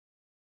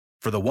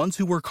For the ones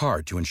who work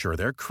hard to ensure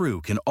their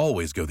crew can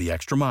always go the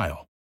extra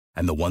mile,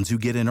 and the ones who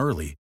get in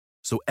early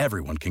so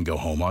everyone can go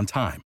home on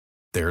time,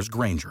 there's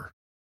Grainger,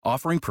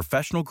 offering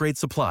professional-grade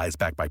supplies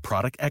backed by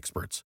product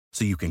experts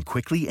so you can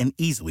quickly and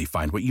easily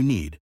find what you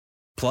need.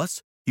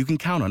 Plus, you can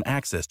count on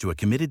access to a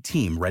committed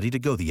team ready to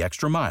go the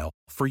extra mile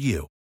for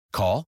you.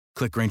 Call,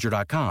 click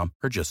Grainger.com,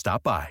 or just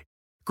stop by.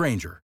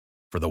 Grainger,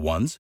 for the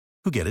ones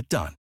who get it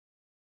done.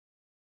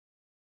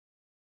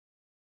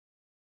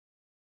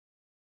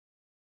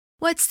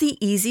 What's the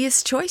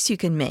easiest choice you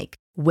can make?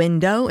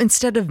 Window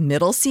instead of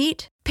middle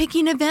seat?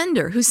 Picking a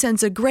vendor who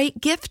sends a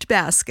great gift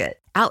basket?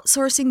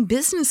 Outsourcing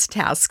business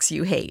tasks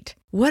you hate?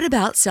 What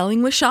about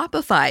selling with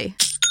Shopify?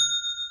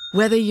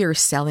 Whether you're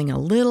selling a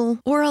little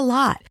or a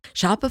lot,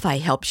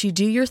 Shopify helps you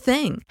do your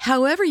thing,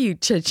 however you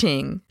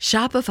cha-ching.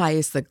 Shopify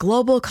is the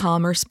global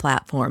commerce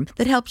platform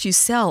that helps you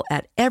sell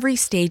at every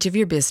stage of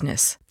your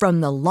business.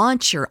 From the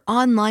launch your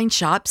online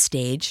shop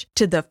stage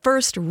to the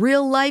first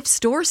real-life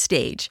store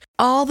stage,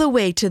 all the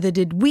way to the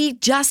did we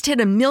just hit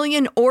 1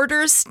 million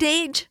orders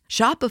stage.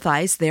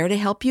 Shopify's there to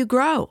help you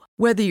grow.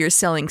 Whether you're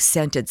selling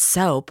scented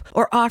soap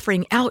or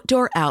offering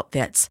outdoor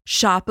outfits,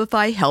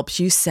 Shopify helps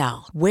you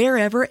sell.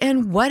 Wherever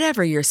and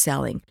whatever you're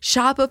selling,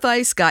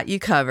 Shopify's got you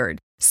covered.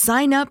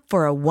 Sign up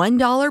for a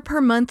 $1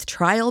 per month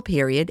trial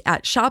period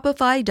at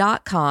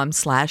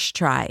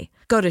shopify.com/try.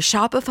 Go to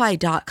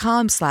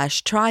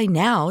shopify.com/try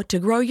now to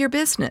grow your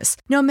business,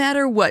 no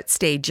matter what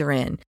stage you're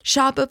in.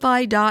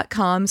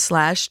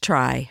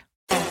 Shopify.com/try.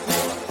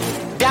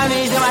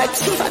 Diamonds in my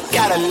teeth, I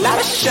got a lot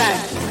of shine.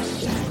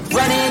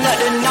 Running up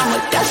the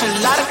number, that's a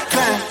lot of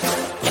crime.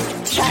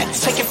 Try to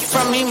take it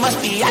from me, must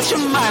be out your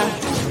mind.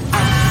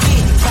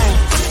 Big time,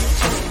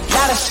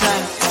 lot of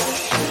slime.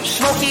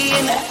 Smoky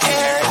in the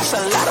air, that's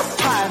a lot of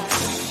pine.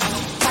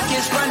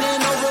 Pockets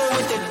running over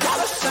with the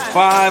dollar sign.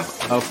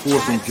 5 of 4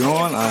 from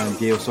Jawn. I'm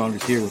Gail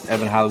Saunders here with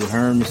Evan Hollywood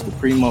Hearn, Mr.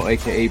 Primo,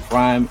 a.k.a.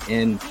 Prime,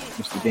 and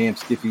Mr. Dan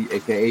Skiffy,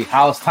 a.k.a.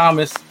 Hollis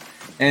Thomas.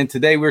 And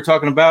today we're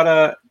talking about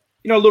a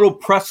little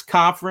press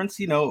conference,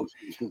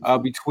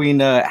 between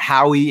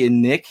Howie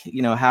and Nick.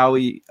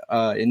 Howie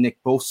and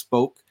Nick both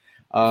spoke.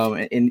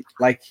 And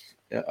like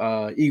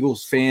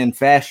Eagles fan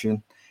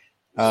fashion,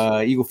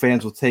 Eagle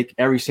fans will take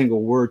every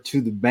single word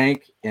to the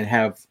bank and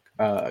have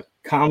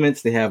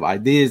comments. They have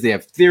ideas. They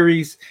have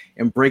theories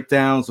and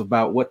breakdowns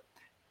about what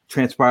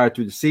transpired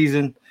through the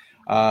season.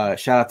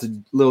 Shout out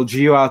to Lil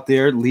Gio out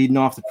there leading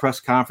off the press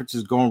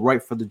conferences, going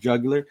right for the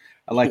jugular.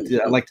 I like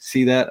to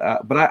see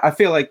that. But I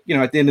feel like,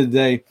 at the end of the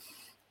day,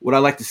 what I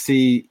like to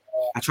see,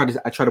 I try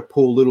to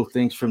pull little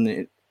things from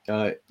the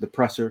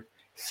presser,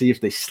 see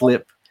if they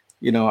slip.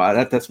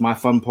 That's my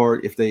fun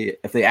part. If they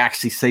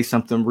actually say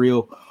something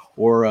real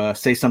or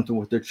say something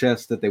with their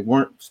chest that they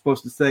weren't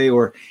supposed to say,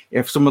 or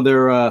if some of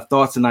their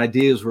thoughts and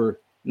ideas were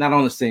not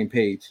on the same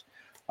page.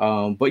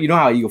 But you know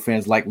how Eagle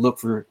fans look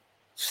for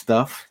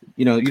stuff.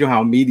 You know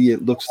how media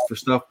looks for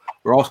stuff.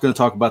 We're also going to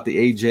talk about the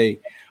AJ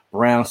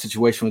Brown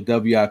situation with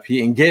WIP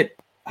and get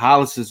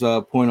Hollis's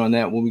point on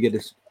that when we get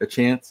a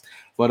chance.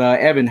 But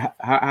Evan,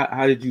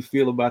 how did you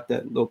feel about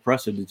that little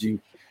presser? Did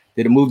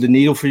it move the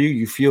needle for you?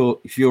 You feel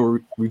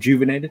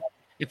rejuvenated?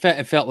 It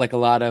felt like a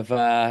lot of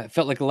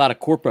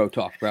corpo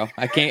talk, bro.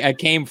 I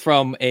came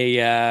from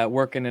a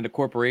working in a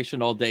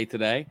corporation all day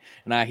today,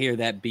 and I hear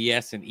that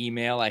BS in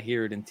email. I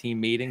hear it in team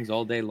meetings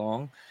all day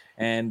long,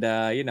 and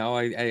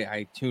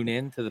I tune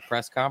in to the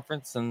press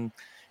conference, and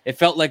it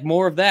felt like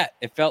more of that.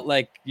 It felt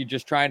like you're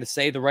just trying to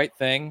say the right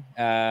thing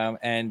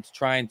and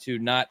trying to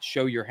not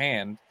show your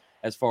hand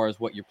as far as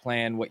what your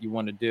plan, what you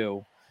want to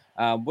do,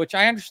 which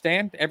I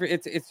understand.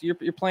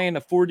 You're playing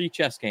a 4D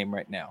chess game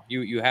right now.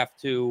 You have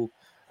to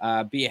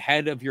be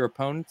ahead of your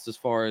opponents as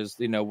far as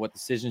what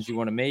decisions you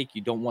want to make.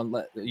 You don't want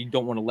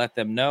to let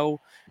them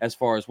know as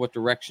far as what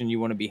direction you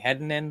want to be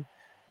heading in.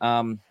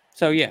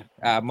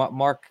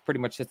 Mark pretty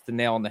much hits the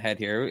nail on the head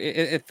here.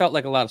 It felt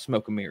like a lot of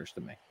smoke and mirrors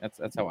to me.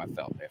 That's how I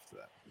felt after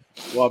that.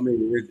 Well, I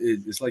mean,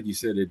 it's like you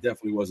said, it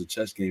definitely was a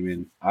chess game,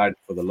 and I,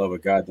 for the love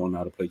of God, don't know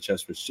how to play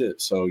chess for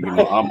shit. So,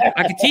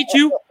 I can teach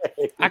you.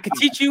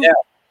 Yeah,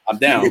 I'm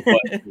down,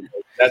 but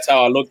that's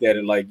how I looked at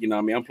it.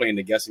 I'm playing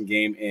the guessing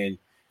game, and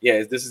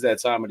yeah, this is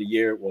that time of the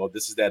year. Well,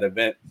 this is that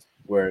event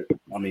where,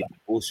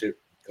 bullshit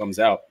comes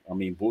out.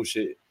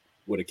 Bullshit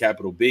with a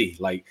capital B.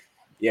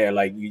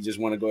 You just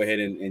want to go ahead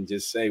and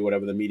just say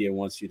whatever the media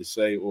wants you to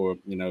say, or,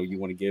 you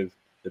want to give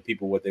the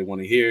people what they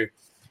want to hear.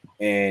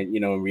 And,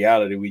 in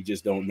reality, we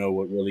just don't know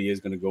what really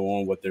is going to go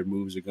on, what their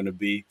moves are going to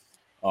be.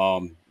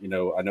 I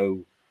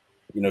know,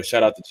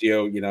 shout out to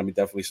Gio,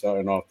 definitely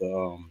starting off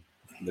the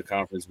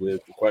conference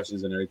with the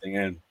questions and everything.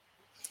 And,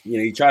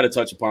 he tried to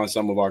touch upon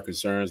some of our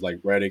concerns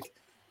like Reddick,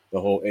 the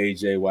whole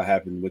AJ, what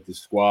happened with the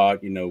squad,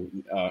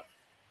 the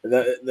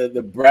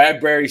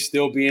Bradbury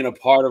still being a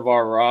part of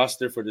our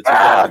roster for the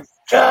 2000.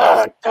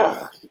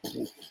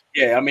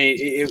 Yeah,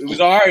 it was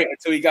all right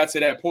until he got to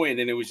that point, and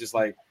then it was just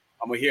like,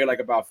 I'm gonna hear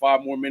about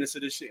 5 more minutes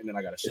of this shit, and then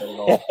I gotta shut it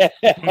off.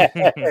 And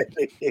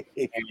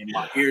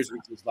my ears were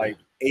just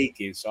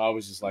aching, so I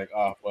was just like,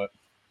 but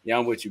yeah,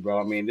 I'm with you,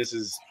 bro. This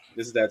is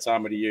that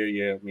time of the year.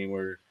 Yeah,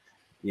 we're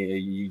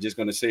you're just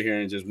going to sit here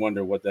and just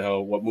wonder what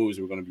moves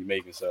we're going to be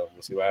making. So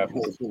we'll see what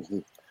happens.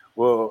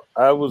 Well,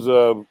 I was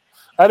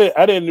I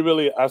didn't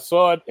really, I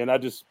saw it and I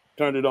just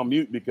turned it on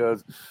mute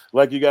because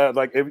like you guys,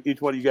 like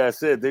each one of you guys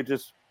said, they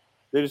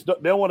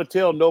don't want to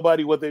tell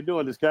nobody what they're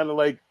doing. It's kind of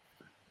like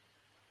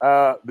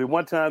the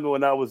one time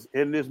when I was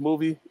in this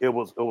movie, it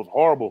was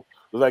horrible.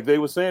 It was like they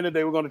were saying that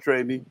they were going to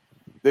trade me.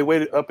 They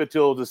waited up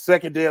until the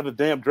second day of the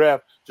damn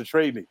draft to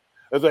trade me.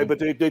 I was like, but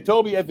they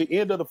told me at the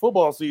end of the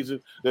football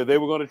season that they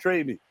were going to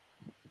trade me.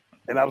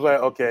 And I was like,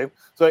 okay.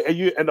 So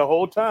and the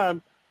whole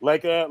time,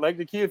 like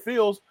the kid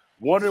feels,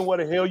 wondering where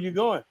the hell you're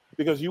going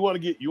because you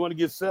want to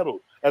get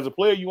settled. As a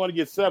player, you want to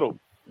get settled.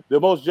 The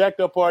most jacked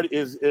up part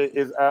is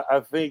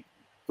I think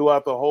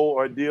throughout the whole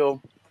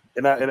ordeal,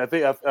 and I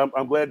think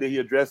I'm glad that he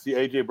addressed the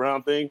AJ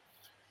Brown thing,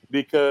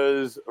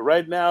 because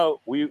right now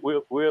we're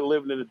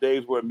living in the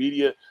days where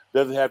media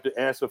doesn't have to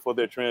answer for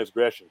their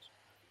transgressions,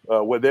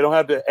 where they don't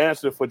have to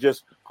answer for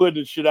just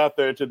putting shit out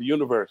there into the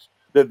universe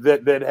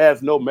that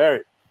has no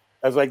merit,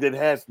 as like that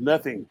has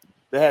nothing,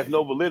 that has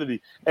no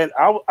validity. And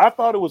I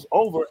thought it was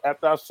over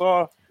after I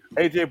saw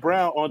AJ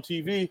Brown on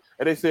TV,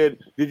 and they said,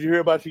 "Did you hear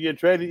about you getting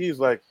traded?" He's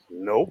like,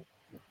 "Nope."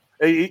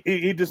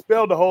 He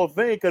dispelled the whole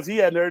thing because he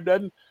hadn't heard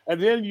nothing.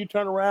 And then you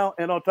turn around,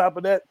 and on top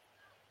of that,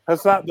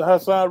 the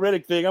Hassan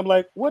Reddick thing. I'm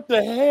like, what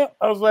the hell?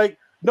 I was like,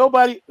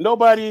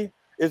 nobody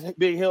is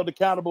being held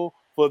accountable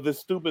for this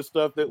stupid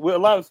stuff that we're a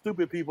lot of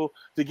stupid people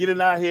to get in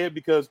our head,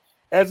 because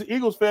as an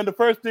Eagles fan, the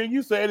first thing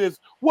you said is,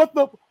 what?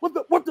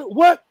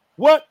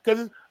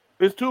 Because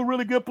it's two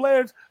really good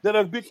players that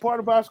are a big part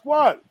of our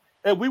squad.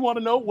 And we want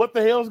to know what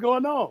the hell is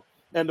going on.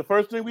 And the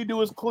first thing we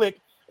do is click,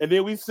 and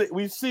then we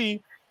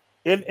see,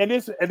 and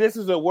this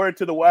is a word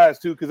to the wise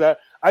too, because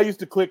I used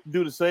to click and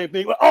do the same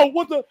thing. Oh,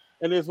 what the?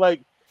 And it's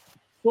like,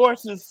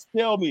 sources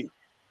tell me.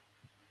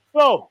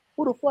 So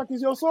who the fuck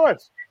is your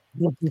source?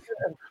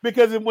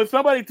 Because when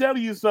somebody tells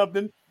you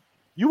something,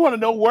 you want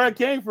to know where it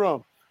came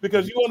from,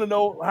 because you want to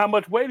know how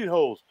much weight it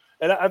holds.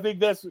 And I think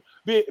that's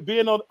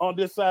being on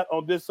this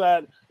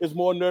side is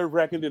more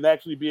nerve-wracking than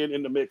actually being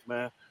in the mix,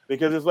 man.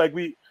 Because it's like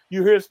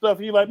you hear stuff,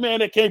 and you're like,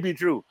 man, it can't be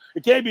true.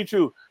 It can't be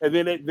true. And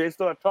then they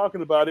start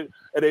talking about it,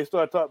 and they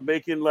start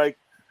making like,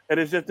 and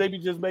it's just, they be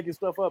just making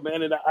stuff up,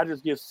 man. And I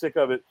just get sick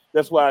of it.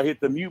 That's why I hit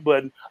the mute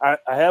button. I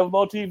have them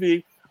on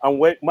TV.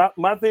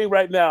 My thing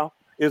right now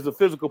is the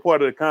physical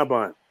part of the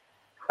combine.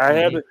 I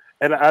haven't,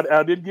 and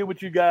I didn't get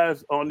with you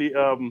guys on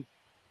the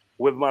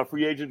with my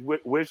free agent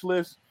wish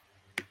list,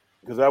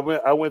 because I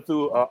went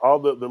through all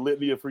the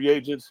litany of free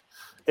agents,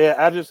 and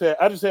I just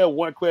had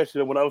one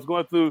question. When I was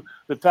going through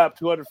the top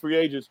 200 free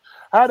agents,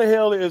 how the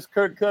hell is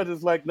Kirk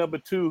Cousins like number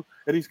 2,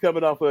 and he's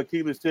coming off of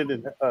Achilles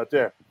tendon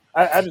tear?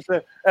 I just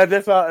said, and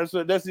that's that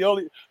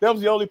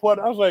was the only part.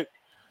 I was like,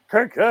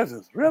 Kirk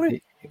Cousins,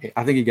 really?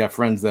 I think he got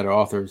friends that are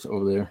authors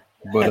over there,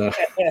 but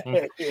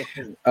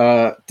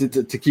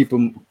to keep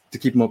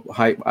him up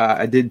hype,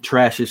 I did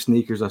trash his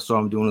sneakers. I saw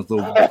him doing his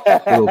little pat.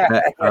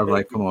 I was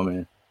like, come on,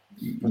 man.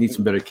 You need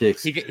some better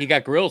kicks. He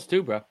got grills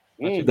too, bro.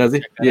 Does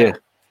he? Yeah,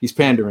 he's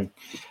pandering.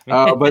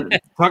 But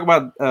talk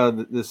about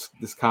this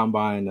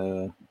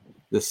combine,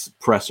 this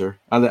presser.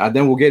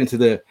 Then we'll get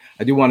into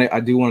I do want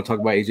to talk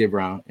about AJ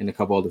Brown and a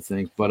couple other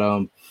things. But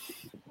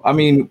I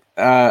mean,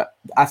 I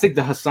think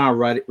the Hassan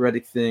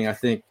Reddick thing. I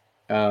think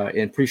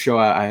in pre-show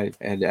I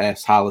had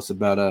asked Hollis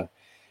about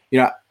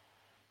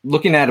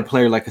looking at a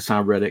player like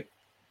Hassan Reddick,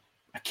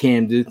 a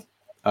Camden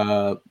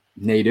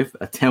native,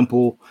 a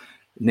Temple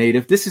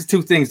native. This is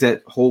two things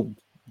that hold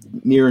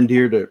near and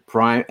dear to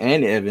Prime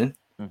and Evan.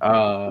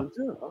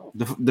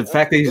 The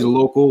fact that he's a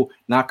local,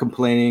 not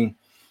complaining,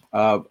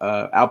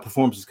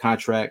 outperforms his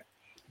contract.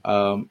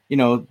 That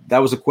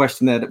was a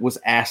question that was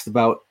asked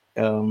about,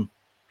 and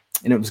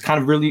it was kind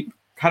of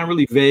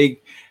really vague.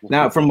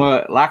 Now, from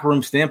a locker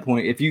room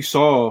standpoint, if you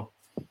saw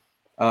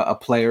a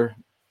player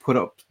put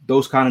up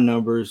those kind of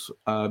numbers,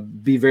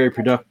 be very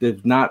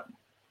productive, not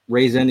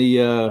raise any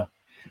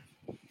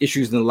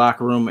issues in the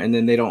locker room, and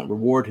then they don't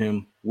reward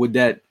him, would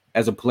that,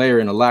 as a player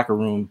in a locker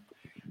room,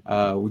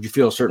 would you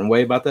feel a certain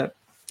way about that?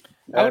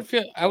 I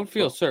would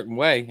feel a certain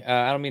way.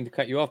 I don't mean to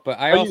cut you off, but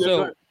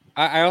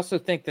I also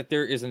think that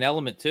there is an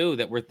element too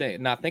that we're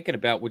not thinking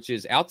about, which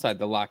is outside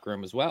the locker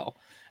room as well.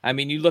 I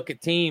mean, you look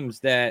at teams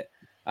that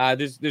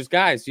there's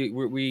guys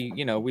we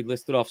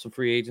listed off some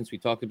free agents. We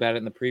talked about it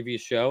in the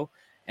previous show,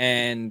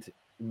 and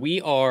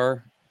we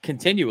are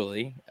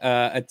continually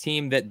a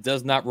team that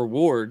does not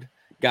reward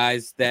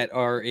guys that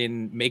are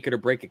in make it or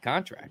break it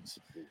contracts.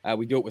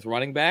 We do it with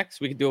running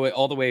backs. We can do it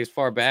all the way as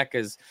far back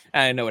as,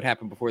 I know it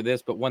happened before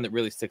this, but one that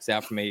really sticks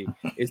out for me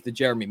is the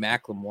Jeremy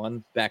Maclin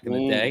one back in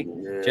the day.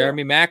 Yeah.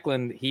 Jeremy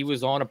Maclin, he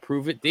was on a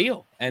prove it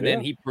deal, and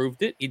then he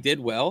proved it. He did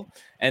well,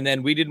 and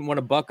then we didn't want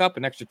to buck up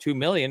an extra $2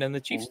 million, and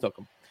the Chiefs took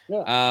him.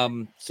 Yeah.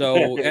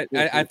 So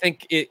I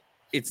think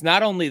it's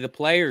not only the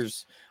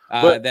players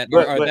that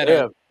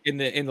are in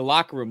the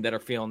locker room that are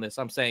feeling this.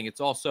 I'm saying it's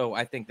also,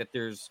 I think that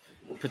there's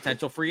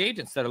potential free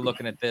agents that are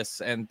looking at this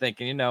and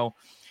thinking,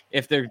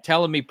 if they're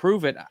telling me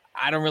prove it,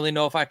 I don't really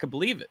know if I could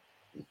believe it.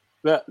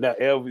 Now,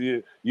 Elv,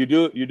 you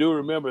do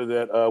remember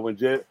that when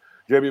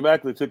Jeremy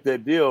Macklin took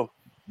that deal,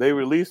 they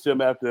released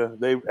him after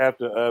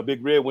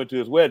Big Red went to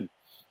his wedding.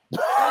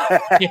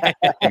 The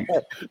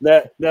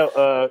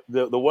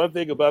one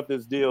thing about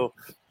this deal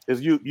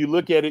is you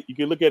look at it. You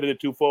can look at it in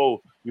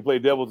twofold. You play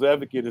devil's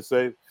advocate and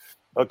say,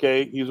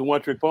 okay, he's a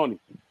one-trick pony.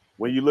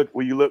 When you look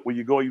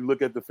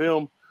at the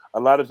film, a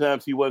lot of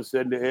times he wasn't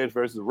setting the edge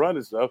versus run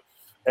and stuff,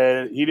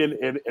 and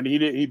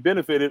he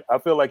benefited. I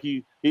feel like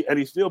he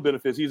still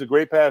benefits. He's a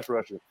great pass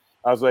rusher.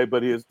 I was like,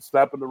 but he's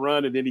stopping the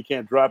run and then he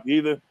can't drop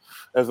either.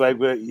 I was like,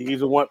 but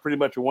he's pretty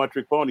much a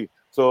one-trick pony.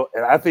 So,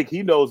 and I think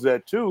he knows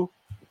that too.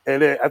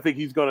 And then I think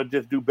he's going to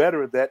just do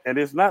better at that. And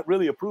it's not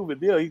really a proven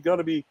deal. He's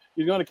going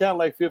to count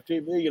like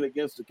 $15 million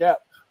against the cap.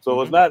 So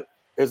It's not.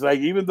 It's like,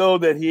 even though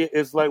that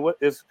it's like what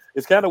it's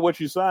kind of what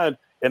you signed.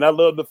 And I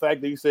love the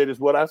fact that he said it's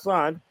what I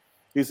signed.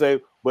 He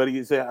said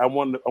I'm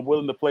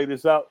willing to play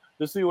this out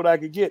to see what I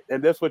could get.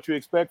 And that's what you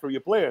expect from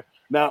your player.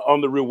 Now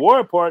on the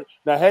reward part,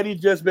 had he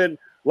just been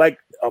like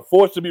a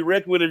force to be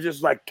reckoned with and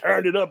just like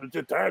turned it up and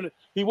just turned it,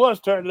 he was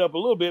turning it up a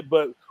little bit,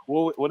 but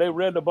when they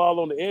ran the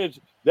ball on the edge,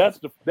 that's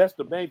the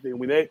main thing.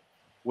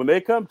 When they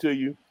come to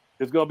you,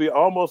 it's going to be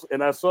almost.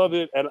 And I saw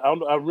that, and I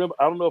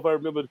don't know if I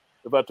remember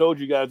if I told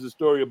you guys the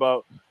story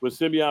about when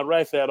Simeon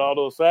Rice had all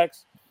those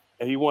sacks,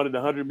 and he wanted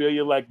 $100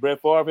 million like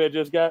Brett Favre had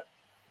just got,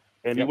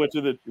 and he went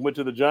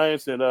to the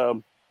Giants, and I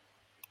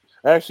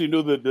actually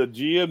knew the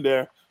GM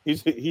there.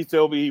 He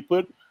told me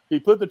he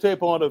put the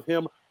tape on of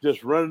him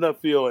just running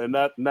upfield and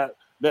not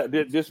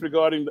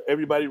disregarding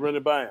everybody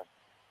running by him.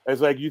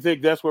 It's like, you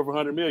think that's worth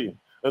 $100 million?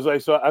 It's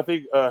like, so I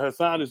think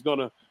Hassan is going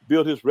to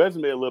build his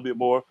resume a little bit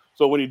more.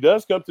 So when he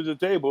does come to the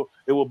table,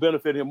 it will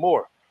benefit him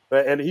more.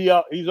 And he's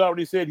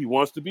already said he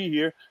wants to be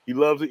here. He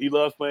loves it. He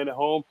loves playing at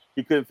home.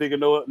 He couldn't think of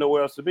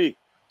nowhere else to be.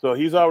 So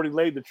he's already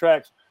laid the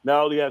tracks.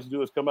 Now all he has to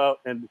do is come out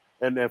and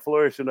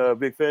flourish in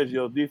Vic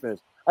Fangio's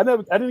defense. I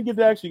didn't get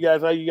to ask you guys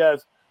how you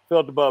guys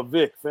felt about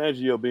Vic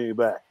Fangio being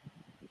back.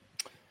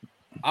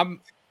 I'm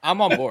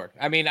on board.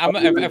 I mean,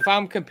 if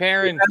I'm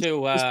comparing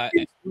to,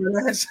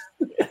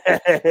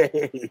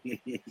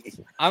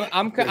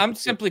 I'm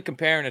simply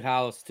comparing it,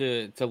 Hollis,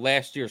 to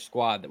last year's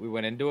squad that we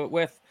went into it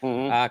with,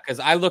 because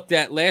I looked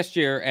at last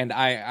year and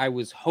I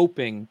was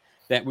hoping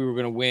that we were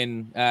going to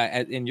win,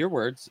 in your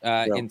words,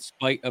 in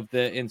spite of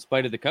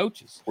the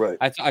coaches. Right.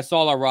 I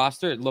saw our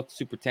roster; it looked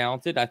super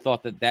talented. I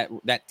thought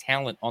that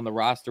talent on the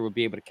roster would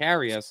be able to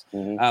carry us,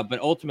 but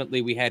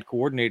ultimately we had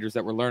coordinators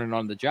that were learning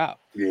on the job.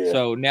 Yeah.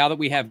 So now that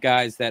we have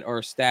guys that are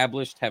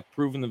established, have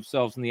proven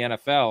themselves in the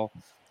NFL,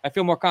 I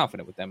feel more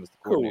confident with them as the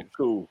coordinator.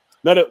 Cool.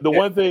 Now the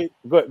one thing,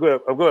 go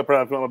ahead,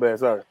 Prime. My bad.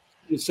 Sorry.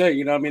 To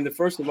say,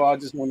 first of all, I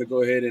just want to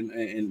go ahead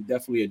and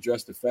definitely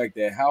address the fact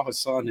that how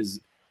Hassan is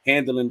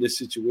handling this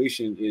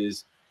situation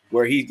is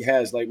where he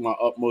has like my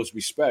utmost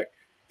respect.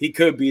 He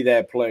could be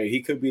that player.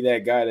 He could be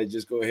that guy that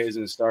just go ahead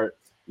and start,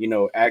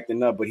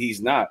 acting up, but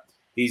he's not.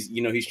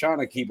 He's trying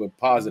to keep a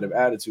positive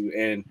attitude,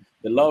 and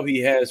the love he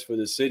has for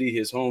the city,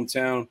 his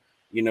hometown,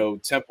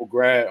 Temple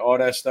grad, all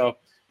that stuff,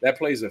 that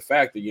plays a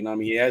factor.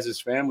 He has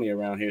his family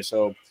around here.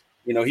 So,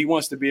 he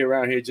wants to be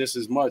around here just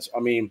as much.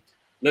 I mean,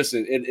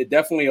 listen, it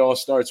definitely all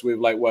starts with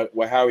like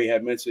what Howie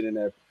had mentioned in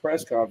that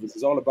press conference.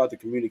 It's all about the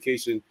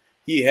communication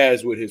he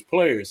has with his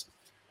players.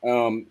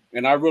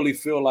 And I really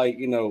feel like,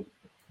 the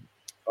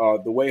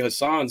way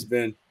Hassan's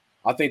been,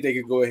 I think they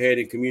could go ahead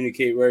and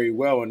communicate very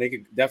well, and they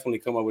could definitely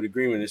come up with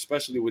agreement,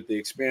 especially with the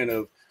expand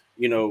of,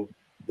 the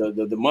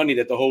money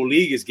that the whole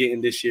league is getting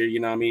this year,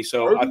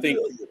 So I think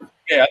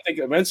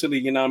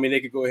eventually, they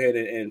could go ahead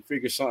and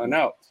figure something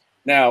out.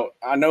 Now,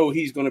 I know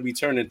he's going to be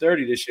turning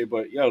 30 this year,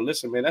 but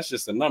listen, man, that's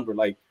just a number.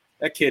 Like,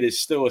 that kid is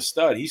still a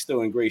stud. He's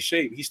still in great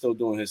shape. He's still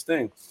doing his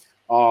thing.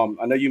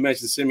 I know you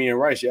mentioned Simeon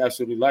Rice. You're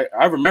absolutely right.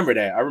 I remember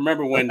that. I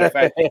remember when the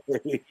fact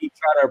that he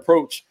tried to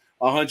approach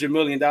 $100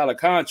 million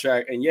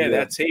contract, and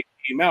that tape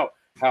came out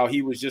how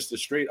he was just a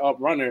straight up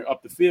runner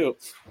up the field.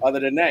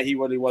 Other than that, he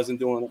really wasn't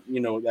doing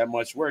that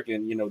much work.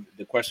 And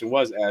the question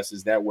was asked: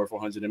 is that worth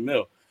 $100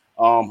 million?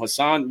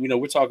 Hassan,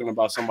 we're talking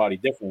about somebody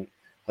different.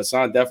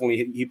 Hassan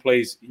definitely he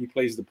plays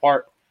the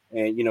part,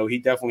 and he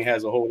definitely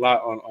has a whole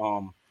lot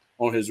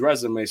on his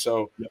resume.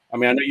 So, I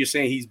mean, I know you're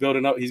saying he's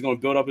going to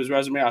build up his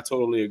resume. I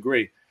totally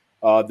agree.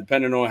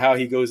 Depending on how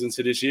he goes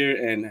into this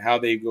year and how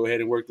they go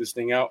ahead and work this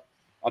thing out,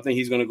 I think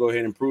he's going to go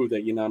ahead and prove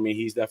that,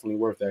 he's definitely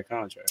worth that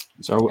contract.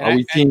 So are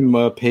we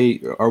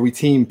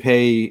team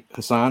pay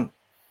Hassan?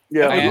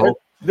 Yeah. Now,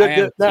 but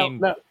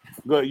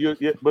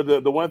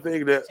the one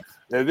thing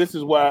and this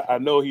is why I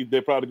know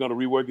they're probably going to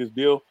rework his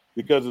deal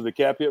because of the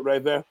cap hit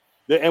right there.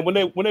 And when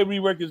they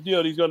rework his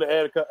deal, he's going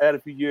to add a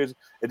few years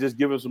and just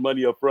give him some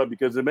money up front,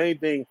 because the main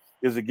thing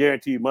is the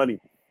guaranteed money.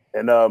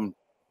 And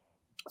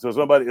so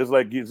somebody is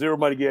like zero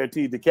money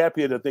guaranteed. The cap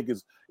hit, I think,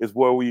 is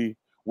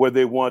where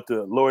they want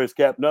to lower his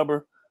cap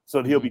number,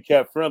 so he'll be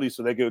cap friendly,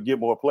 so they can get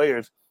more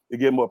players. They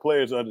get more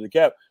players under the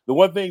cap. The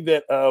one thing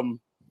that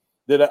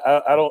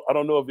I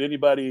don't know if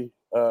anybody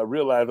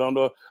realized. I don't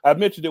know. I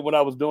mentioned it when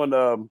I was doing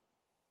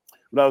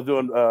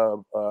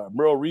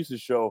Merle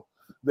Reese's show.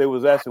 They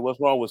was asking what's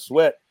wrong with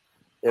Sweat.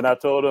 and I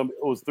told him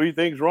it was three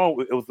things wrong.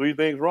 It was three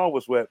things wrong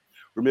with Sweat.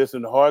 We're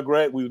missing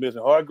Hargrave. We were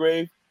missing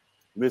Hargrave,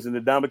 missing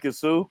the Dominican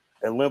Sue,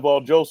 and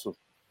Linval Joseph.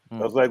 I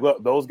was like, well,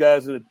 those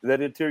guys,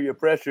 that interior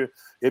pressure,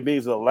 it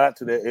means a lot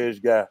to that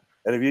edge guy.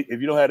 And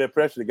if you don't have that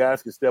pressure, the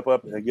guys can step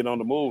up and get on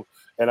the move.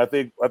 And I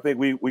think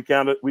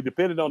we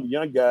depended on the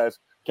young guys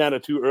kind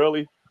of too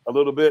early a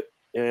little bit,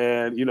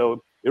 and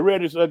it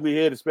reared its ugly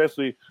head,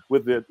 especially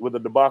with the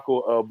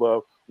debacle of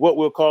what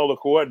we'll call a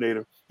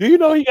coordinator. Do you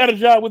know he got a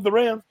job with the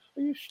Rams?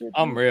 Are you shit?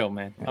 I'm real,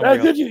 man.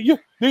 Real. Do you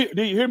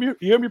hear me? You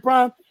hear me,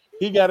 Prime?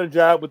 He got a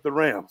job with the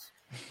Rams.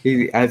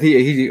 I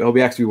think he'll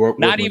be actually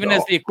working. Not even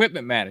as the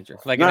equipment manager,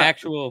 an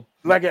actual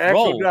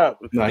job.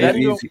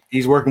 No,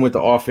 he's working with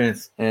the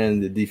offense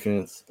and the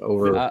defense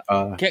over with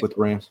the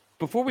Rams.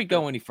 Before we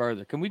go any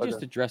further, can we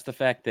just address the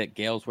fact that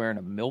Gail's wearing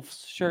a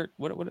MILFs shirt?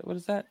 What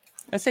is that?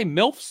 I say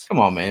MILFs. Come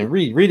on, man.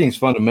 Reading's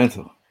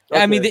fundamental.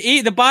 Okay. I mean,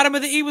 the bottom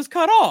of the E was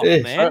cut off,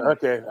 man.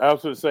 Okay, I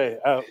was going to say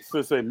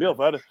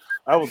MILF.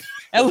 I was.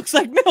 It looks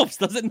like MILFs,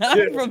 does it not?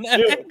 From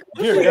that.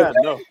 Dear God,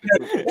 no.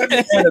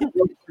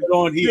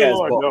 He has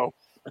no.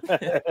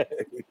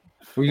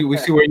 We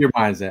see where your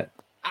mind's at.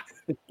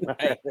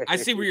 I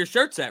see where your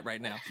shirt's at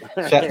right now.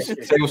 Say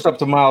what's up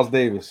to Miles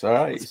Davis. All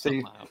right.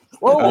 See.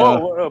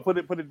 Whoa. Put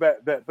it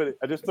back.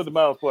 I just put the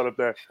Miles part up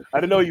there. I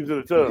didn't know he was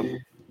in the tub.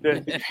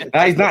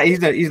 He's not.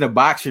 He's in a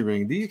boxing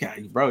ring. These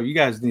guys, bro. You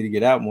guys need to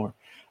get out more.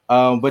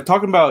 But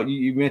talking about,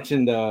 you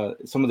mentioned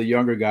some of the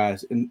younger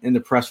guys in the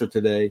presser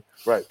today.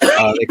 Right.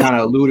 They kind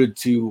of alluded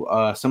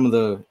to some of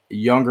the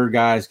younger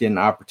guys getting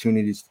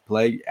opportunities to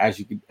play. As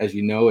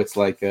you know, it's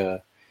like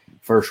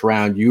first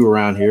round you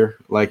around here.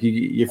 Like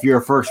if you're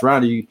a first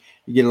rounder, you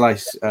get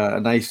a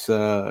nice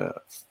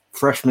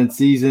freshman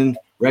season,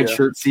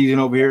 redshirt season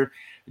over here.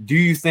 Do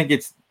you think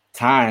it's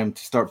time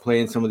to start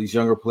playing some of these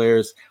younger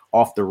players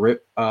off the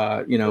rip?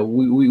 We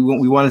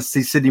want to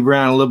see Sidney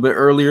Brown a little bit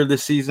earlier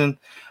this season.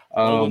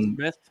 Yeah,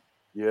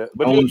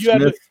 but it's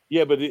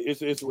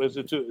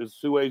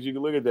two ways you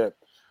can look at that.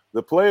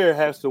 The player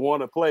has to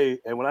want to play,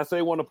 and when I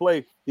say want to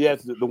play, he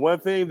has to. The one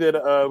thing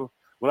that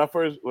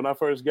when I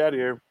first got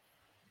here,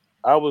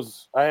 I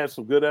had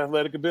some good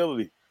athletic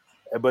ability,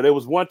 but it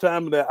was one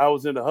time that I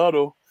was in the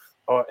huddle,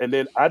 and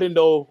then I didn't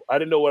know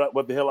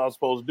what the hell I was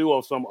supposed to do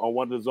on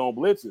one of the zone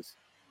blitzes,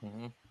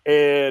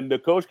 and the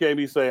coach came.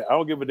 He said, "I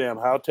don't give a damn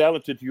how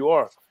talented you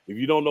are. If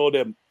you don't know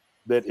that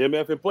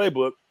MF and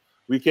playbook,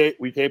 we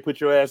can't put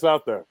your ass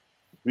out there.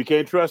 We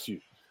can't trust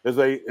you." And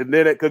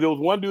then because there was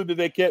one dude that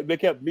they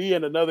kept me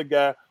and another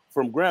guy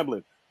from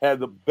Grambling, had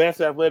the best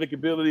athletic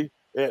ability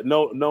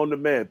known to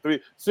man.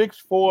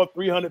 6'4",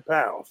 300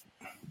 pounds,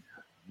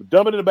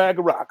 dumb in a bag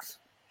of rocks.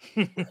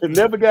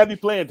 Never got any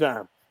playing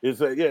time.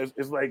 It's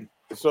like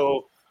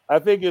so. I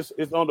think it's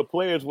on the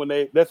players when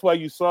they. That's why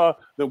you saw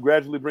them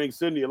gradually bring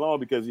Sidney along,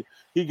 because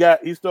he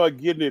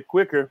started getting it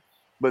quicker.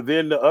 But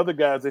then the other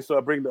guys, they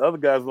started bringing the other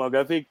guys along.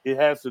 I think it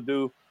has to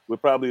do with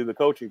probably the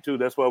coaching too.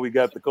 That's why we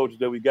got the coaches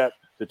that we got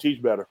to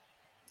teach better.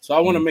 So I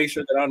want to make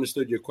sure that I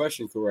understood your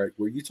question correct.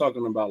 Were you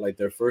talking about like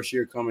their first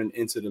year coming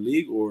into the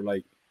league, or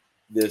like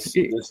this?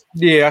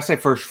 Yeah, I say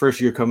first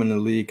year coming in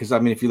the league, because I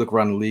mean, if you look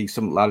around the league,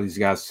 a lot of these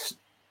guys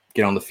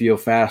get on the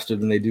field faster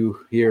than they do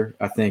here.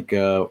 I think,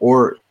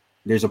 or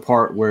there's a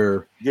part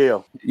where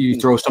you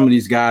throw some of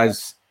these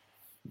guys,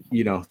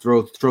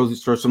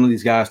 throw some of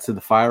these guys to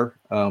the fire,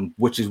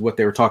 which is what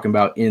they were talking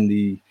about in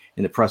the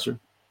presser.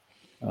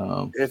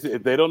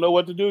 If they don't know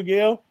what to do,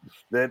 Gail,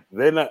 then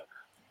they're not.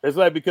 It's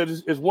like,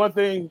 because it's one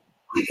thing.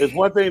 It's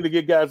one thing to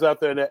get guys out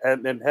there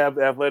and have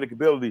the athletic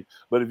ability,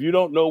 but if you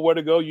don't know where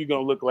to go, you're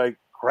gonna look like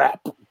crap.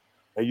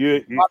 And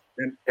if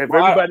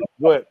everybody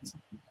go ahead.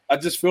 I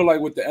just feel like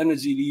with the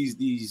energy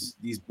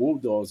these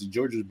Bulldogs, the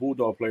Georgia's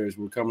Bulldog players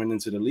were coming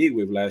into the league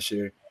with last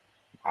year,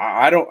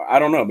 I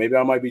don't know. Maybe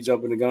I might be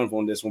jumping the gun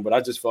on this one, but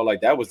I just felt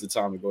like that was the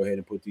time to go ahead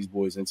and put these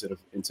boys into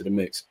the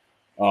mix.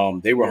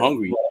 They were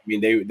hungry. I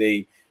mean,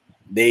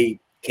 they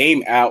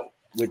came out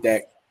with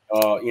that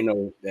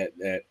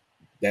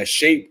that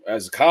shape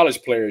as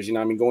college players.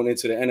 Going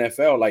into the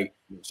NFL.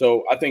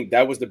 So I think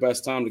that was the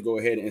best time to go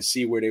ahead and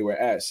see where they were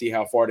at, see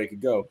how far they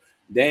could go.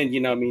 Then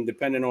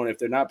depending on if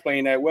they're not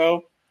playing that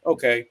well,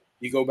 okay,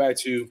 you go back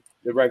to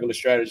the regular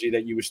strategy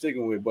that you were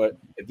sticking with. But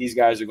if these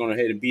guys are going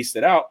ahead and beast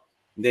it out,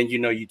 then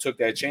you took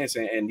that chance,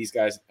 and these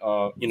guys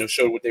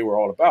showed what they were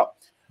all about.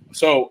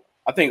 So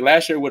I think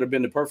last year would have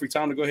been the perfect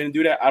time to go ahead and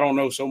do that. I don't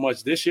know so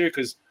much this year,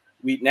 because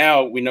we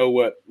know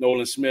what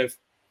Nolan Smith,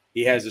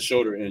 he has a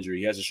shoulder injury,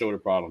 he has a shoulder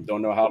problem.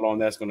 Don't know how long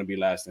that's going to be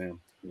lasting him.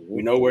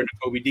 We know where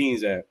Kobe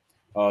Dean's at.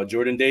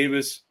 Jordan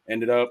Davis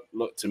ended up,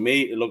 to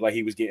me, it looked like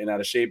he was getting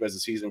out of shape as the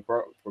season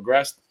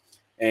progressed,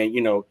 and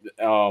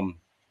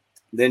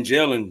then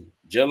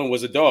Jalen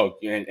was a dog,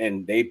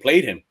 and they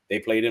played him. They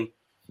played him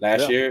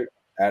last year.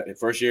 At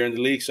first year in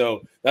the league.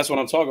 So that's what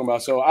I'm talking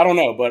about. So I don't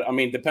know, but I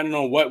mean, depending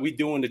on what we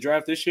do in the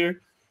draft this year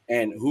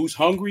and who's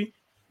hungry,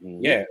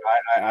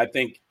 I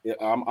think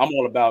I'm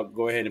all about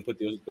go ahead and put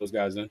those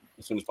guys in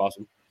as soon as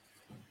possible.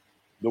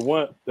 It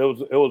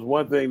was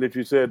one thing that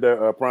you said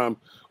there, Prime.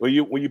 When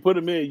you put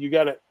them in, you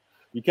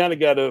kind of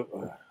gotta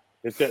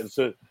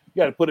So you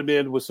got to put them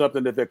in with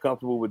something that they're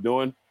comfortable with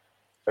doing.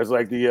 It's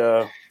like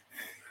the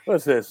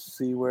what's that?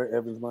 See where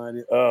Evans' mind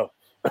is. No,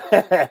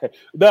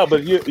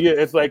 but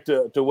it's like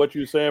to what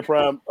you're saying,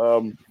 Prime.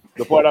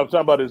 The part I'm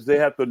talking about is they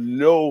have to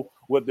know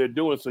what they're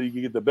doing so you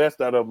can get the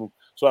best out of them.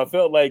 So I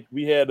felt like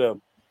we had a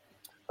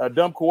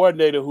dumb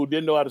coordinator who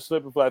didn't know how to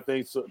simplify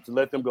things to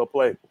let them go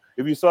play.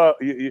 If you saw,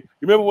 you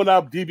remember when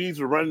our DBs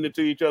were running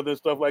into each other and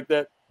stuff like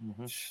that?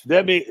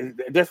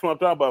 Mm-hmm. That's what I'm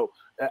talking about.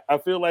 I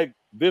feel like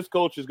this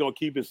coach is going to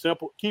keep it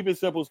simple,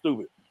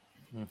 stupid.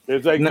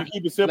 It's like you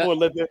keep it simple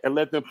and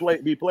let them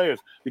be players,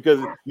 because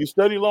you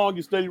study long,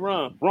 you study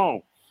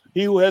wrong.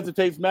 He who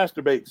hesitates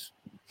masturbates.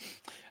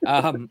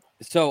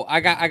 So I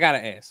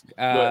gotta ask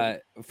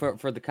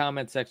for the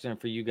comment section and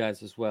for you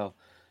guys as well.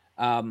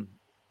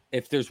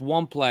 If there's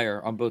one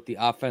player on both the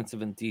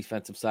offensive and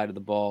defensive side of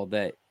the ball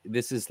that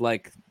this is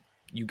like,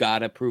 you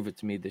gotta prove it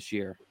to me this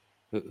year,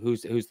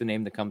 who's the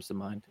name that comes to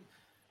mind?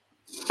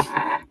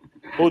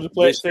 Who's the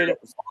player? Say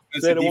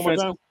that one more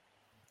time.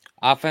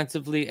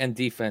 Offensively and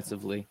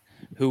defensively,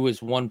 who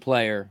is one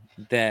player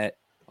that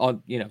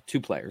two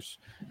players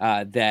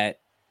that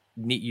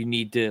you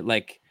need to,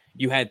 like,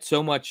 you had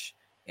so much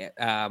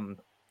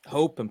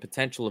hope and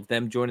potential of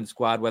them joining the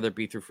squad, whether it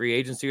be through free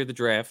agency or the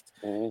draft,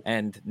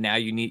 and now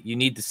you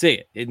need to see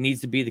it. It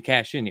needs to be the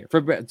cash in here.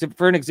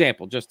 For an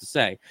example, just to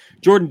say,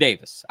 Jordan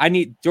Davis. I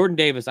need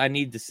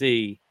to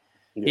see.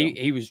 Yeah.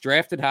 He was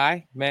drafted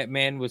high.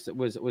 Man was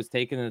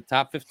taken in the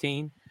top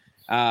 15.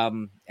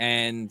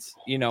 And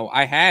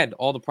I had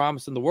all the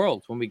promise in the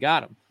world when we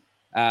got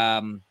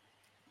him.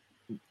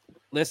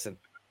 Listen,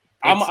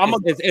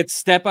 it's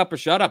step up or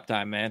shut up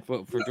time, man,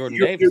 for Jordan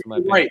Davis.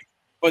 You're right,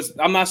 but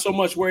I'm not so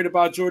much worried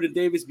about Jordan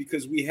Davis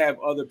because we have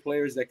other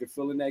players that can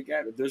fill in that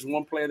gap. If there's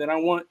one player that I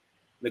want,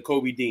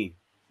 Nakobe Dean.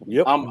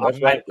 Yep, that's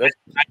right.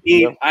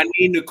 I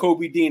need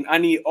Nakobe Dean. I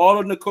need all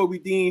of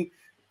Nakobe Dean.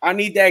 I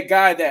need that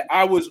guy that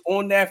I was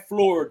on that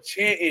floor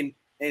chanting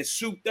and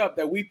souped up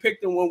that we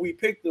picked him when we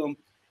picked him.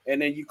 And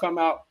then you come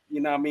out,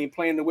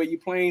 playing the way you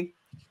playing.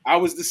 I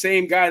was the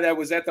same guy that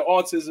was at the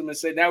autism and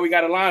said, now we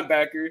got a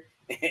linebacker.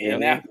 And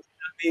now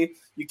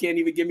you can't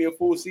even give me a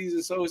full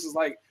season. So it's just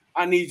like,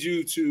 I need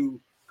you to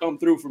come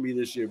through for me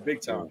this year,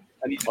 big time.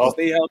 I need you to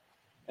stay healthy,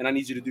 and I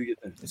need you to do your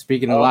thing.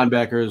 Speaking of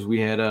linebackers, we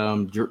had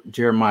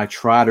Jeremiah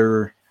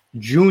Trotter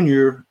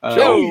Jr.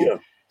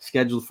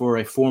 Scheduled for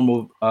a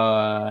formal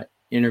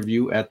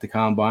interview at the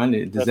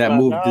combine. Does that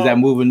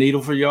move a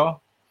needle for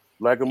y'all?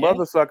 Like a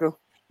mother sucker.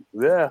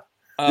 Yeah.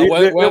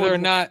 Whether or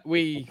not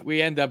we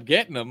end up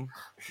getting them,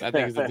 I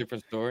think is a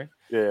different story.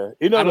 Yeah,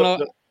 I don't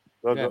know.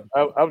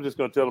 I was just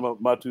going to tell them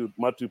my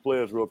two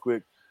players real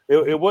quick.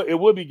 It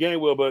would be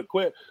Gainwell, but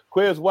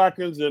Quez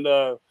Watkins and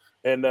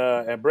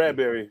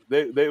Bradbury,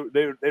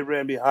 they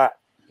ran me hot.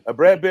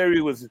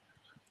 Bradbury was,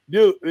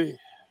 dude.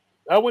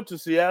 I went to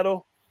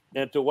Seattle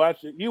and to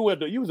watch it. You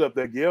was up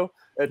there, Gil,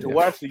 and to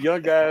watch the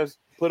young guys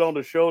put on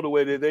the show the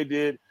way that they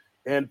did,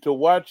 and to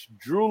watch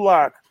Drew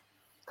Lock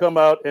come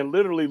out and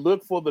literally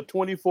look for the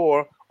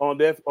 24 on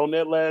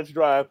that last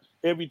drive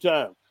every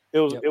time. It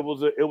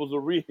was a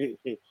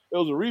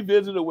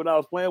revisit of when I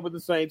was playing with the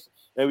Saints,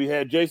 and we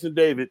had Jason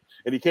David,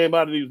 and he came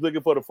out and he was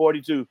looking for the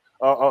 42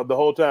 the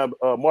whole time,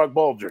 Mark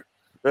Bulger.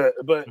 But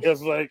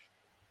it's like,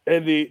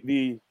 and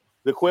the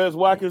Quez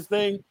Watkins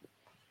thing,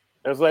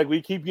 it's like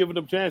we keep giving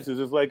them chances.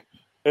 It's like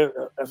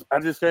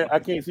I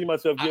can't see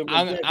myself giving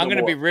them I'm going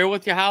to be real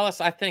with you, Hollis.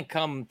 I think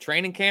come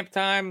training camp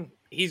time,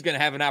 he's going to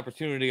have an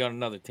opportunity on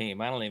another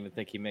team. I don't even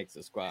think he makes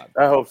the squad.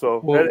 I hope so.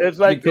 Well, it's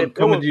like I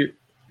got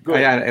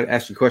to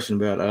ask you a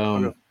question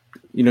about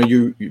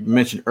you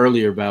mentioned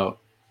earlier about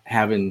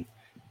having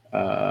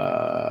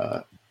Vic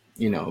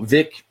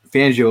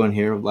Fangio in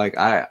here. Like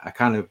I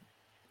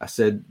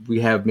said we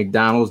have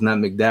McDonald's, not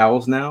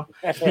McDowell's now.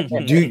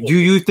 do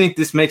you think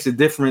this makes a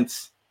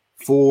difference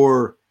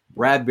for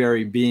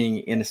Bradbury being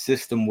in a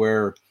system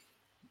where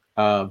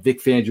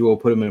Vic Fangio will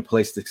put him in a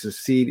place to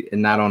succeed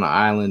and not on an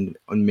island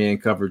on man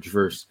coverage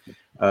versus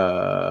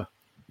one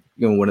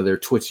of their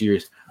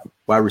twitchiest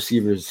wide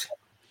receivers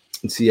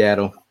in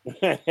Seattle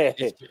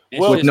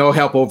with no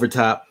help over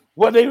top?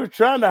 Well, they were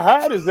trying to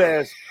hide his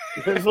ass.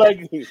 It's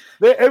like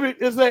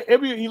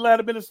he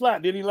lined up in the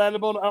slot. Then he lined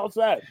up on the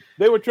outside.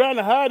 They were trying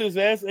to hide his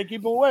ass and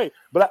keep him away.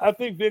 But I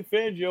think Vic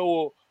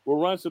Fangio will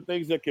run some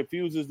things that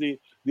confuses the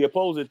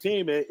opposing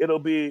team, and it'll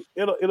be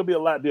a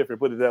lot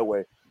different. Put it that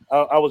way.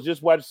 I was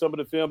just watching some of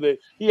the film that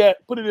he had.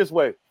 Put it this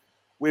way: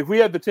 if we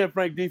had the 10th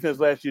ranked defense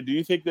last year, do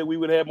you think that we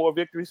would have more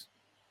victories?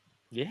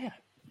 Yeah.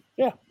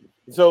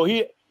 So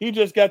he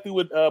just got through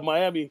with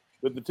Miami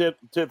with the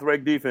 10th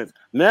ranked defense.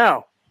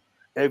 Now,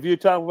 if you're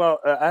talking about,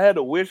 I had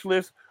a wish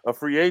list of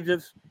free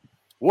agents.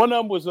 One of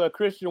them was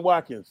Christian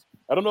Watkins.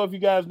 I don't know if you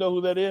guys know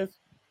who that is.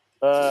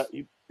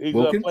 He's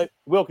Wilkins?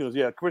 Wilkins,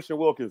 yeah, Christian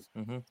Wilkins,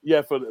 Mm-hmm.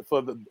 yeah, for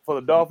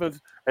the Dolphins,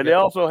 and they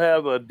also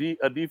have a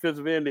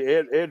defensive end,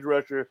 the edge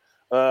rusher,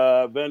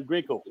 Van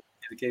Ginkel.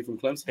 He came from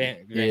Clemson.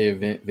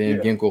 Van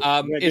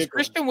Ginkel. Is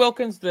Christian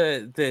Wilkins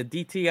the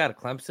DT out of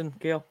Clemson,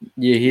 Gail?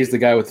 Yeah, he's the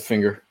guy with the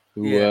finger.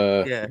 who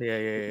yeah.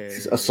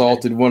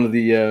 assaulted one of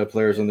the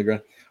players on the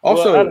ground.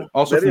 Well,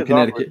 Also that from is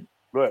Connecticut.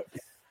 awkward, but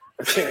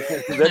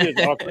that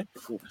is awkward.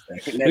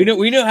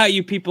 We know how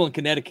you people in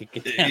Connecticut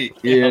get down.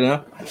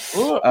 Yeah,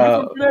 Oh, you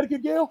from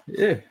Connecticut, Gail?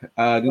 Yeah,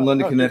 in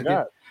London, good Connecticut.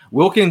 God.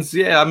 Wilkins,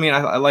 yeah, I mean,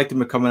 I liked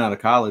him coming out of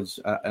college,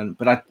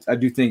 but I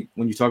do think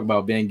when you talk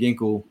about Van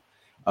Ginkel,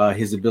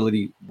 his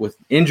ability with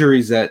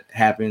injuries that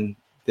happened,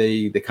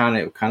 they kind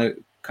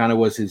of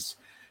was his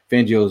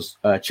Fangio's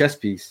chess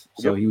piece.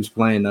 So he was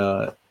playing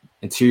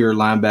interior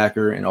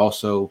linebacker and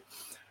also,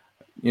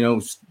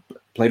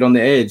 played on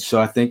the edge. So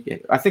I think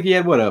he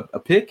had a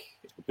pick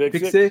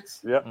six.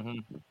 Yep. Mm-hmm.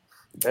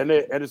 And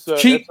it's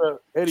Eddie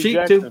Cheap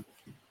Jackson. too.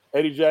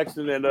 Eddie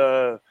Jackson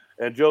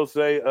and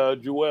Jose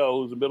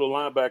Jewell, who's a middle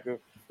linebacker,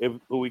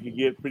 who we can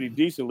get pretty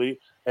decently,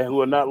 and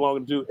who are not long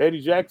in two.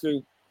 Eddie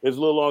Jackson is a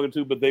little long in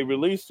two, but they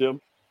released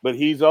him. But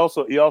he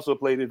also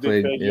played in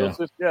Vic Fangio's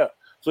system. Yeah.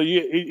 So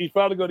he's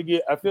probably going to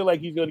get. I feel like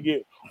he's going to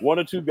get one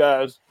or two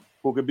guys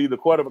who could be the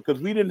quarterback,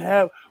 because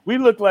we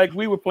looked like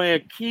we were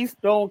playing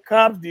Keystone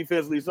Cops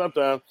defensively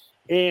sometimes,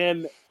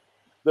 and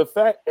the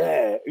fact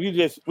we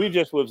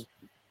just was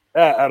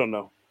I don't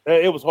know.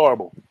 It was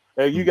horrible.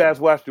 You guys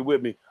watched it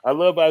with me. I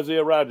love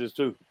Isaiah Rodgers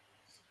too.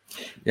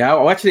 Yeah,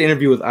 I watched the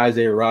interview with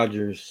Isaiah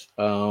Rodgers.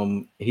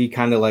 He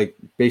kind of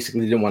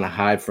basically didn't want to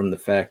hide from the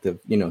fact of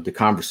the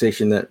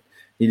conversation that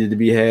needed to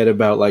be had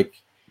about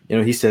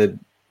he said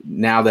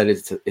now that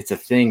it's a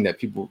thing that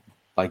people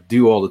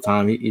do all the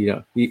time.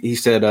 He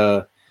said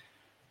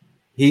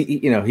he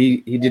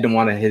didn't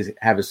want to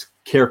have his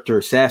character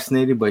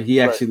assassinated, but he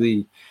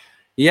actually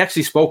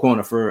spoke on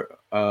it for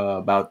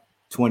about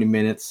 20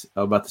 minutes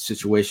about the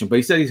situation, but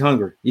he said he's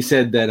hungry. He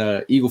said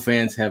that Eagle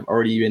fans have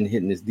already been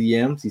hitting his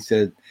DMs. He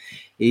said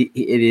it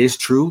is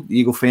true. The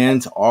Eagle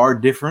fans are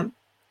different.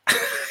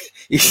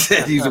 He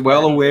said he's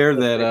well aware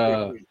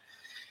that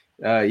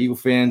Eagle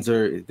fans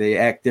they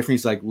act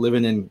different. He's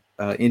living in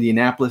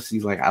Indianapolis.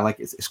 He's I like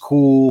it's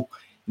cool.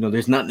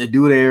 There's nothing to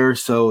do there,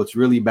 so it's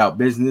really about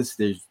business.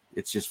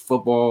 It's just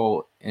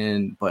football,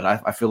 but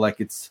I feel like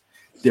it's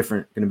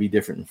going to be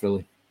different in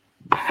Philly.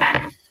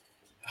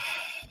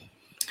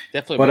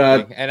 Definitely,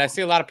 but and I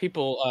see a lot of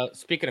people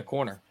speaking of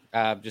corner,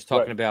 just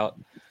talking about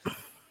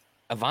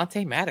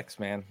Avonte Maddox,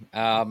 man.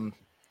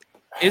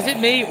 Is it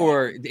me,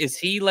 or is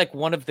he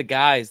one of the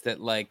guys that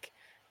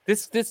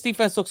this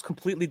defense looks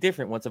completely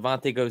different once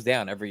Avonte goes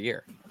down every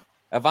year?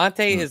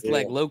 Avonte is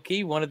low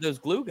key one of those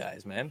glue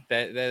guys, man,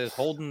 that is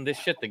holding this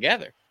shit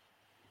together.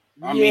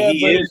 I mean,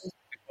 he is,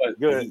 but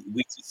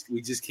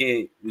we just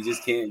can't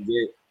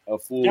get a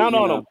full count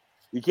on him.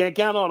 You can't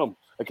count on him.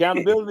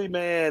 Accountability,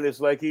 man. It's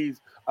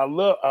I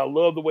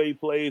love the way he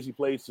plays. He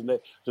plays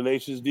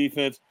tenacious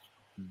defense,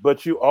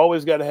 but you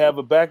always got to have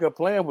a backup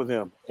plan with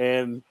him.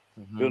 And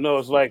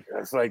it's like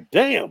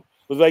damn.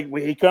 It's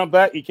when he came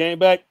back,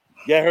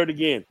 got hurt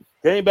again.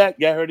 Came back,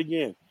 got hurt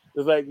again.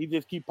 It's he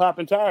just keep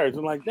popping tires.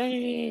 I'm like,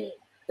 dang.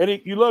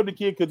 And you love the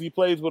kid because he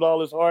plays with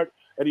all his heart,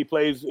 and he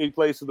plays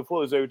to the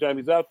fullest every time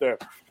he's out there.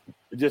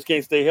 It just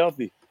can't stay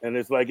healthy. And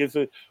it's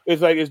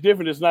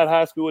different. It's not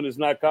high school and it's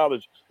not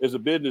college. It's a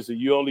business, and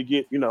you only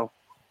get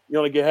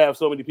have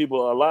so many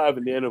people alive,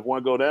 and then if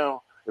one go down,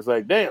 it's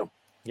damn.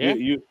 Yeah.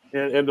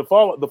 And the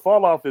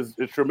fall off is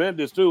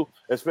tremendous too,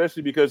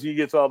 especially because he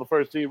gets all the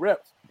first team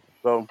reps.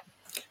 So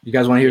you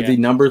guys want to hear the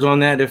numbers on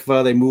that? If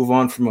they move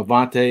on from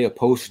Avonte, a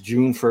post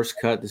June first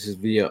cut, this is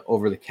via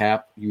over the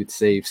cap, you would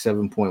save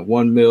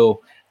 7.1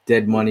 mil.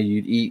 Dead money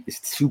you'd eat is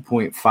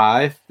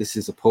 2.5. This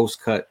is a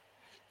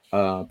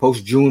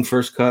post June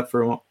first cut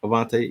for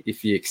Avonte.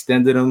 If you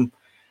extended them,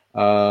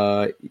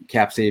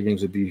 cap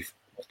savings would be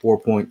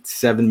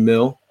 4.7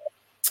 mil.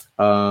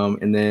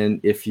 And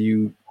then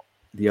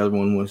the other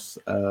one was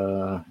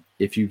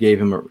if you gave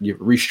him a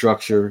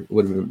restructure, it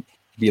would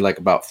be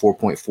about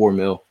 4.4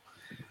 mil.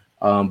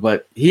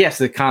 But he has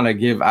to kind of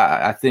give.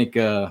 I think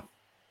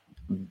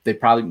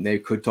they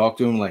could talk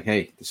to him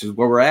hey, this is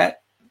where we're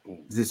at.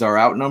 This is our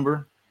out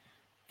number.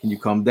 Can you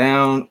come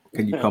down?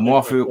 Can you come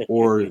off it?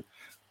 Or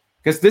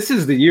because this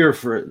is the year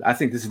for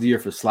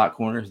slot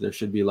corners. There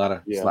should be a lot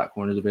of slot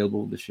corners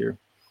available this year.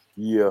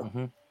 Yeah.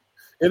 Mm-hmm.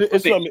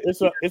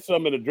 It's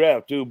some in the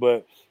draft too,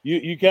 but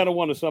you kind of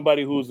wanted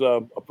somebody who's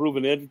a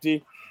proven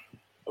entity.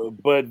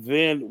 But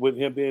then with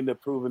him being the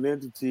proven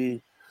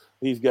entity,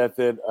 he's got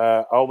that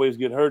always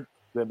get hurt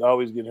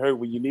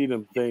when you need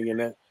him thing,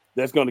 and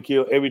that's going to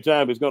kill every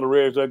time. It's going to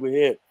rear its ugly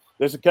head.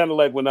 That's kind of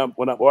like when I'm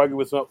arguing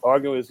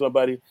with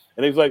somebody,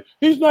 and he's like,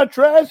 he's not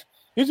trash.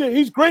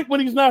 He's great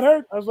when he's not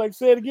hurt. I was like,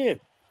 say it again,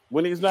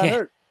 when he's not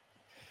hurt.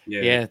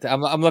 Yeah,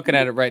 I'm looking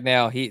at it right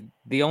now.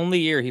 The only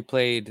year he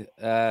played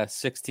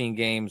 16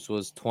 games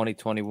was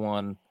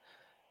 2021.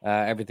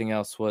 Everything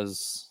else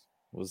was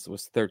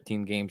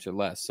 13 games or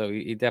less. So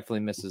he definitely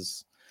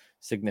misses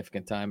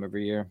significant time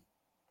every year.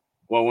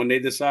 Well, when they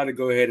decide to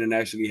go ahead and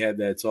actually have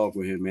that talk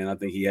with him, man, I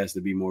think he has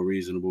to be more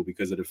reasonable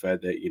because of the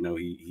fact that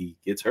he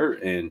gets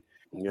hurt and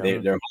they're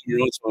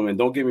holding on to him. And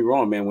don't get me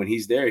wrong, man, when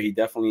he's there, he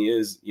definitely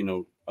is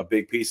a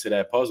big piece of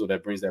that puzzle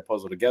that brings that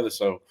puzzle together.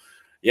 So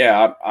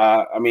yeah,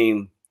 I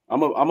mean,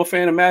 I'm a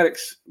fan of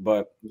Maddox,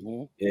 but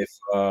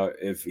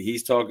if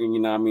he's talking, you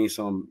know what I mean,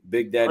 some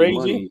big daddy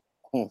Crazy?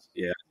 money,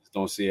 yeah, I just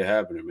don't see it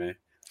happening, man.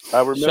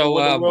 I remember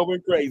when the world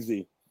went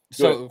crazy.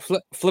 So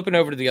flipping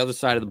over to the other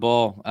side of the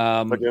ball,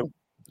 Okay.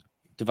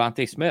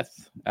 Devontae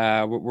Smith,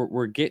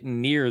 we're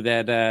getting near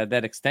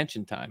that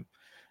extension time.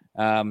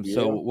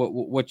 So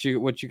what's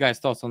you guys'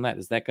 thoughts on that?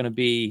 Is that going to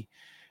be?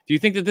 Do you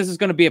think that this is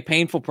going to be a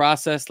painful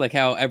process, like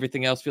how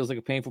everything else feels like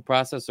a painful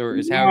process, or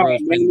is Howie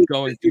Roseman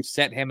going to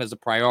set him as a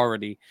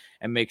priority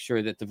and make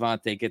sure that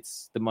Devontae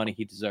gets the money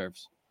he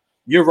deserves?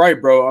 You're right,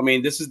 bro. I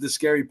mean, this is the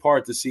scary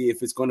part to see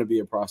if it's going to be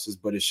a process,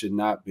 but it should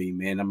not be,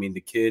 man. I mean,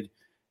 the kid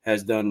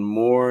has done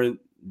more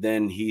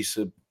than he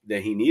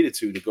needed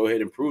to go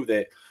ahead and prove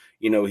that,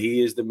 you know,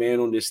 he is the man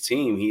on this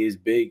team. He is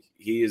big.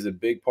 He is a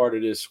big part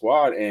of this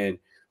squad, and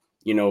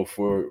you know,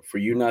 for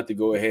you not to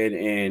go ahead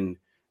and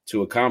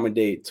to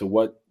accommodate to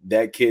what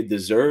that kid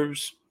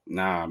deserves,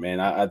 nah, man.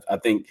 I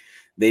think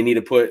they need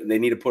to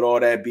put all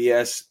that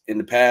BS in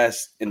the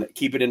past and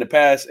keep it in the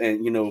past,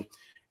 and you know,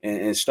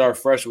 and start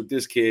fresh with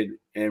this kid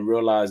and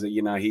realize that,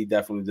 you know, he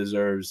definitely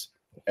deserves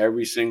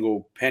every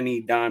single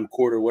penny, dime,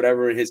 quarter,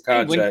 whatever in his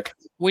contract.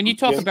 When you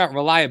talk about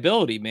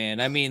reliability, man,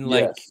 I mean,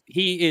 like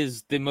he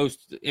is the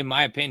most, in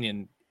my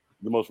opinion,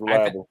 the most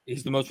reliable.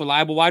 He's the most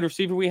reliable wide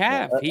receiver we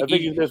have. I think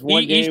he's missed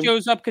one game. He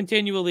shows up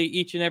continually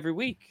each and every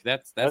week.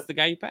 That's the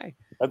guy you pay.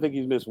 I think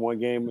he's missed one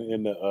game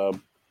in the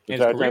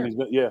entire time he's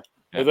been. Yeah.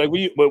 It's like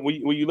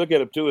when you look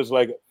at him too, it's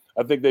like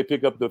I think they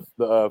pick up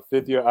the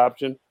fifth-year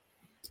option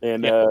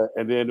and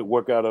then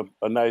work out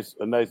a nice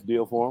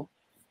deal for him.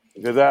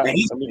 Because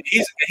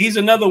he's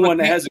another one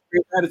that has a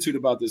great attitude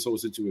about this whole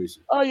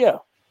situation. Oh yeah,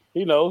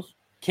 he knows.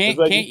 Can't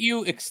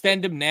you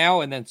extend him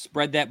now and then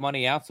spread that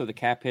money out so the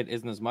cap hit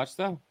isn't as much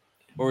though?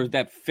 Or is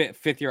that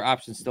fifth-year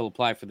option still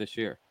apply for this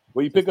year?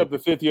 Well, you pick up the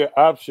fifth-year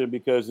option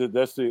because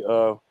that's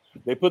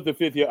they put the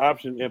fifth-year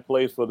option in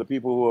place for the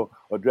people who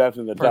are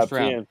drafting the top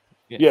 10.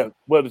 Yeah.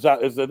 Well, I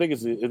think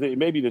it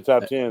may be the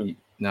top 10.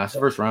 No, it's the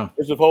first round.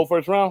 It's the whole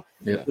first round.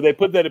 Yeah. So they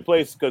put that in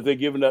place because they're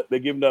giving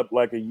up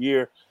like a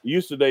year.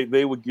 Used to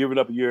they were giving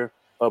up a year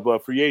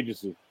of free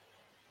agency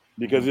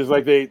because it's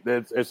like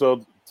and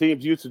so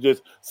teams used to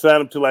just sign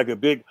them to like a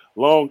big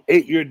long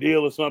 8-year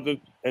deal or something,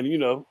 and you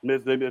know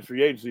they miss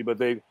free agency, but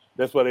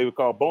that's why they would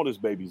call bonus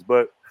babies.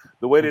 But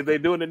the way that they're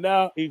doing it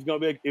now, he's gonna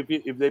make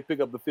if they pick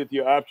up the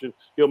fifth-year option,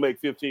 he'll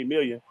make $15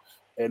 million.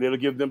 And it'll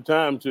give them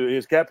time to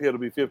his cap hit will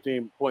be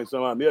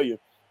 15-point-some-odd million,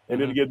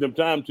 and it'll give them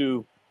time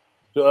to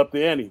up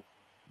the ante.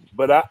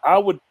 But I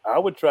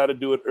would try to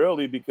do it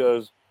early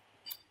because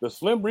the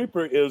Slim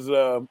Reaper is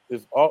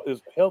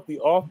healthy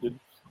often,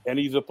 and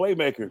he's a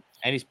playmaker,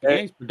 and he's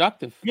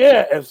productive.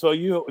 Yeah, and so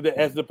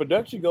as the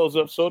production goes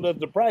up, so does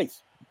the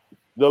price.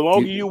 The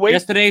longer you wait,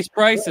 yesterday's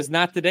price is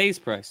not today's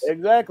price.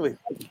 Exactly.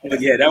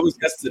 Yeah, that was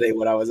yesterday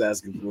what I was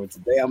asking for.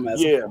 Today I'm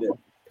asking for this.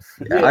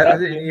 I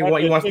think he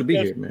wants to be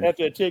here, man.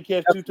 After a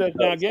 10-catch,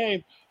 2-touchdown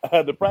game,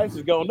 the price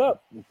is going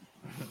up.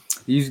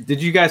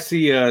 Did you guys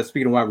see,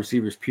 speaking of wide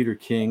receivers, Peter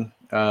King,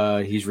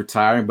 he's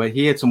retiring, but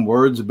he had some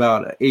words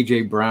about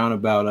A.J. Brown,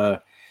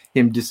 about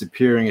him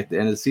disappearing at the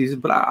end of the season.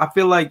 But I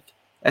feel like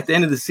at the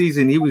end of the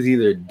season, he was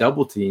either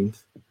double teamed.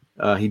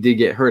 He did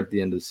get hurt at the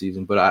end of the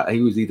season, but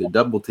he was either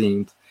double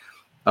teamed,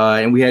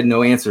 and we had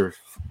no answer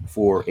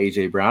for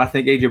A.J. Brown. I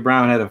think A.J.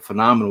 Brown had a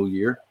phenomenal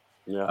year.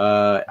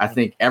 Yeah. I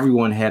think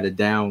everyone had a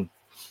down,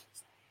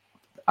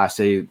 I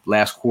say,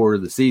 last quarter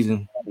of the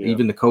season. Yeah.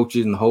 Even the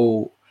coaches and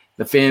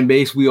the fan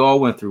base, we all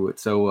went through it.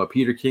 So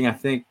Peter King, I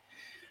think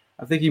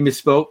he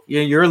misspoke.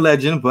 Yeah, you're a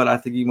legend, but I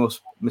think he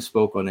most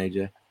misspoke on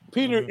AJ.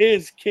 Peter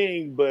is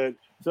king, but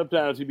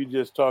sometimes he be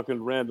just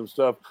talking random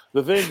stuff.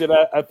 The thing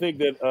that I think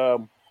that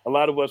a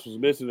lot of us was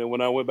missing, and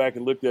when I went back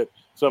and looked at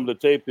some of the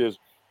tape is,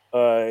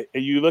 and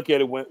you look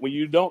at it when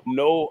you don't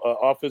know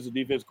offensive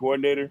defense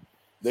coordinator,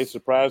 they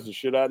surprise the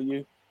shit out of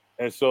you.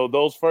 And so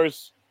those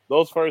first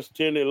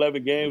 10 to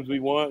 11 games we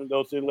won,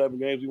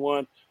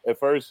 at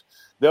first,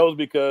 that was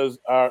because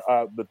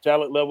our the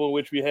talent level in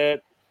which we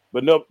had.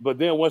 But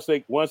then once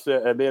they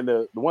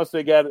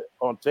got it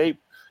on tape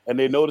and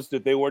they noticed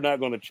that they were not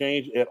going to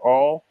change at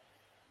all,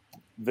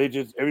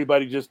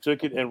 everybody just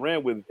took it and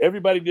ran with it.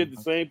 Everybody did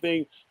the same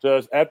thing to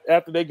us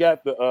after they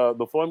got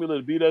the formula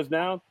to beat us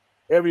down.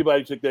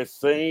 Everybody took that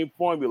same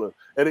formula,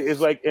 and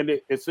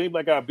it seemed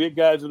like our big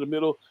guys in the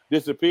middle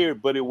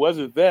disappeared, but it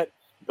wasn't that.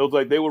 It was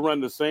like they would run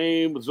the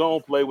same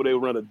zone play where they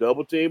would run a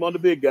double team on the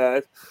big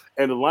guys,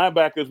 and the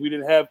linebackers, we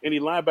didn't have any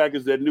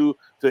linebackers that knew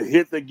to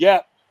hit the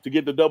gap to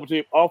get the double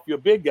team off your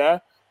big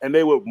guy, and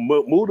they would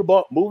move the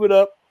ball, move it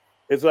up.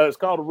 It's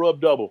called a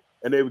rub double,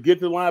 and they would get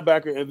the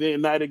linebacker, and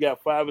then now they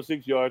got 5 or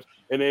 6 yards,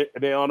 and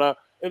they on a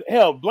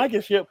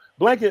blanket.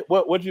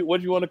 What you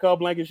want to call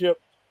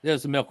Blankenship?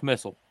 There's a milk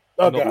missile.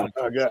 I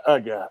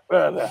got.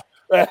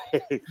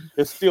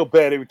 It's still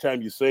bad every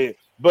time you say it.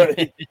 But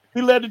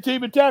he led the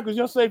team in tackles.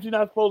 Your safety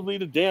not supposed to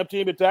lead the damn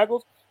team in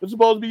tackles. It's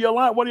supposed to be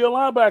one of your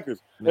linebackers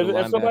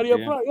and somebody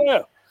up front.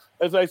 Yeah.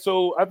 It's like,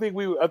 so I think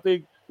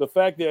the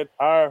fact that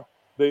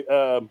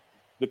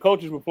the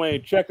coaches were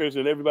playing checkers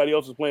and everybody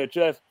else was playing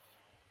chess,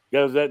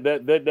 Because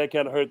that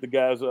kind of hurt the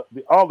guys,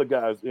 all the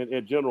guys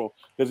in general.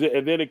 Because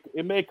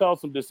it may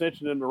cause some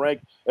dissension in the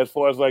rank as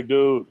far as like,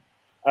 dude,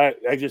 I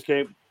just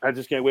can't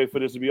wait for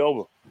this to be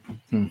over.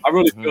 I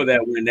really feel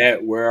that when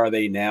that "Where Are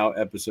They Now"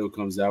 episode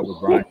comes out with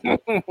Brian,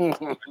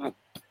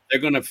 they're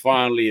gonna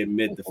finally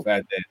admit the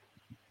fact that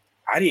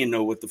I didn't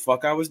know what the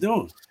fuck I was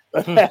doing.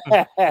 It's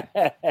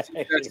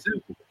that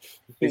simple.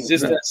 It's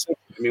just that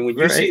simple. I mean, when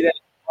you see that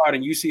spot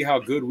and you see how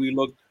good we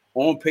look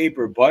on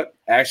paper, but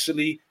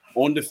actually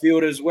on the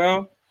field as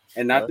well,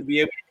 and not to be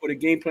able to put a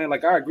game plan.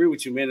 Like, I agree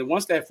with you, man. And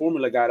once that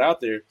formula got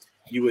out there,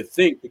 you would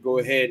think to go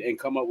ahead and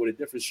come up with a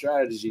different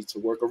strategy to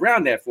work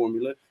around that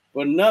formula.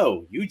 But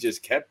no, you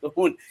just kept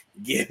on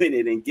giving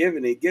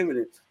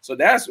it. So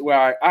that's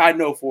where I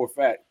know for a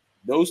fact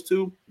those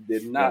two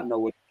did not know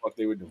what the fuck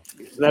they were doing.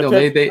 No,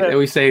 they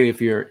always say if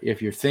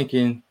you're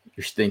thinking,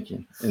 you're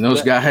stinking. And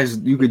those guys,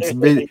 you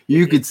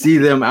could see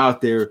them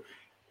out there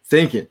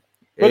thinking.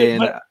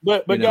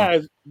 But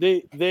guys,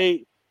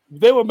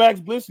 they were max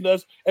blitzing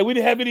us, and we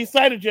didn't have any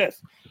side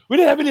adjusts. We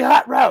didn't have any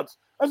hot routes.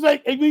 I was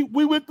like, and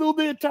we went through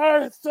the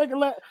entire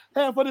second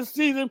half of the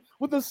season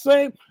with the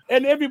same,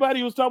 and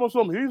everybody was talking about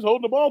something. He's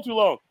holding the ball too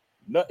long.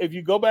 No, if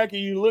you go back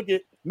and you look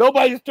at,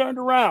 nobody's turned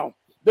around.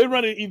 They're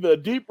running either a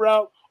deep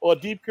route or a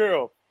deep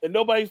curl, and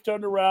nobody's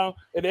turned around,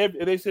 and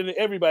they sending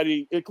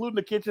everybody, including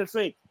the kitchen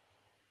sink.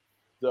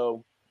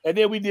 So, and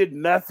then we did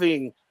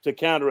nothing to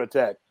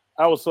counterattack.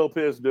 I was so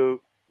pissed, dude.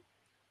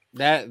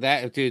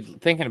 That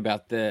dude, thinking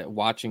about the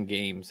watching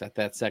games at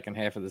that second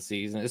half of the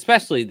season,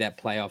 especially that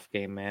playoff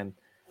game, man.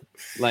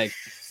 Like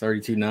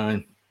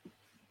 32-9.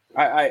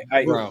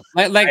 Bro.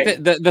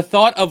 The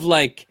thought of,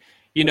 like,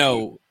 you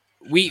know,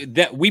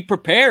 we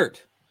prepared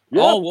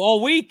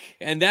all week,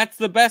 and that's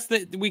the best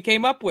that we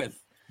came up with.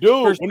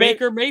 Dude,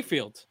 Baker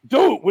Mayfield.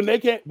 Dude, when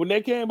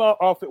we came out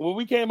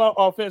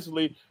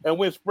offensively and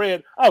went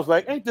spread, I was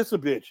like, ain't this a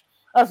bitch?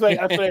 I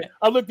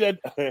looked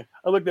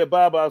at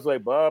Bob, I was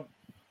like, Bob.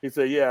 He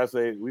said, yeah. I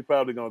said, we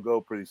probably gonna go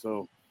pretty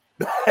soon.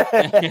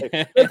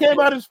 They came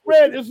out and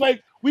spread. It's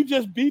like we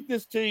just beat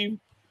this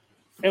team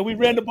and we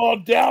ran the ball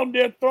down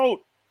their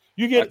throat.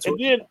 And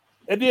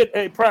then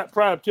hey,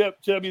 Prime,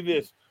 tell me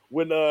this.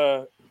 When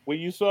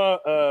you saw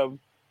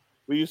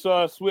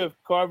Swift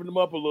carving them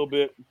up a little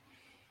bit,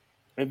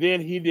 and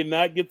then he did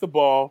not get the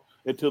ball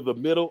until the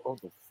middle of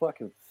the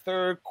fucking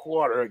third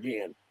quarter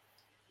again.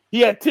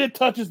 He had 10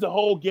 touches the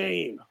whole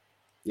game.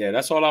 Yeah,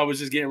 that's all I was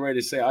just getting ready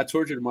to say. I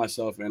tortured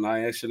myself, and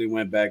I actually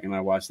went back and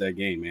I watched that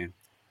game, man.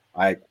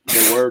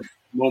 There were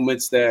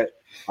moments that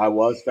I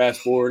was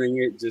fast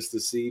forwarding it just to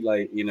see,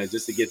 like, you know,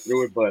 just to get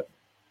through it. But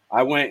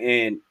I went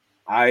and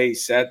I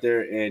sat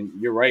there, and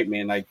you're right,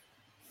 man. Like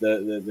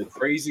the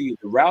crazy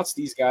routes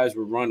these guys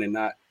were running,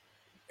 not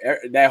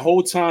that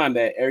whole time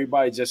that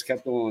everybody just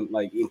kept on,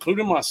 like,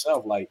 including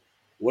myself, like,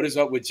 what is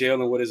up with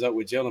Jalen? What is up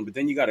with Jalen? But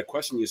then you got to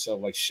question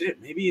yourself, like,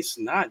 shit, maybe it's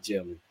not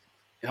Jalen.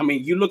 I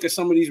mean, you look at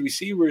some of these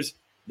receivers,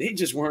 they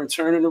just weren't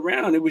turning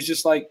around. It was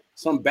just like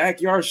some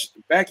backyard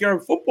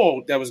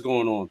football that was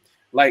going on.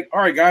 Like,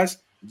 all right, guys,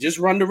 just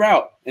run the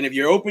route. And if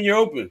you're open, you're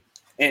open.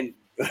 And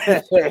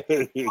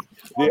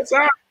what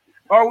time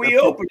are we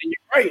open? And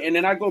you're right. And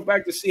then I go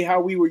back to see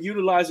how we were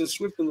utilizing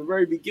Swift in the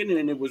very beginning,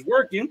 and it was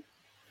working.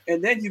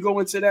 And then you go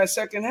into that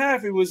second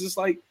half, it was just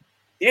like,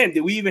 damn,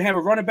 did we even have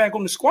a running back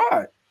on the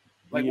squad?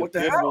 Like, what the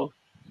hell?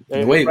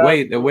 The way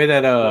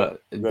that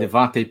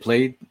Devontae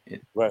played,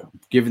 right,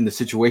 given the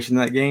situation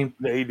in that game,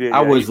 yeah, he did.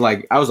 I was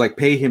like,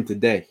 pay him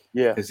today,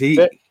 yeah, because he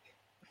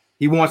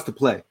wants to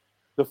play.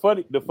 The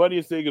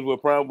funniest thing is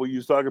when you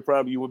was talking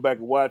Prime, you went back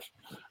and watched.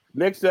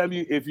 Next time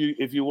if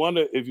you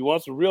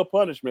want some real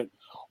punishment,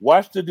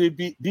 watch the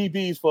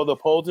DBs for the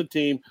opposing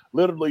team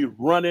literally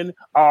running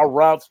our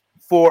routes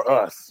for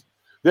us.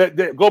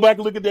 Go back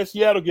and look at that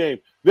Seattle game.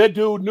 That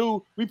dude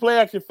knew we play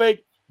action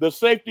fake. The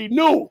safety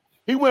knew.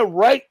 He went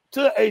right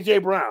to A.J.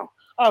 Brown.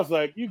 I was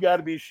like, you got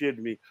to be shitting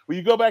me. When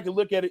you go back and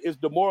look at it, it's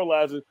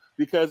demoralizing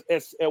because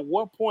at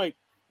what point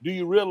do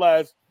you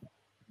realize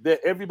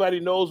that everybody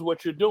knows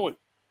what you're doing?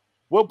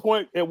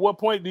 At what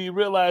point do you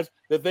realize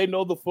that they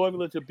know the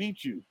formula to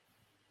beat you?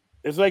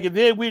 It's like, and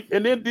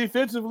then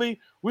defensively,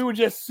 we were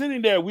just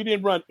sitting there. We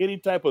didn't run any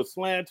type of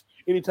slants,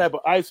 any type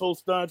of ISO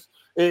stunts.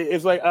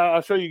 It's like,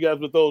 I'll show you guys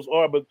what those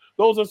are, but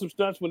those are some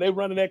stunts when they're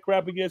running that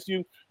crap against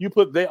you. You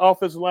put their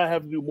offensive line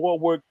have to do more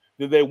work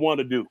than they want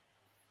to do.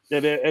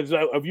 And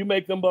so if you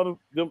make them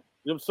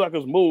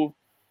suckers move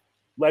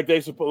like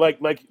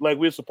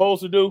we're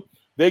supposed to do,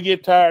 they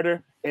get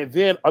tireder. And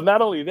then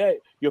not only that,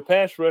 your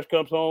pass rush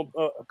comes home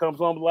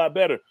a lot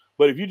better.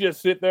 But if you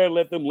just sit there and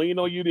let them lean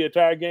on you the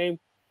entire game,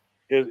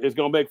 it's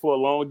going to make for a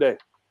long day.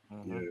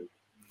 Mm-hmm. Yeah.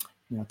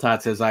 You know,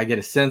 Todd says, I get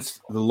a sense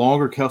the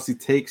longer Kelsey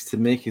takes to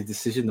make his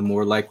decision, the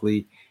more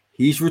likely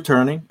he's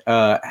returning.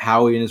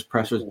 Howie in his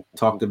pressers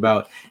talked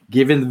about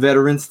giving the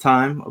veterans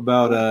time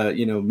about,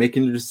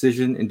 making the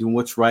decision and doing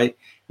what's right.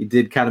 He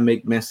did kind of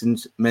make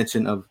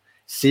mention of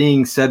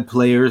seeing said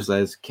players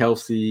as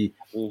Kelsey,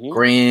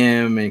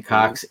 Graham, and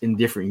Cox in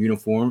different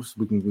uniforms.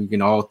 We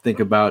can all think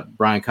about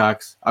Brian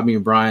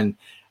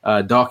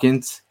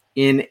Dawkins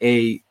in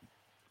a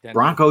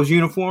Broncos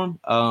uniform,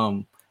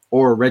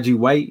 or Reggie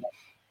White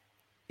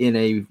in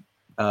a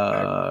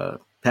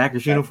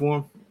Packers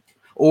uniform,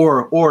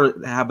 or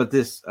how about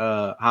this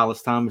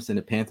Hollis Thomas in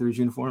the Panthers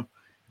uniform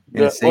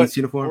and the Saints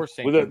uniform?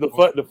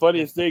 The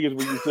funniest thing is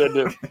when you said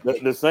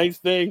the Saints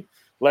thing,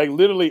 like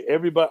literally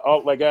everybody,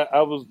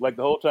 I was like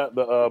the whole time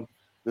the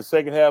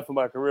second half of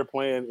my career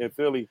playing in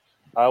Philly,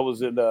 I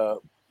lived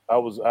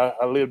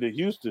in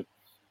Houston,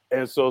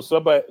 and so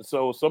some of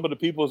the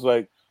people was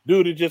like,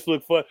 dude, it just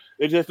looked fun.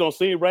 It just don't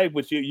seem right,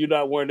 but you're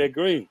not wearing that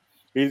green.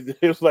 It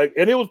was like,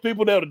 and it was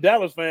people that were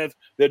Dallas fans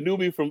that knew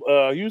me from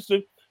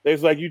Houston. They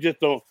was like, you just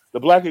don't. The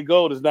black and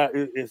gold is not.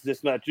 It's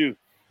just not you.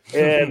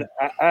 And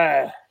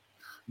I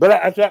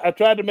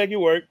tried to make it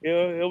work.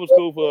 It was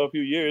cool for a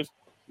few years,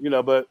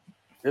 But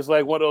it's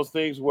like one of those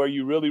things where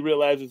you really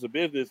realize it's a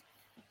business.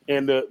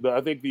 And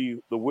I think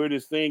the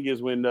weirdest thing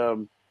is when,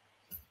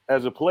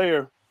 as a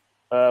player,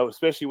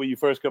 especially when you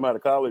first come out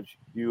of college,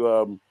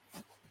 you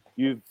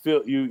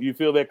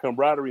feel that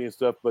camaraderie and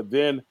stuff. But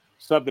then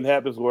something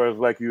happens where it's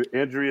like your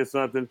injury or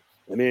something,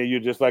 and then you're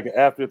just like an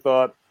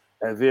afterthought.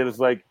 And then it's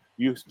like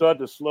you start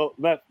to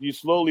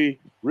slowly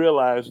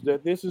realize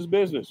that this is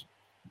business.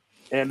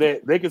 And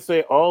they can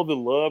say all the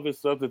love and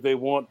stuff that they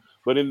want,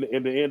 but in the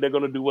end, they're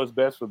going to do what's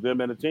best for them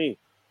and the team.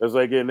 It's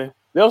like, and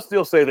they'll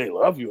still say they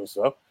love you and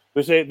stuff,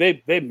 but say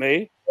they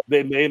may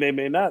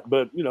not.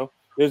 But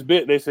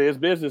they say it's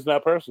business,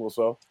 not personal.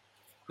 So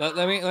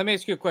let me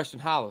ask you a question,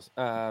 Hollis,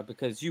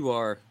 because you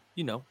are,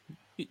 you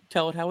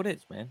tell it how it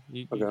is, man.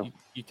 You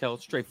tell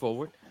it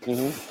straightforward.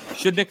 Mm-hmm.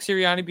 Should Nick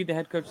Sirianni be the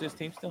head coach of this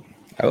team still?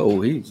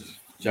 Oh, he's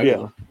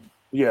juggling.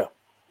 Yeah.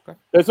 Okay.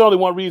 There's only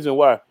one reason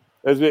why.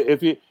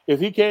 If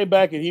he came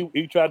back and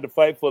he tried to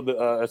fight for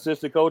the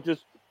assistant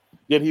coaches,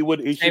 then he would.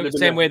 He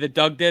same way that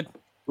Doug did.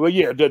 Well,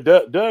 yeah,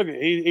 Doug.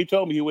 He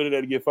told me he wouldn't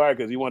have to get fired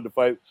because he wanted to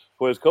fight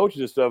for his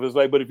coaches and stuff. It's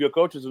like, but if your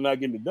coaches are not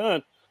getting it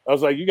done, I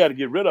was like, you got to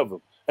get rid of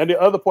them. And the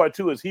other part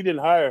too is he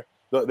didn't hire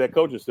that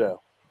coaching staff.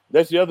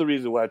 That's the other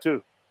reason why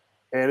too.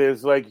 And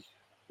it's like,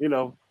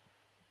 you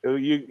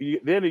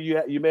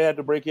may have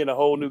to break in a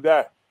whole new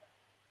guy.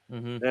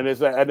 Mm-hmm. And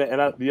it's like,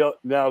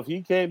 now if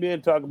he came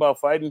in talking about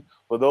fighting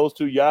for those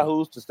two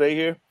yahoos to stay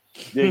here,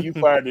 then you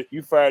fired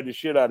the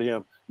shit out of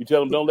him. You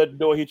tell him don't let the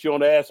door hit you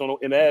in the ass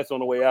on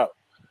the way out.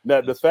 Now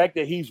the fact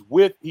that he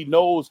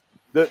knows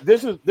that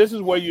this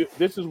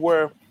is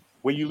where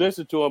when you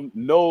listen to him,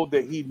 know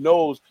that he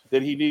knows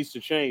that he needs to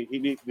change.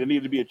 There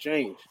needs to be a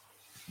change.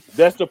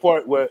 That's the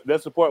part where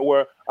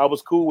I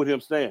was cool with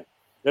him staying.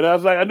 And I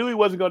was like, I knew he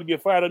wasn't going to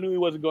get fired. I knew he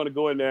wasn't going to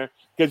go in there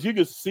because you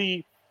could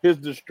see his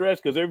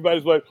distress because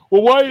everybody's like,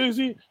 well, why is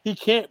he? He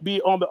can't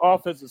be on the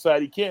offensive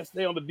side. He can't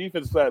stay on the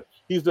defensive side.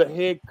 He's the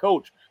head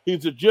coach.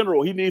 He's the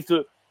general. He needs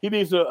to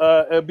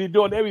be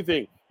doing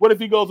everything. What if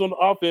he goes on the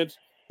offense?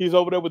 He's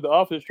over there with the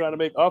offense trying to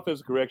make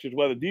offensive corrections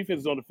while the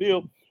defense is on the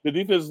field. The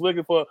defense is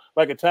looking for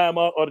like a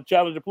timeout or the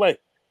challenge to play.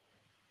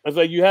 It's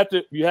like you have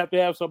to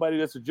have somebody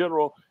that's a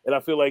general, and I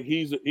feel like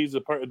he's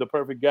the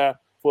perfect guy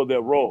for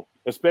that role,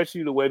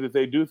 especially the way that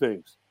they do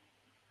things.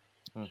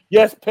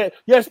 Yes,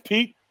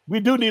 Pete. We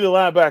do need a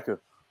linebacker.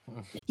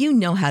 You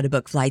know how to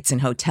book flights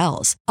and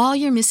hotels. All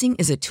you're missing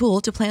is a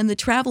tool to plan the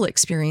travel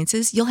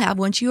experiences you'll have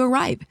once you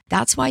arrive.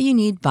 That's why you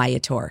need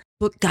Viator.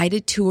 Book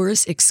guided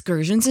tours,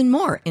 excursions, and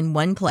more in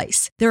one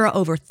place. There are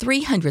over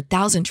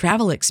 300,000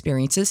 travel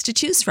experiences to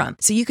choose from,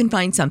 so you can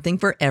find something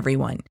for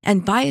everyone.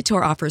 And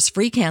Viator offers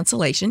free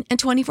cancellation and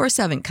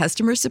 24/7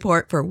 customer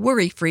support for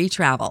worry-free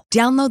travel.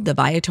 Download the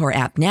Viator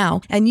app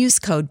now and use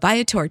code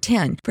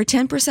Viator10 for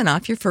 10%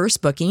 off your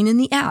first booking in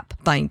the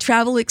app. Find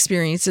travel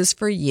experiences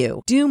for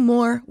you. Do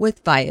more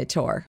with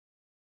Viator.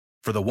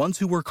 For the ones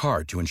who work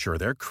hard to ensure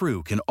their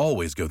crew can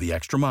always go the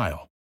extra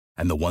mile,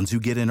 and the ones who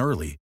get in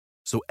early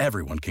so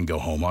everyone can go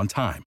home on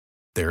time,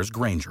 there's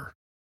Grainger,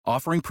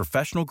 offering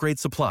professional-grade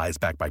supplies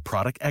backed by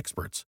product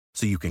experts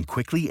so you can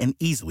quickly and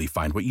easily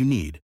find what you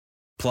need.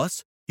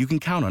 Plus, you can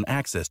count on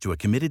access to a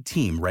committed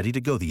team ready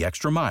to go the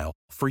extra mile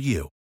for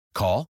you.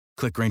 Call,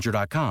 click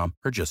Grainger.com,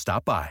 or just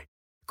stop by.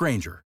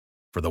 Grainger,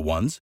 for the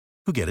ones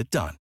who get it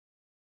done.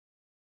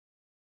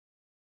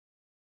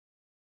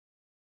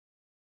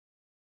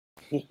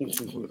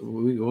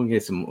 We'll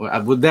get some.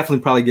 We'll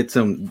definitely probably get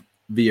some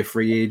via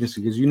free agents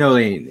because they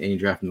ain't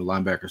drafting the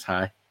linebackers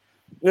high.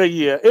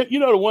 Yeah.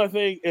 The one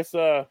thing is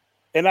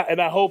and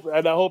I hope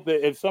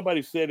that if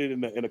somebody said it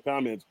in the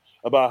comments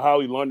about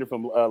how he learned it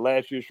from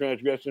last year's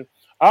transgression,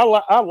 our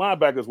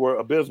linebackers were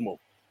abysmal.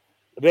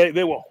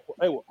 They were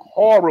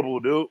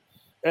horrible, dude.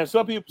 And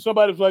somebody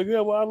was like,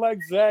 yeah, well, I like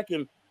Zach,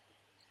 and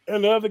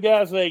the other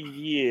guys like,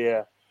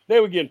 yeah,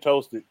 they were getting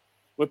toasted.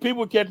 When people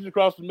were catching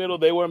across the middle,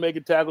 they weren't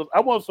making tackles.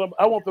 I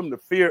want them to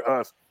fear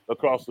us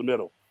across the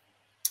middle.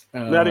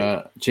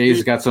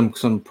 Jay's got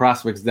some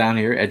prospects down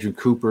here: Edgerrin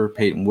Cooper,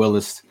 Peyton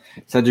Willis,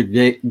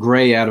 Cedric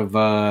Gray out of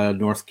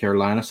North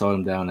Carolina. Saw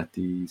him down at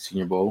the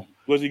Senior Bowl.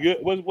 Was he good?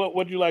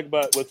 What did you like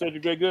about? Was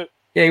Cedric Gray good?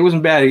 Yeah, he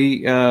wasn't bad.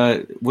 He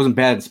wasn't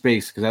bad in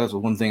space because that was the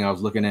one thing I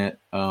was looking at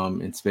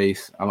in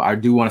space. I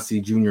do want to see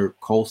Junior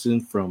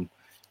Colson from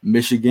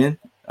Michigan.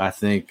 I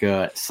think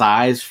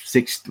size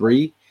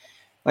 6'3",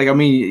 like, I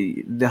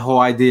mean, the whole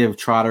idea of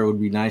Trotter would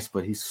be nice,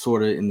 but he's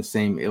sort of in the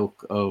same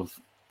ilk of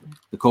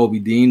the Kobe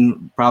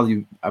Dean,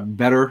 probably a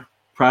better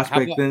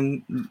prospect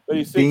than But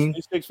he's Dean.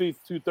 6 feet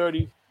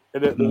 230.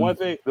 And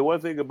the one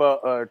thing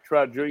about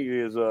Trout Jr.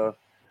 is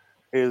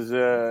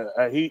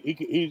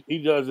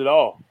he does it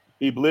all.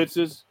 He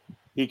blitzes.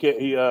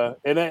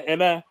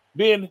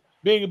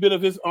 Being a bit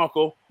of his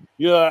uncle,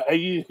 you know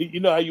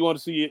how you want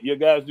to see your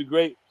guys do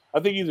great. I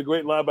think he's a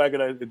great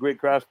linebacker and a great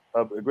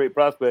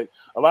prospect.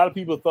 A lot of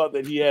people thought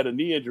that he had a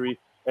knee injury,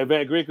 and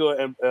Van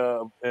Ginkel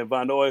and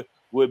Van Noy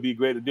would be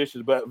great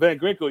additions. But Van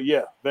Ginkel,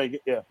 yeah.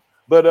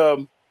 But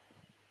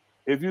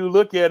if you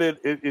look at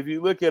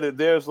it,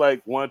 there's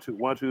like one,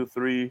 two,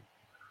 three.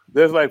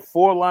 There's like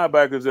 4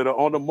 linebackers that are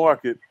on the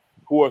market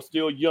who are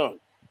still young,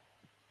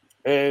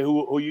 and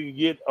who you can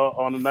get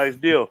on a nice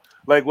deal.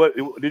 Like, what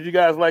did you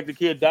guys like the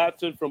kid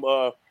Dotson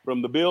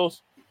from the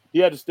Bills? He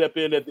had to step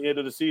in at the end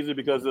of the season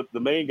because the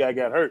main guy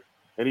got hurt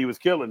and he was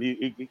killing.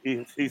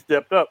 He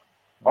stepped up.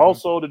 Mm-hmm.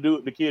 Also,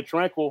 the kid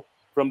Tranquil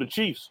from the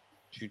Chiefs.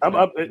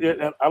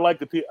 I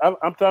like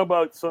I'm talking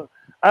about some.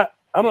 I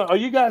don't know. Are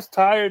you guys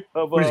tired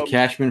of? Where's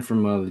Cashman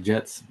from the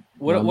Jets?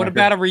 What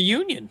about a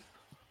reunion?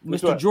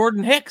 Mr.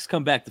 Jordan Hicks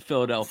come back to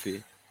Philadelphia.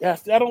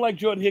 Yes, I don't like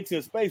Jordan Hicks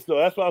in space though.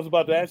 That's what I was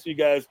about to ask you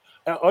guys.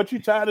 Aren't you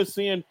tired of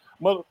seeing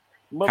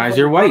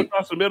Kaiser White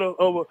across the middle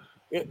over?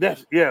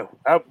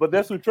 But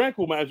that's who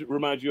Tranquil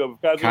reminds you of.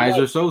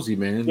 Kaiser Soze,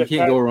 man. You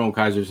can't go wrong with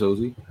Kaiser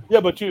Soze.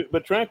 Yeah, but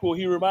Tranquil,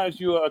 he reminds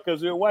you of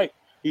Kaiser White.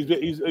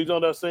 He's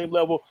on that same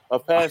level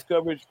of pass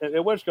coverage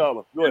and West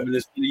Column. Go ahead.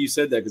 You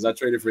said that because I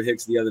traded for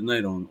Hicks the other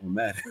night on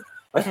Madden.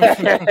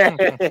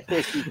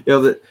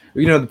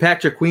 The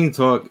Patrick Queen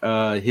talk.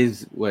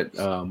 His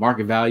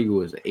market value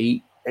was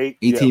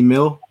 18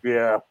 mil.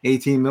 Yeah,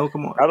 18 mil.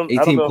 Come on,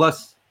 18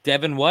 plus.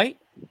 Devin White.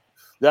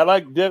 I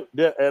like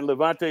and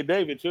Levante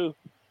David too.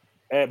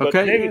 But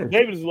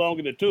David is long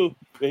in the 2,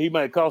 that he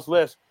might cost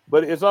less.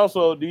 But it's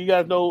also, do you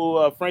guys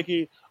know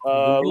Frankie?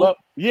 Lavu.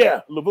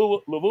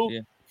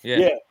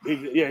 Yeah.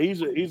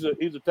 He's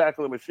a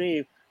tackling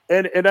machine.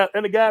 And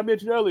the guy I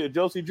mentioned earlier,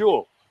 Josie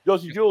Jewell.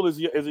 Josie Jewell is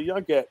a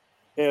young cat.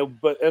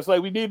 But it's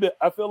like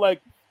I feel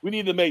like we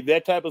need to make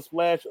that type of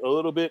splash a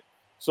little bit,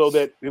 so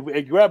that if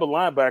we grab a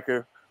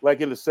linebacker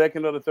like in the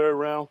 2nd or the 3rd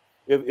round,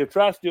 if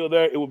Trout's still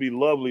there, it would be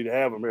lovely to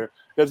have him here,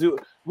 because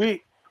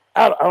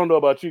I don't know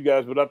about you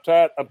guys, but I'm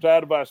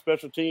tired of our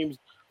special teams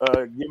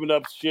giving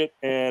up shit,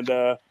 and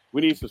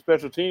we need some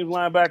special teams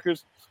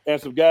linebackers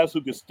and some guys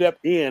who can step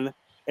in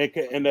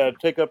and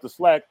take up the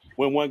slack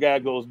when one guy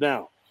goes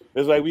down.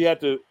 It's like we have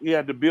to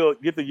get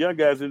the young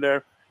guys in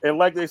there, and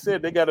like they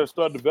said, they got to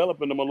start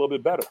developing them a little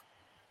bit better.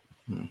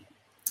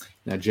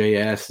 Now Jay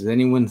asks, has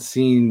anyone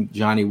seen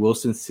Johnny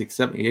Wilson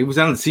 6'7"? He was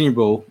on the Senior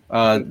Bowl.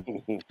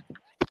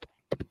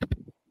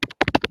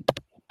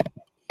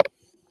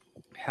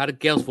 How did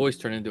Gail's voice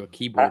turn into a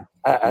keyboard?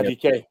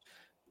 IDK.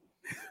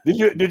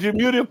 Did you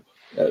mute him?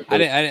 I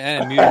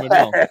didn't mute him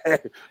at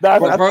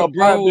all.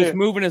 Bro was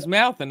moving his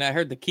mouth, and I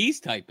heard the keys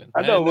typing.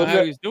 I didn't know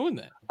how he was doing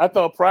that. I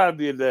thought Prime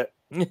did that.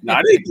 No,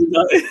 I didn't do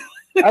nothing.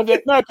 I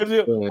said no,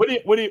 because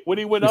when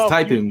he went off,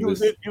 typing he was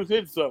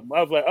hitting something.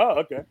 I was like, oh,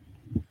 okay.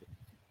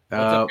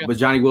 But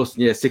Johnny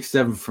Wilson,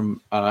 6'7"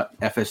 from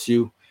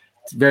FSU.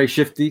 It's very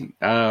shifty.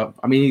 I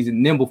mean, he's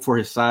nimble for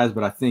his size,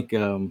 but I think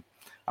I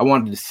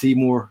wanted to see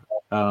more.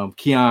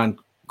 Keon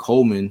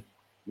Coleman,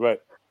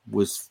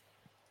 was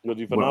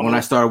when I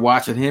started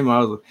watching him, I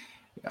was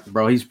like,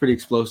 bro, he's pretty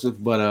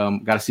explosive, but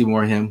got to see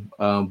more of him.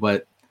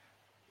 But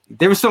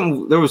there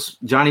was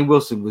Johnny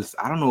Wilson was,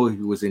 I don't know if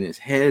he was in his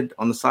head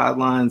on the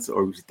sidelines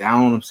or he was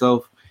down on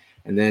himself.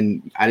 And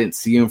then I didn't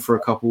see him for a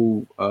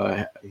couple.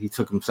 He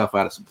took himself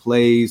out of some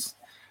plays.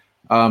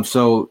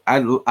 So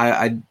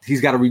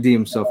he's got to redeem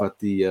himself at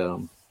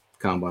the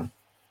combine.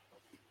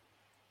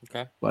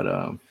 Okay. But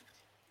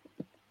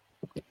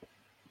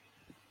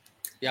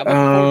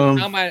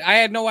I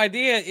had no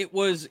idea it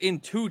was in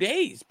 2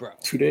 days, bro.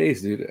 2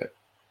 days, dude.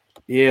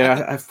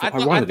 Yeah,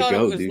 I wanted to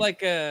go. It was dude.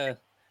 like a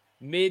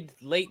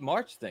late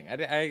March thing.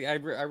 I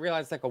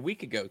realized like a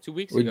week ago, 2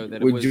 weeks ago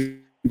that it was.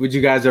 Would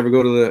you guys ever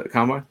go to the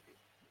combine?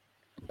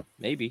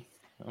 Maybe.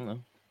 I don't know.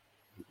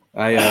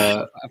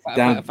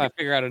 If I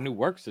figure out a new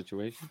work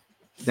situation.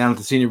 Down at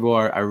the Senior Bowl,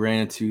 I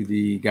ran into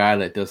the guy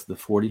that does the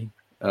 40.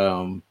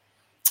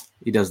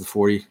 He does the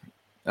 40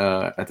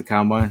 at the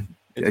combine.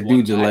 That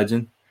dude's a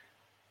legend.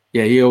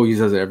 Yeah, he always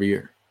does it every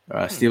year.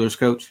 Steelers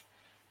coach,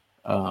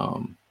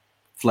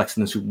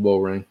 flexing the Super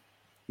Bowl ring.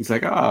 He's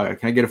like, can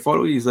I get a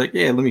photo? He's like,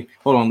 yeah, let me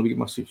get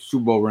my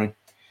Super Bowl ring.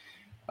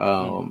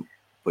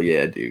 But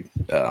yeah, dude,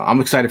 I'm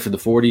excited for the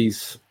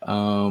 40s.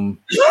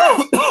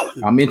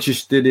 I'm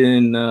interested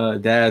in,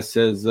 Dad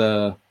says,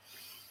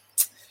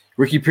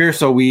 Ricky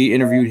Pearsall. We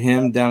interviewed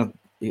him down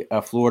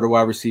at Florida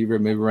wide receiver,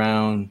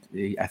 mid-round.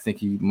 I think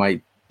he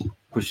might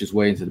push his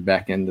way into the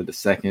back end of the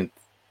 2nd.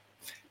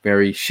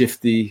 Very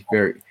shifty.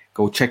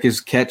 Go check his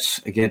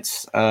catch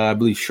against, I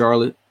believe,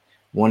 Charlotte.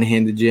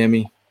 One-handed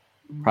jammy.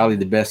 Probably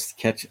the best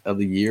catch of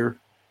the year.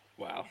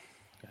 Wow.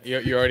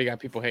 You already got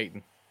people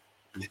hating.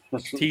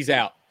 Tease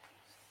out.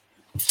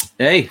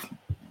 Hey,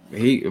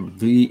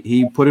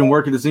 he put in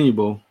work at the Senior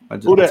Bowl. I'll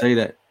tell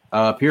you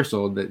that.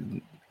 Pearsall, that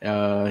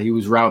he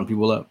was routing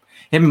people up.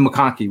 Him and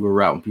McConkey were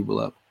routing people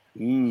up.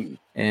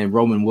 And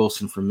Roman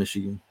Wilson from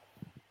Michigan.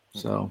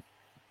 So,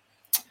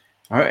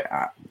 all right,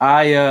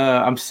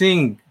 I'm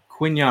seeing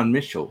Quinyon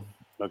Mitchell,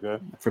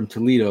 from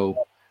Toledo.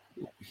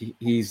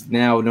 He's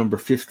now number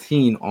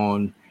 15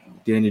 on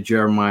Daniel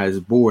Jeremiah's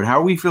board. How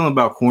are we feeling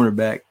about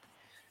cornerback?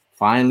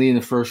 Finally, in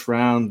the first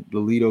round, the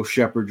Lito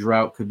Shepherd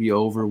drought could be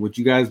over. Would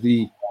you guys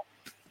be?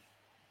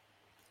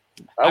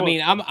 I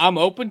mean, I'm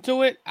open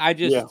to it.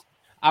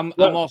 I'm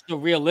also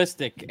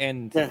realistic,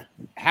 and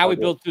Howie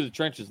built through the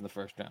trenches in the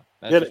first round.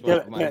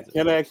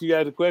 Can I ask you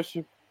guys a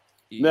question?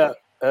 Yeah.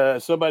 Now,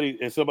 somebody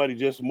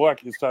just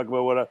Mark is talking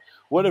about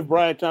what if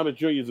Brian Thomas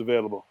Jr. is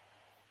available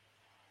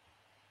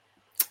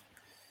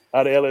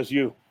out of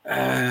LSU?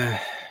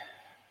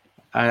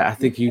 I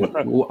think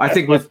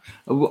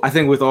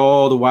with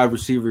all the wide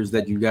receivers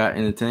that you got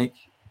in the tank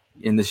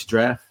in this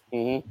draft,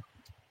 I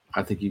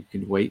think you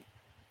can wait.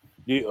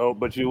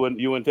 But you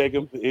wouldn't take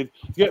him?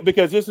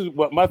 Because this is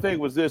what my thing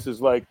was. This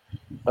is like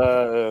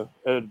follow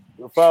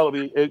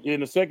me.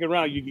 In the second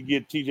round, you could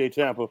get TJ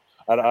Tampa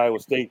out of Iowa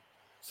State,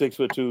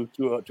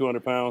 6'2",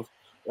 200 pounds,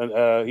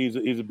 and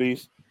he's a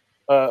beast.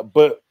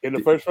 But in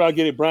the first round,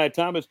 getting Brian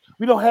Thomas,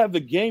 we don't have the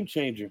game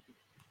changer.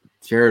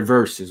 Jared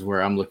Verse is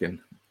where I'm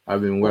looking.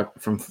 I've been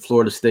from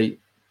Florida State.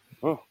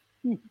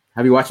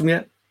 Have you watched him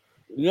yet?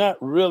 Not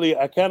really.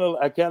 I kind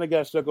of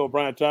got stuck on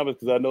Brian Thomas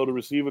because I know the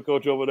receiver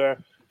coach over there,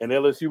 and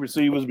LSU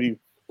receivers be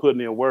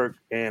putting in work.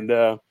 And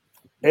the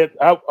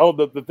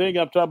thing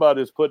I'm talking about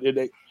is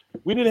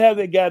we didn't have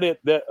that guy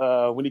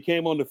that when he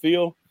came on the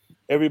field,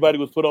 everybody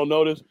was put on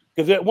notice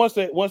because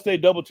once they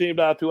double teamed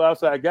our two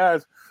outside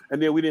guys,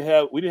 and then we didn't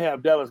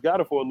have Dallas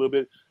Goedert for a little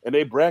bit, and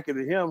they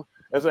bracketed him.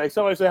 It's like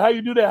somebody say, "How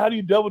you do that? How do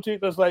you double team?"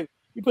 It's like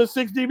you put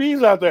 6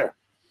 DBs out there.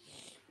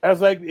 I was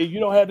like, you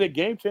don't have that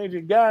game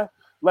changing guy.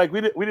 Like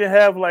we didn't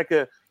have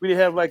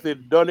the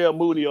Darnell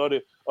Mooney or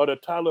the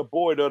Tyler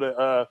Boyd or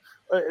the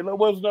it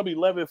was number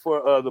 11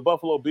 for the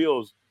Buffalo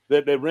Bills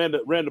that ran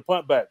the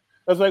punt back.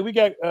 I was like, we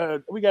got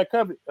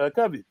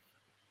Covey,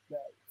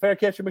 fair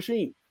catching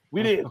machine.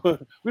 We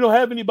don't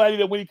have anybody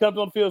that when he comes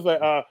on the field is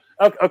like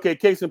okay.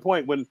 Case in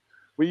point, when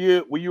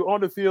you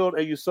on the field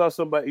and you saw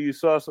somebody,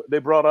 they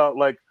brought out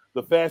like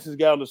the fastest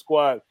guy on the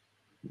squad.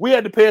 We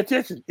had to pay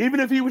attention, even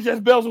if he was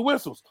just bells and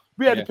whistles.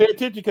 We had to pay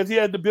attention because he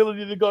had the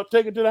ability to go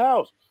take it to the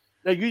house.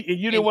 Like you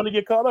didn't want to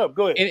get caught up.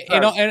 Go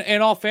ahead.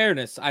 In all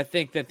fairness, I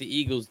think that the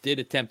Eagles did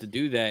attempt to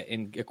do that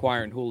in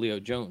acquiring Julio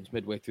Jones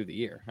midway through the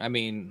year. I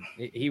mean,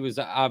 he was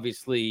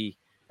obviously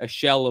a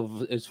shell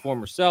of his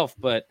former self,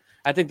 but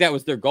I think that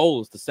was their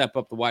goal, is to step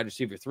up the wide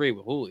receiver 3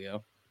 with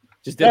Julio.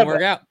 Just didn't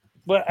work out.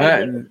 But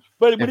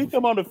when he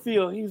come on the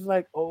field, he's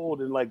like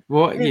old and like.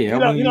 Well, you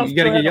got to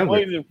get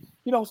younger.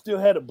 He don't still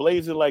have a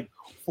blazing like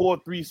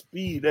 4.3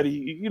 speed that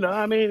he. You know,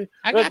 I mean,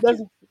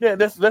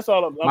 that's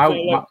all I'm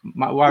saying.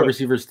 My wide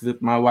receiver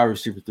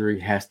 3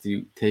 has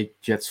to take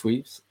jet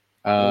sweeps.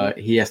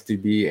 He has to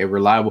be a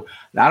reliable.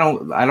 I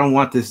don't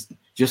want this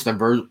just a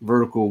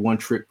vertical one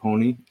trick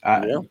pony.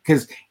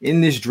 Because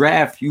in this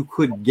draft, you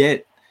could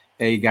get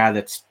a guy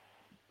that's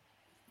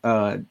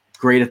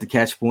great at the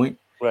catch point.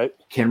 Right.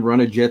 Can run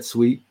a jet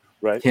sweep.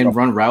 Right. Can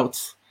run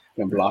routes.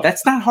 Can block.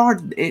 That's not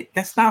hard.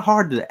 That's not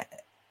hard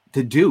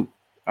to do.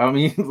 I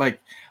mean, like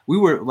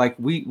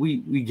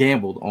we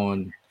gambled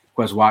on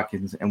Quez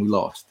Watkins and we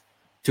lost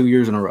 2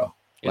 years in a row.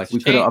 Like we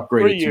could have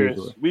upgraded 3 years.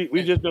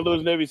 We just been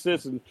losing every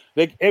since. And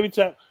every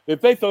time if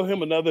they throw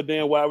him another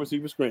damn wide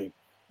receiver screen,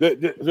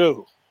 dude.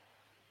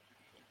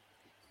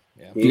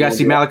 You guys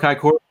see Malachi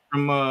Court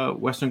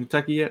from Western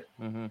Kentucky yet?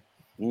 Mm-hmm.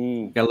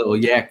 Got a little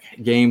yak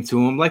game to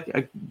him. Like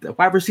a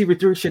wide receiver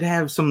 3 should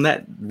have some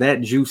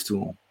that juice to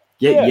him.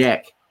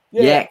 Yak.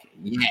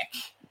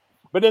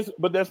 But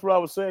that's what I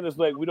was saying. It's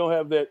like we don't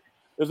have that.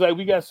 It's like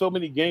we got so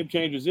many game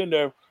changers in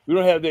there. We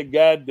don't have that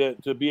guy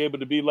to be able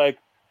to be like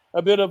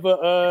a bit of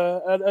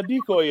a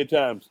decoy at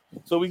times.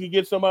 So we can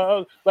get somebody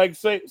else. Like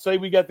say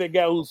we got that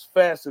guy who's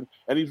fast and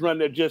he's running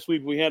that jet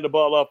sweep. We hand the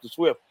ball off to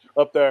Swift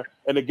up there,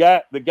 and the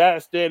guy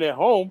is staying at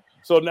home.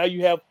 So now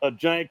you have a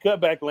giant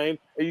cutback lane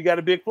and you got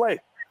a big play.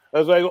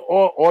 That's like,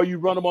 or you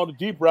run them on the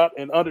deep route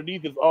and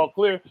underneath is all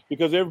clear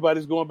because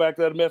everybody's going back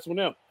there to mess with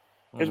them.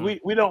 Because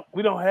we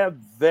don't have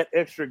that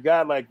extra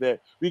guy like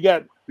that. We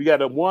got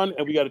a 1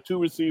 and we got a 2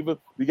 receiver.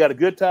 We got a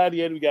good tight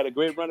end. We got a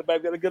great running back.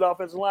 We got a good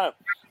offensive line.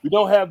 We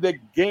don't have that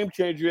game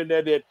changer in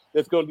there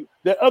that's going to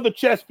that other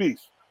chess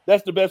piece.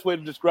 That's the best way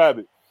to describe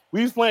it.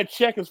 We was playing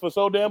checkers for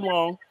so damn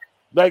long.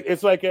 Like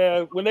it's like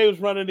when they was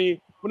running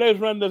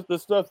the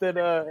stuff that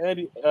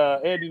Andy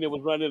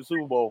was running in the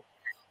Super Bowl.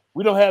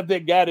 We don't have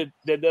that guy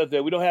that does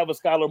that. We don't have a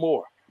Skylar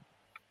Moore.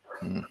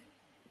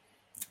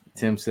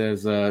 Tim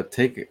says,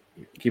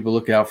 keep a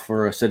lookout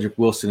for Cedric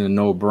Wilson and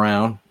Noah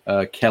Brown,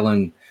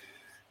 Kellen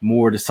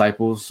Moore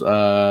disciples.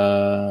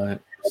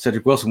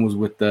 Cedric Wilson was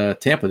with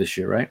Tampa this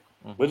year, right?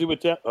 Was he with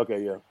Tampa?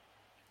 Okay, yeah.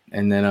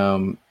 And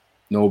then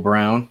Noah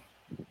Brown.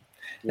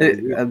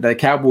 The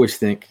Cowboys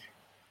think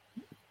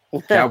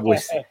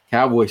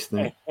Cowboys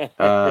thing.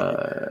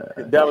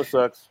 Dallas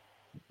sucks.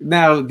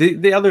 Now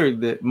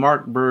the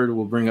Mark Bird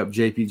will bring up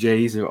JPJ.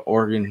 He's an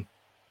Oregon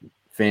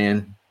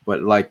fan,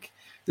 but like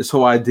this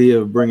whole idea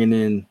of bringing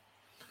in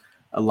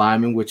a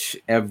lineman, which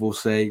Ev will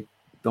say,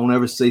 "Don't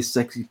ever say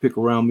sexy pick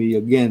around me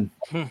again."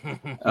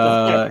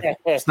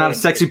 It's not a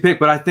sexy pick,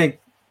 but I think,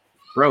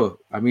 bro,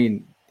 I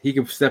mean, he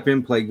can step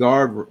in, play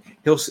guard.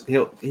 He'll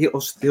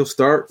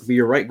start, be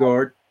your right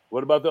guard.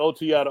 What about the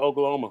OT out of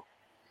Oklahoma?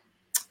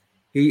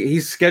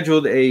 He's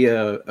scheduled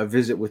a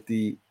visit with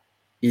the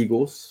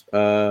Eagles.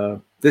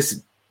 I'm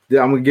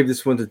gonna give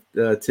this one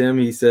to Tim.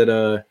 He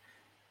said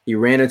he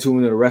ran into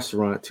him at a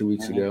restaurant 2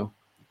 weeks ago.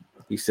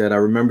 He said, "I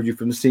remembered you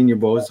from the Senior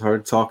Bowl." It's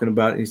hard talking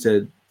about it. He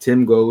said,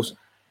 Tim goes,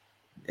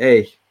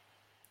 "Hey,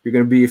 you're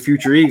gonna be a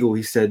future Eagle."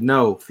 He said,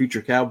 "No,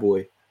 future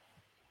Cowboy."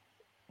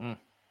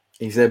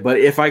 He said, "But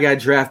if I got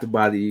drafted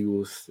by the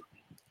Eagles,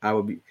 I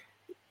would be."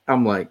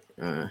 I'm like,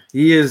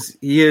 he is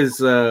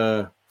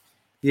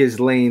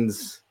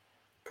Lane's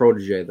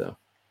protege though.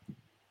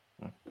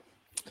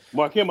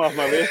 Mark him off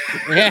my list.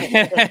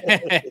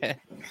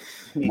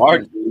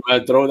 Mark, you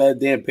might throw that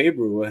damn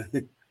paper away.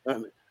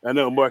 I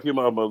know, mark him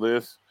off my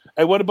list.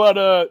 Hey, what about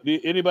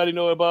anybody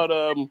know about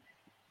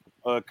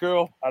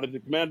Curl out of the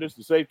Commanders,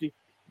 the safety?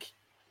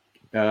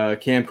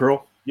 Cam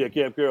Curl. Yeah,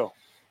 Cam Curl.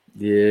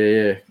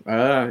 Yeah.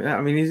 I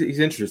mean, he's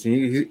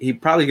interesting. He's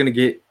probably going to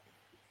get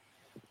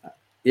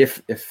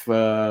if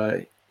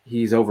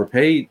he's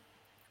overpaid.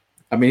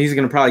 I mean, he's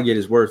going to probably get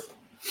his worth.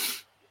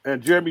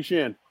 And Jeremy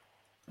Chin.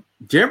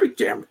 Jeremy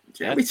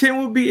Chin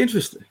would be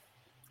interesting.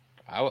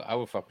 I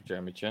would fuck with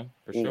Jeremy Chin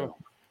for sure.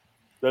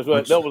 That's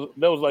right.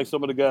 That was like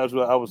some of the guys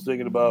I was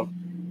thinking about.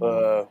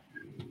 On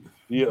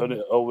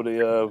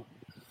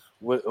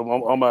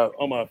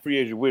my free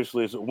agent wish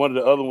list. One of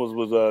the other ones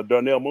was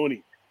Darnell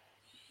Mooney.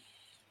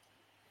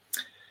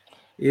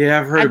 Yeah,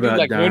 I've heard about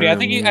like Mooney. Mooney.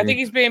 I think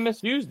he's being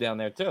misused down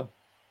there too.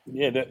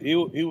 Yeah, he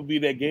would be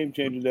that game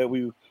changer that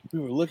we were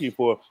looking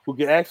for, who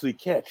could actually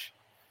catch.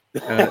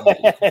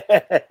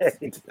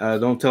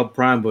 Don't tell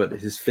Prime, but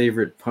his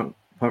favorite punt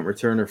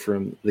returner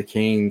from the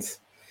Canes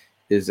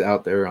is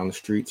out there on the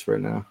streets right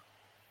now.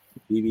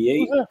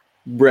 BB-8.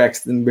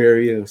 Braxton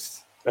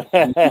Berrios.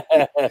 Hey,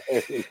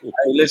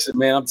 listen,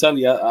 man, I'm telling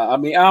you. I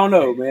mean, I don't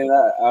know, man.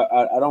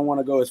 I don't want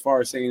to go as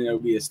far as saying it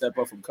would be a step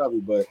up from Covey,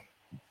 but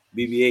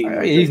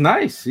BB-8. He's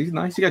nice. He's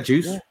nice. He got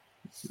juice. Yeah.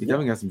 He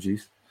definitely got some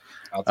juice.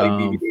 I'll take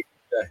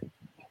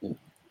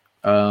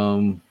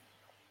BB-8.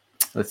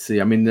 Let's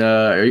see. I mean,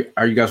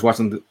 are you guys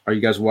watching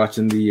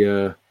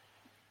the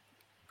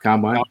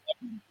combine?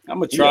 I'm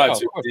gonna try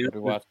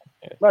to.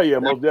 Oh yeah,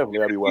 most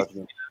definitely I'll be watching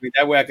it. I mean,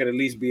 that way I could at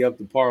least be up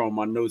to par on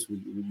my notes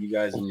with you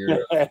guys in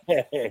your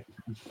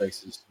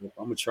places.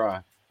 I'm gonna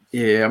try.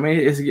 Yeah, I mean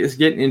it's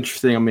getting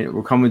interesting. I mean,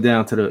 we're coming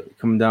down to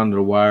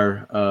the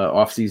wire.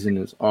 Off season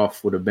is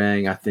off with a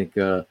bang. I think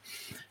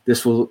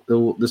this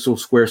will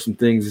square some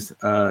things.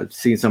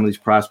 Seeing some of these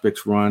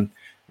prospects run,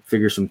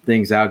 figure some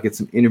things out, get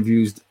some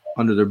interviews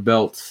under their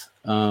belts.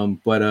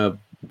 But I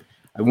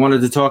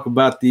wanted to talk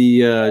about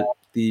the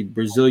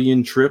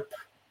Brazilian trip.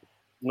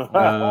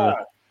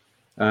 Shout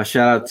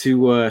out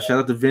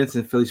to Vince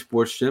and Philly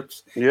Sports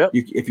Chips. Yeah.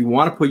 If you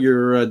want to put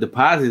your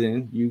deposit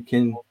in, you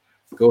can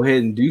go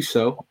ahead and do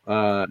so.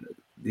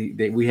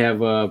 We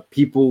have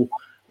people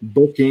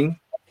booking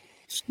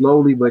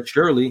slowly but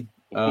surely.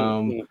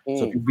 So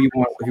if you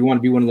want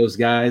to be one of those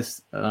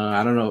guys,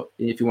 I don't know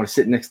if you want to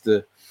sit next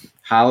to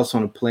Hollis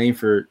on a plane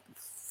for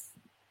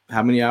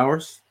how many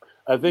hours?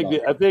 I think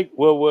I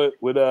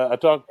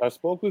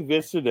spoke with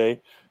Vince today.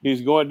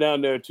 He's going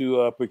down there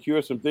to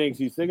procure some things.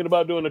 He's thinking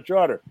about doing a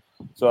charter.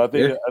 So I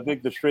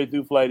think the straight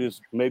through flight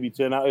is maybe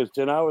 10 hours,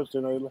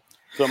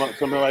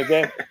 something like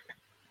that.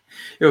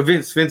 Yo,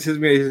 Vince hits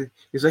me.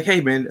 He's like,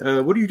 "Hey man,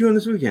 what are you doing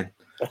this weekend?"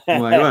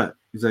 I'm like, "What?"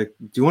 He's like,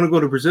 "Do you want to go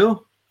to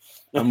Brazil?"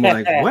 I'm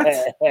like, "What?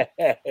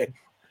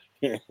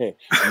 What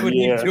are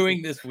you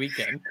doing this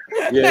weekend?"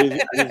 Yeah,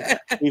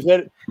 he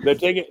said they're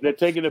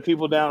taking the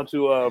people down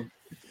to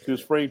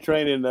spring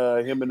training.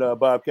 Him and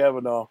Bob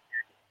Cavanaugh,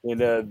 and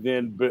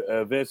then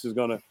Vince is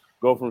gonna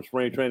go from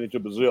spring training to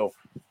Brazil.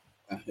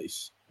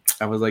 Nice.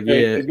 I was like,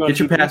 "Yeah, get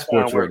your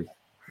passports ready.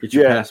 Get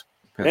your passports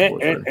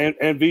ready.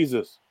 And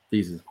visas.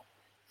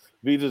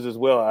 Visas as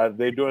well.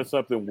 They're doing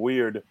something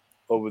weird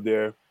over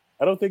there.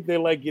 I don't think they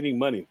like getting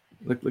money.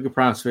 Look at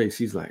Prime's face.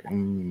 He's like,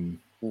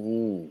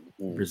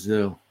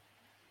 Brazil.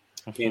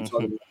 Can't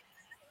talk about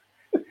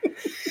it.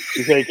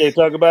 You say you can't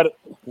talk about it?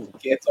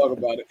 Can't talk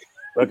about it.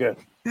 Okay.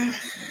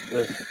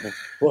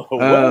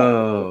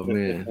 Oh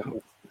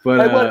man.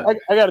 But hey,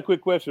 I got a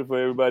quick question for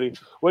everybody.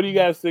 What do you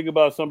guys think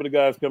about some of the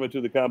guys coming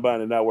to the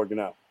combine and not working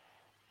out?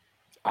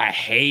 I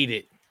hate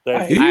it.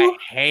 I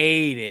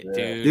hate it,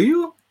 dude. Do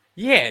you?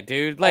 Yeah,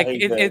 dude. Like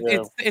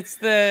it's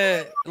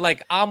the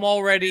like I'm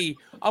already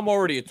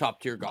a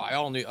top tier guy. I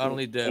don't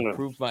need to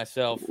prove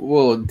myself.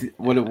 Well,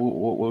 what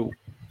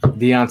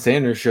Deion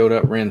Sanders showed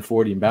up, ran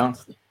 40 and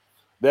bounced.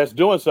 That's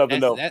doing something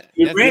though. That's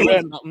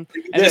doing something.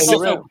 And it's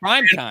also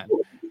prime time.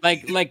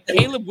 Like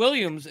Caleb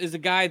Williams is a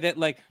guy that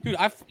dude,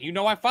 I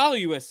follow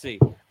USC.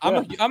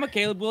 I'm a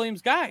Caleb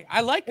Williams guy.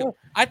 I like him.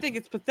 I think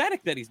it's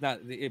pathetic that he's not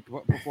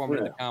performing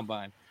in the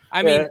combine.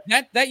 I mean,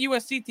 that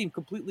USC team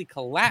completely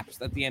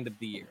collapsed at the end of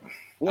the year.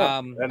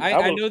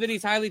 I know that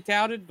he's highly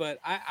touted, but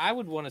I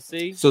would want to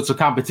see. So it's a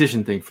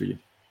competition thing for you.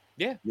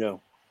 Yeah. Yeah.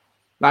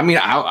 I mean,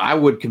 I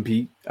would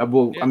compete. I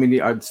will. Yeah. I mean,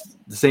 it's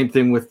the same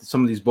thing with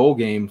some of these bowl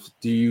games.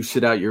 Do you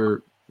sit out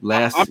your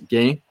last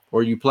game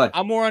or you play?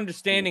 I'm more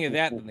understanding of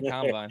that than the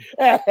combine.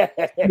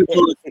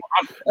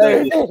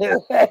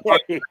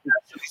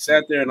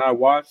 Sat there and I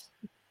watched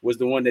was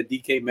the one that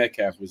DK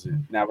Metcalf was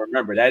in. Now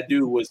remember, that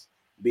dude was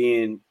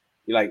being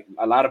like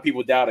a lot of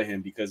people doubted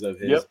him because of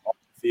his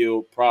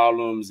off-field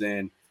problems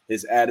and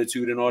his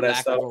attitude and all that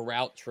stuff. Lack of a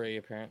route tree,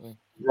 apparently.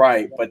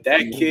 Right, but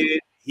that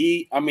kid.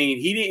 He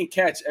didn't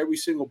catch every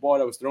single ball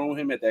that was thrown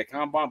him at that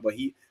combine, but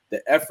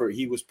the effort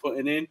he was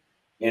putting in,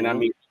 and I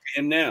mean, look at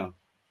him now.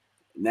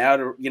 Now,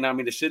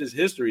 the shit is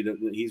history.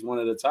 He's one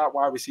of the top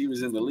wide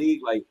receivers in the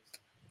league. Like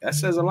that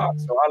says a lot.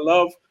 So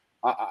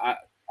I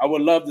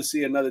would love to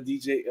see another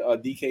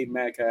DK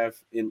Metcalf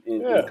in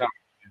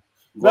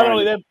not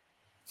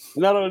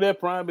only that,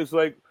 Prime. It's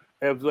like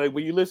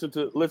when you listen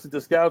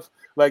to scouts,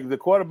 like the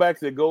quarterbacks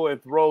that go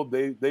and throw,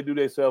 they do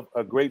themselves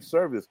a great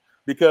service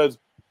because.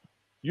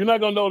 You're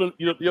not gonna know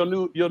your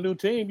new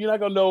team. You're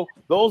not gonna know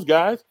those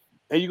guys,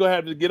 and you're gonna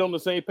have to get on the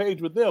same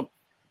page with them.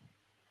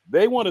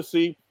 They want to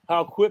see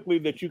how quickly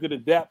that you can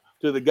adapt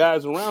to the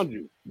guys around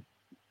you.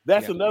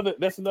 That's another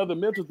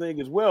mental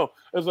thing as well.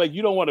 It's like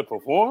you don't want to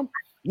perform,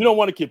 you don't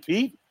want to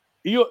compete.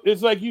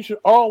 It's like you should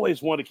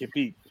always want to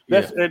compete.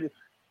 That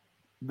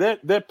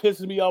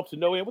pisses me off to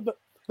no end. What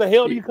the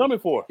hell are you coming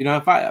for?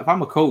 If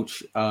I'm a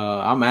coach,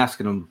 I'm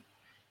asking them.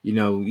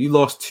 You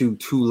lost to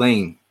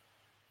Tulane.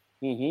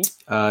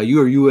 Mm-hmm. You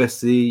were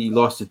USC. You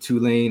lost to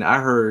Tulane. I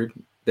heard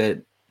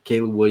that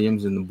Caleb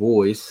Williams and the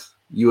boys,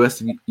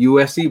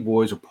 USC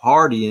boys, are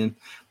partying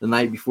the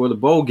night before the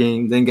bowl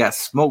game. Then got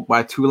smoked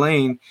by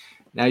Tulane.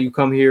 Now you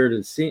come here to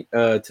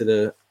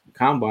the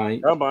combine.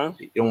 You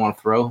don't want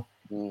to throw.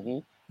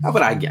 Mm-hmm.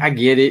 But I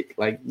get it.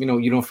 Like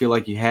you don't feel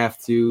like you have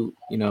to.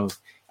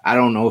 I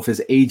don't know if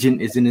his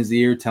agent is in his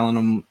ear telling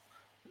him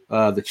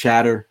the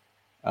chatter.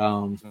 I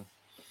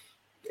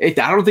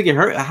don't think it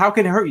hurt. How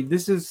can it hurt you?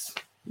 This is.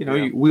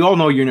 We all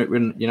know you're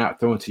not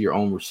throwing to your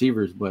own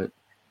receivers, but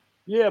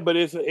but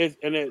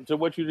to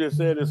what you just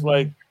said, it's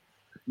like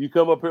you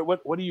come up here.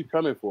 What are you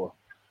coming for?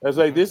 It's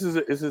like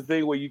it's a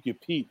thing where you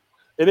compete,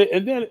 and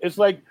then it's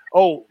like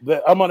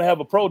I'm gonna have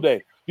a pro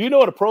day. Do you know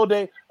what a pro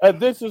day?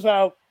 This is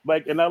how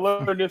and I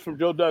learned this from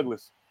Joe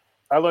Douglas.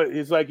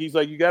 He's like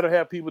you got to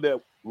have people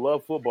that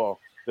love football.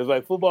 It's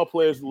like football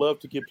players love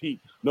to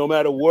compete, no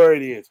matter where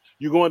it is.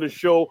 You're going to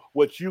show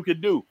what you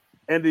can do,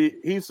 and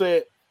he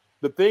said.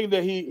 The thing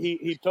that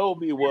he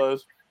told me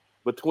was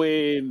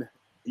between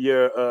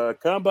your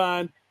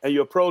combine and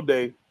your pro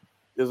day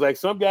is like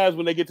some guys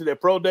when they get to their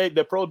pro day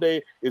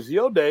is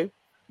your day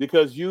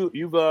because you've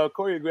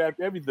choreographed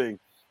everything,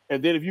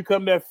 and then if you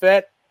come that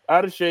fat,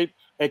 out of shape,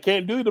 and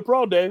can't do the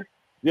pro day,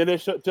 then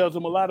it tells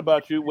them a lot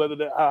about you, whether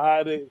how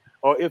high they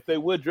or if they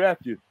would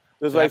draft you.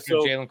 It's like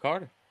Jalen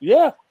Carter.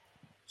 Yeah.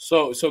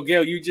 So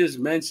Gail, you just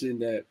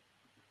mentioned that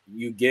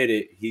you get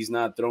it. He's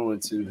not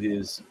throwing to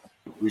his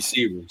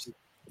receivers.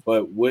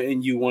 But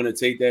wouldn't you want to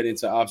take that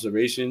into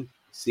observation,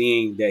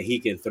 seeing that he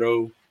can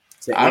throw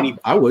to any?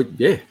 I would,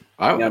 yeah.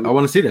 I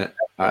want to see that.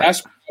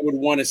 That's why I would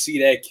want to see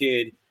that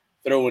kid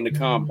throw in the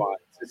combine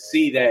to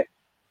see that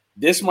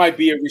this might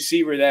be a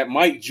receiver that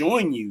might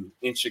join you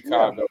in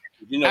Chicago.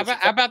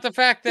 How about the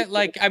fact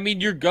that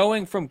you're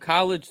going from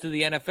college to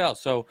the NFL,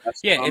 so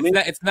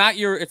it's not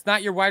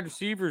your wide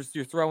receivers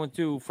you're throwing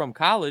to from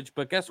college,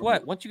 but guess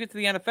what? Once you get to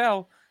the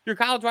NFL. Your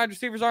college wide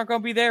receivers aren't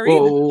going to be there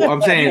either. Well,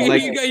 I'm saying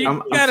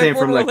I'm saying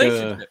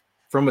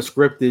from a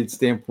scripted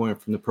standpoint,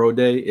 from the pro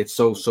day, it's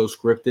so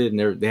scripted,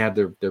 and they have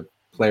their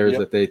players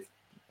that they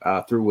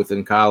threw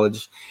within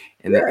college,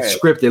 and it's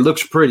scripted. It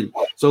looks pretty.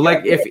 So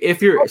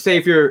if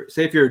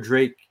you're a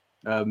Drake,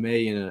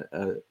 May, and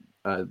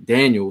a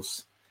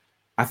Daniels,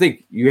 I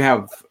think you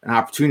have an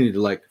opportunity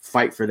to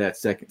fight for that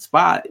second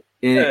spot,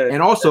 and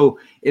also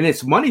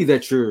it's money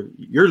that you're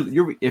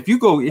if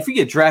you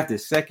get drafted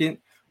second.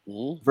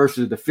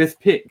 Versus the fifth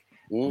pick,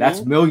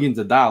 that's millions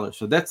of dollars.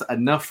 So that's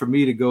enough for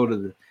me to go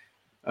to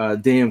the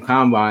damn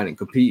combine and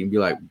compete and be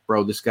like,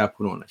 bro, this guy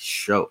put on a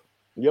show.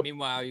 Yep.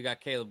 Meanwhile, you got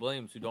Caleb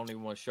Williams who don't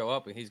even want to show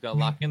up, and he's got to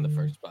lock in the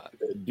first spot.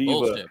 Diva.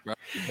 Bullshit, bro.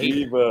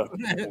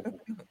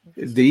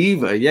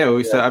 Diva.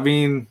 Yeah. So, I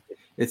mean,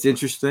 it's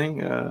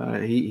interesting.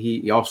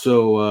 He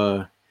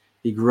also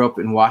he grew up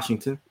in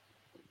Washington,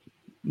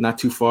 not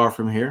too far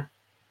from here.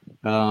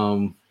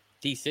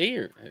 DC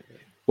or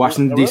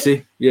Washington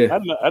D.C. Yeah, I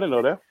didn't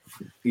know that.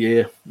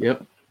 Yeah,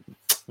 yep.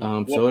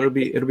 So it'll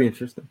be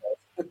interesting.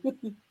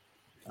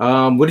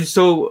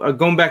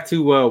 Going back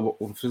to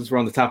since we're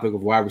on the topic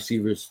of wide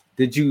receivers,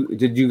 did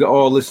you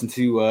all listen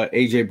to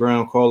AJ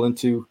Brown call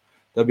into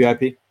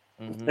WIP?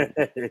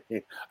 Mm-hmm.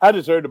 I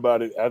just heard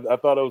about it. I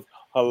thought it was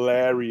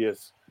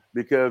hilarious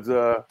because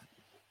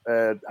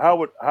And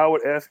Howard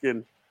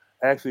Eskin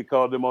actually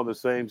called them on the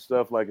same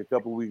stuff like a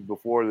couple weeks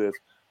before this.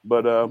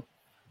 But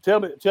tell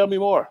me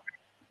more.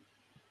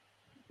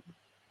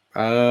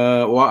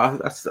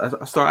 Well,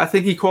 I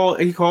think he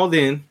called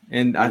in,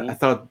 and I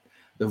thought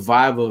the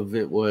vibe of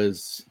it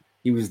was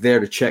he was there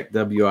to check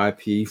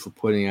WIP for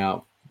putting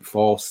out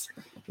false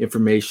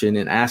information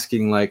and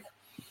asking like,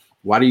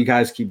 why do you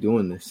guys keep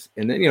doing this?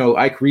 And then,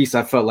 Ike Reese,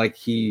 I felt like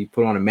he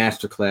put on a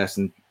masterclass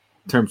in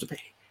terms of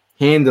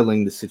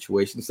handling the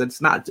situation. He said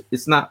it's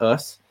not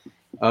us,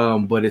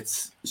 but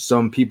it's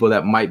some people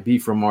that might be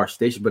from our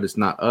station, but it's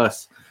not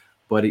us.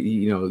 But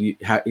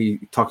he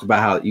talked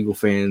about how Eagle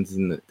fans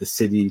and the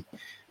city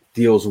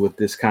deals with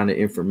this kind of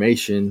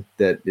information,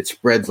 that it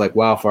spreads like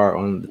wildfire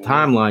on the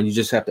timeline. You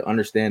just have to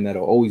understand that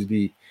it'll always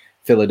be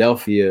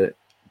Philadelphia,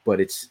 but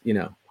it's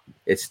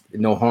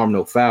no harm,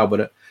 no foul.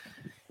 But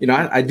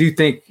I do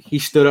think he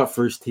stood up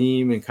for his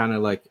team and kind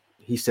of like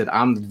he said,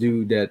 I'm the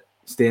dude that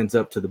stands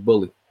up to the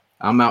bully.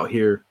 I'm out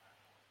here.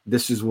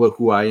 This is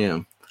who I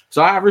am.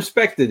 So I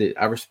respected it.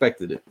 I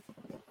respected it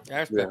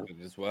as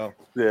well.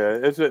 Yeah,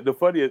 it's the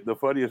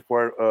funniest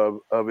part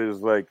of it is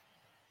like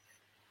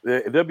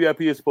the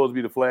WIP is supposed to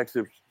be the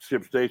flagship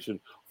station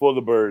for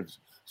the Birds.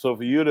 So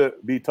for you to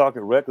be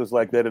talking reckless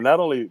like that, and not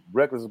only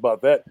reckless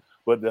about that,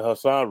 but the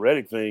Hassan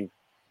Reddick thing,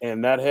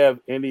 and not have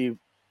any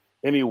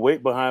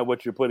weight behind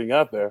what you're putting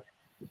out there,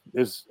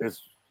 is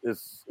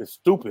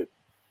stupid.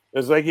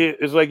 It's like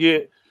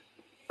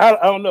I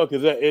don't know,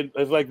 because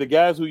it's like the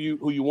guys who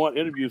you want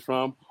interviews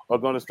from are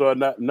going to start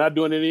not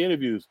doing any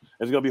interviews.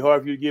 It's going to be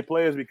hard for you to get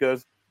players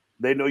because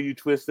they know you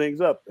twist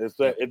things up. It's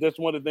that's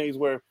one of the things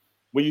where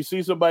when you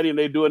see somebody and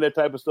they're doing that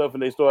type of stuff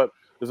and they start,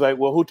 it's like,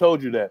 well, who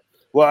told you that?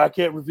 Well, I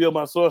can't reveal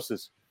my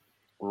sources.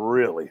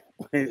 Really?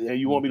 And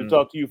you want me to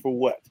talk to you for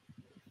what?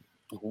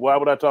 Why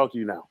would I talk to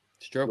you now?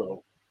 It's true.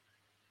 So,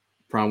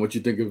 Prime, what you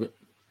think of it?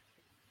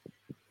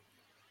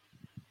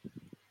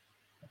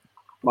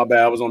 My bad,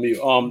 I was on mute.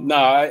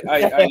 I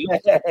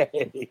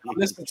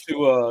listened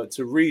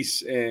to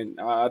Reese, and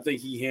I think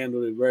he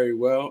handled it very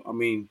well. I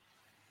mean,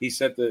 he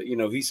set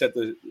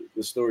the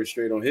story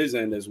straight on his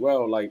end as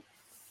well. Like,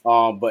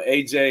 but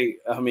AJ,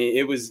 I mean,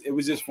 it was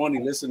just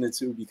funny listening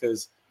to,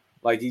 because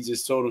like he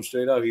just told him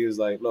straight up. He was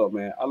like, "Look,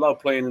 man, I love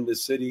playing in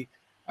this city.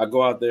 I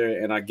go out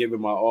there and I give it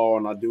my all,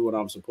 and I do what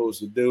I'm supposed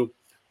to do."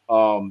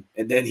 And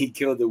then he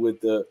killed it with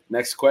the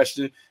next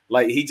question.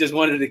 Like, he just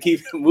wanted to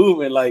keep it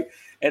moving. Like,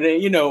 and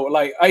then,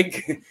 like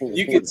Ike,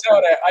 you could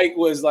tell that Ike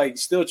was like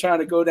still trying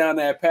to go down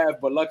that path,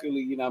 but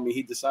luckily,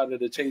 he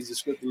decided to change the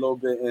script a little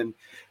bit. And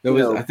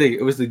I think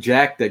it was the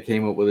Jack that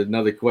came up with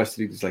another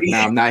question. He was like,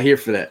 "Nah, I'm not here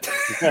for that."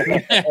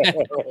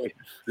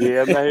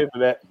 Yeah, I'm not here for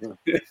that.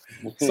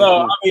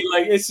 So I mean,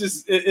 like, it's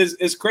just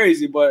it's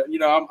crazy, but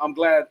I'm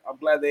glad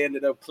they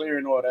ended up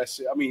clearing all that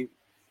shit. I mean,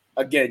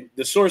 again,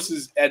 the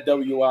sources at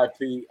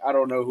WIP, I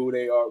don't know who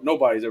they are.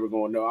 Nobody's ever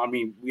going to know. I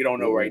mean, we don't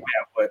know right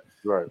now, but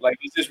like,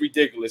 it's just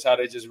ridiculous how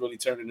they just really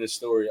turning this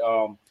story.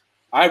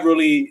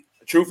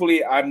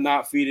 Truthfully, I'm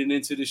not feeding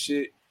into the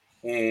shit,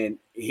 and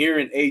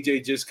hearing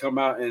AJ just come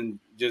out and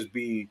just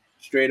be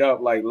straight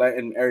up, like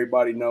letting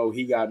everybody know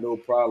he got no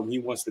problem. He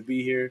wants to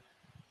be here.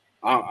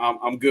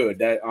 I'm good.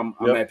 That I'm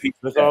at peace.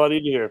 That's all I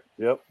need to hear.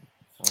 Yep.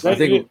 I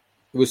think it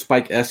was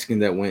Spike Eskin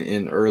that went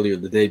in earlier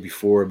the day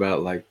before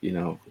about like,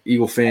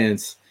 Eagle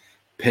fans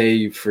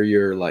pay for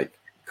your like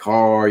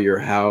car, your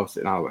house,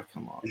 and I was like,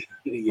 come on.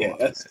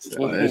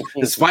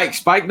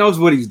 Spike knows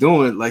what he's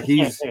doing. Like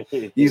he's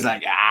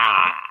like,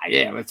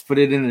 yeah, let's put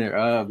it in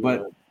there.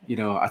 But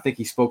I think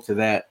he spoke to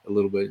that a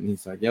little bit, and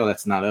he's like, yo,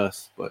 that's not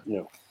us. But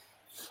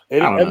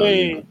I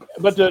mean,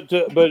 but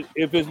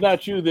if it's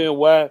not you, then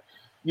why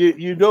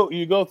you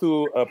go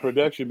through a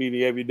production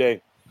meeting every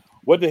day?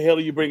 What the hell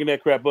are you bringing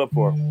that crap up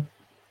for?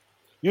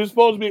 You're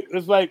supposed to be.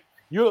 It's like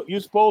you're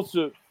supposed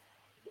to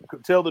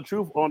tell the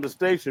truth on the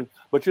station,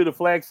 but you're the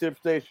flagship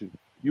station.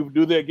 You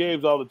do their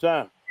games all the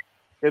time.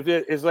 If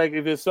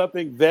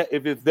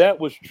that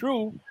was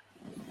true,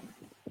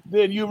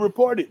 then you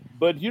report it.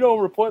 But you don't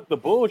report the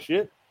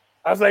bullshit.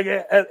 I was like,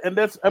 and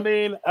that's. I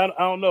mean, I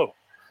don't know.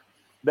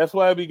 That's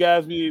why we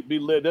guys be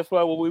lit. That's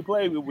why when we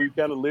play, we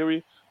kind of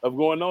leery of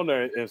going on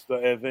there and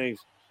stuff and things.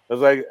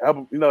 It's like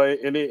and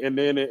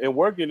then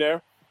working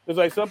there. It's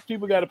like some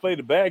people got to play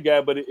the bad guy,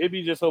 but it'd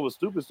be just over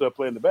stupid stuff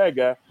playing the bad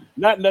guy.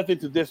 Nothing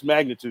to this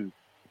magnitude.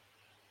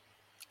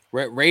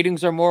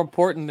 Ratings are more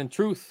important than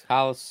truth,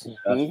 House.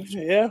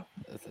 Yeah,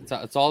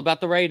 it's all about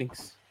the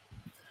ratings.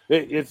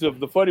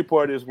 The funny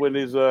part is when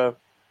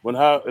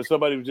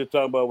somebody was just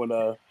talking about when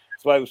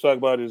Spike was talking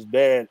about his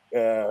dad,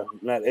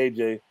 not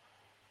AJ.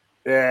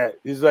 Yeah,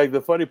 he's like,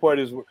 the funny part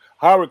is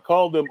Howard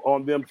called them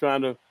on them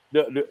trying to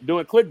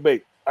doing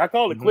clickbait. I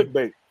call it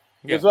clickbait.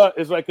 Yeah.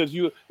 It's like, because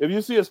if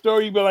you see a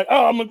story, you be like,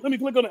 oh, let me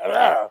click on it.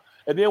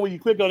 And then when you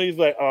click on it, he's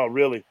like, oh,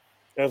 really?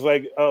 And it's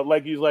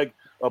like he's like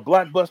a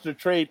blockbuster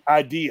trade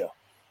idea.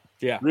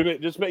 Yeah. You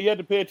have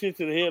to pay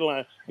attention to the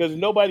headline, because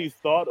nobody's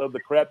thought of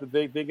the crap that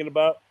they're thinking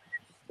about.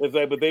 It's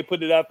like, but they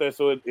put it out there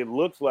so it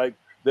looks like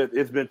that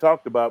it's been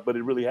talked about, but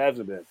it really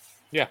hasn't been.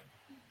 Yeah.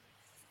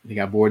 He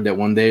got bored that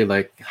one day,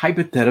 like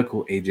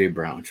hypothetical AJ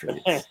Brown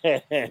trades.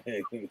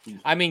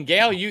 I mean,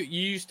 Gail, you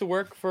used to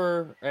work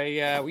for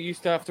a. We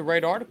used to have to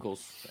write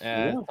articles,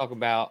 talk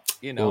about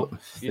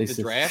the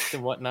draft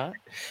and whatnot.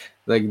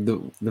 Like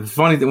the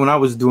funny thing, when I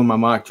was doing my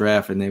mock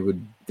draft, and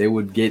they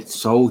would get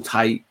so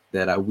tight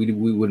that we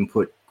wouldn't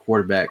put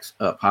quarterbacks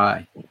up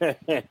high.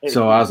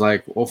 So I was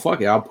like, well,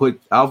 fuck it,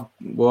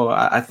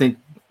 I think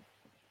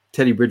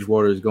Teddy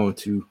Bridgewater is going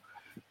to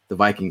the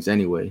Vikings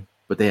anyway,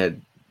 but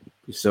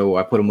so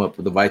I put them up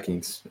with the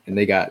Vikings, and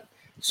they got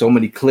so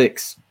many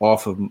clicks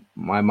off of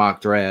my mock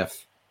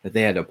draft that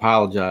they had to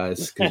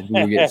apologize because we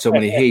were getting so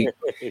many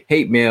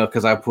hate mail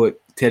because I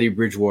put Teddy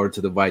Bridgewater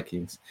to the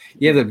Vikings.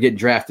 He ended up getting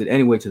drafted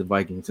anyway to the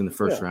Vikings in the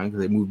first round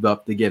because they moved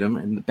up to get him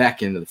in the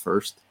back end of the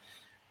first.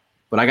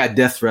 But I got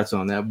death threats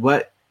on that.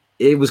 But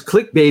it was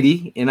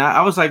clickbaity, and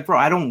I was like, bro,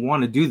 I don't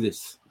want to do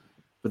this.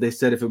 But they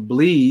said if it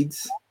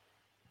bleeds,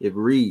 it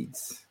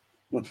reads.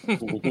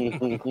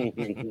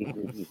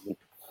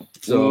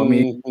 So I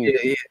mean,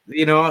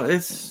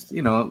 it's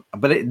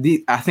but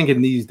I think in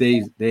these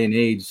day and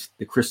age,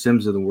 the Chris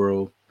Sims of the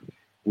world,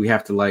 we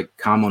have to like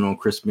comment on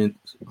Chris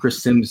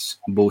Sims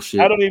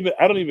bullshit. I don't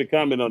even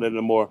comment on it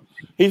anymore.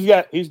 He's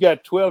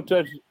got 12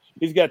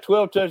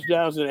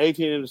 touchdowns and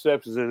 18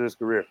 interceptions in his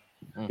career.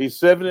 He's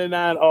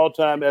 79 all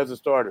time as a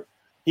starter.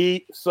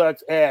 He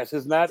sucks ass.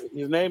 His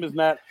name is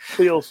not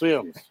Phil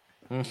Sims.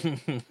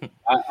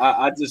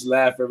 I just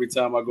laugh every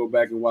time I go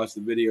back and watch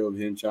the video of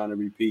him trying to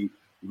repeat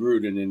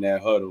Gruden in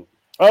that huddle.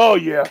 Oh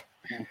yeah,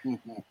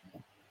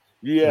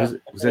 yeah.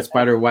 Was that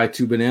Spider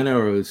Y2 Banana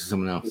or was it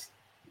someone else?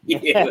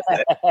 Yeah.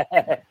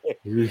 That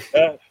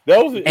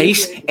was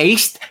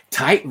ace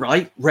tight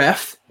right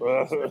ref.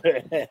 But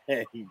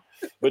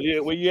yeah,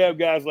 when you have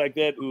guys like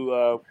that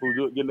who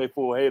getting their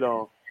full hate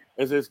on,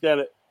 it's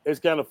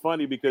kind of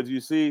funny because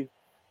you see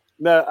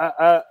now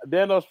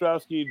Dan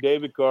Ostrowski,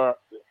 David Carr,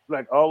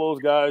 like all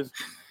those guys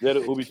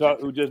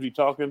who just be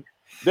talking.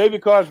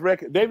 David Carr's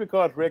record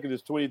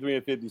is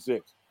 23-56.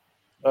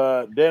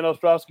 Dan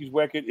Ostrowski's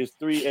record is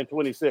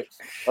 3-26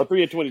 or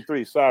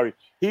 3-23. Sorry,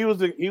 he was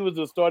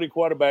the starting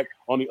quarterback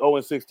on the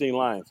 0-16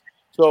 Lions.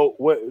 So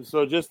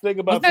just think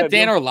about that.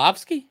 Dan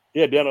Orlovsky?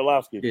 Yeah, Dan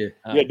Orlovsky.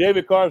 Yeah,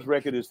 David Carr's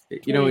record is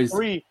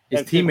 23.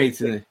 His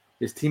teammates in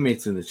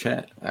the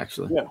chat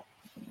actually. Yeah,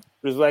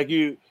 it's like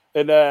you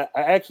and I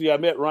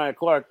met Ryan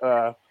Clark.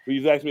 He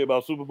was asking me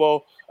about Super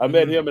Bowl. I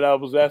met him and I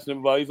was asking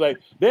him about. He's like,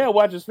 Dan,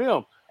 watch his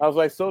film. I was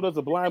like, so does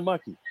a blind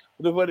monkey.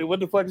 What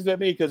the fuck does that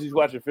mean? Because he's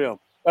watching film.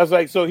 I was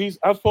like, so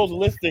I'm supposed to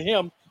listen to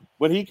him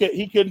when he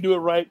couldn't do it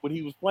right when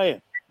he was playing.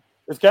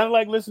 It's kind of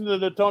like listening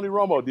to Tony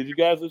Romo. Did you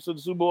guys listen to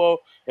the Super Bowl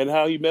and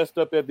how he messed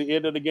up at the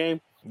end of the game?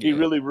 Yeah. He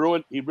really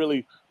ruined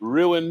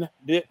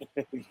it.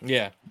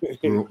 Yeah,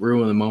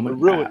 ruined the moment.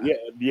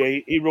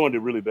 He ruined it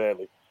really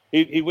badly.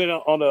 He went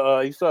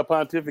on he started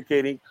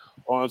pontificating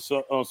on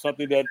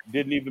something that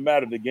didn't even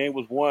matter. The game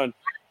was won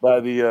by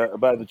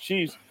the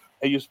Chiefs.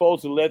 And you're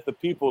supposed to let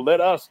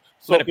us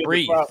soak in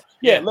the crowd.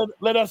 Yeah,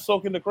 let us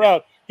soak in the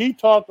crowd. He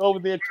talked over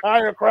the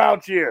entire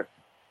crowd cheer.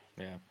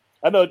 Yeah.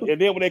 I know. And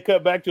then when they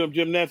cut back to him,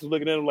 Jim Nantz was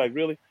looking at him like,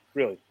 really?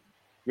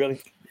 Jim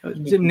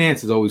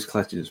Nantz is always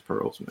clutching his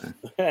pearls,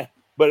 man.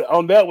 But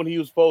on that one, he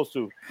was supposed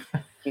to.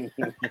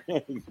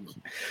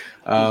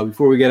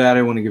 Before we get out,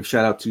 I want to give a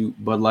shout out to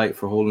Bud Light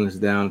for holding us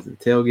down to the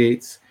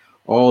tailgates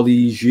all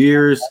these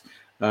years.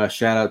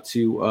 Shout out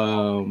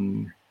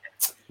to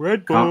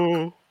Red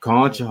Bull.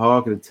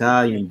 Conchahawk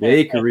Italian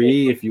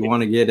Bakery. If you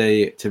want to get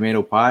a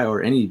tomato pie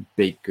or any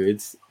baked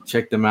goods,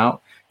 check them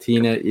out.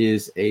 Tina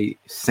is a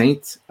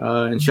saint.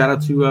 And shout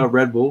out to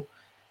Red Bull,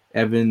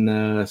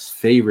 Evan's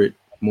favorite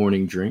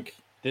morning drink.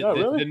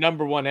 The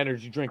number one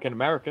energy drink in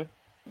America.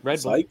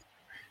 Red Bull.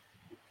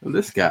 Well,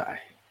 this guy.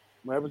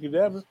 Maverick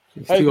Cadabra.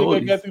 How do you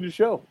think they got through the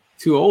show?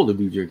 Too old to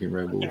be drinking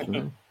Red Bulls,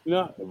 man.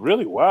 No,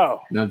 really?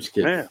 Wow. No, I'm just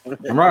kidding.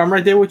 I'm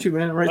right there with you,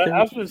 man. Right there.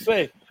 I was going to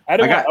say. I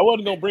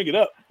wasn't gonna bring it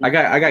up. I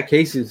got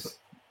cases.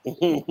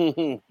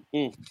 I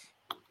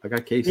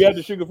got cases. You have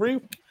the sugar free?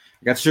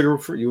 I got sugar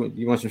free.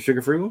 You want some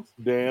sugar free ones?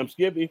 Damn,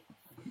 Skippy.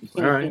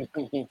 All right.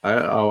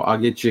 I'll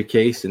get you a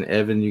case, and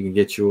Evan, you can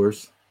get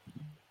yours.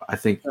 I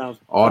think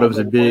Autumn's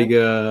a big.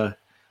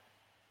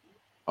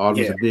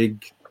 Autumn's a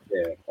big.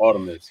 Yeah,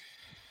 Autumn is.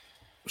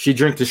 She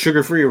drinks the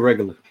sugar free or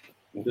regular?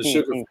 The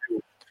sugar free.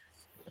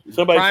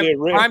 Somebody said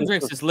Prime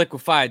drinks is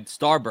liquefied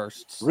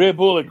Starbursts. Red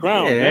Bull and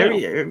Crown. Yeah,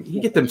 you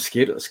get them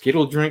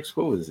Skittle drinks.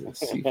 What was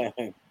this?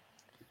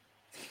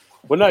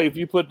 Well, no, if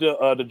you put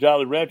the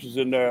Jolly Ranchers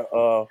in there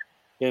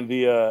in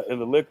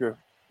the liquor,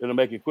 it'll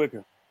make it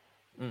quicker.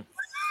 All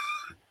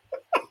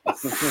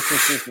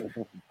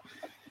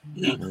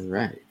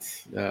right.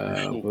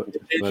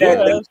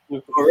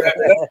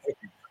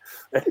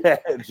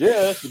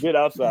 Just a bit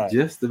outside.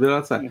 Just a bit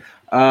outside.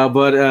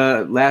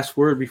 But last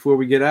word before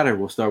we get out of here,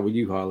 we'll start with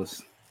you,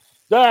 Hollis.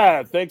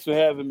 Thanks for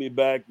having me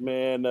back,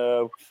 man.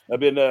 I've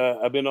been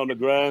on the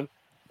grind.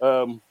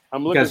 I'm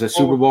looking. You guys at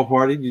Super Bowl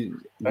party?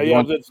 I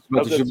was at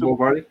the Super Bowl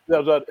party. I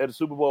was at a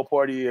Super Bowl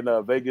party in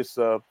Vegas.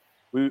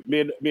 Me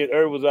and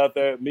Irv was out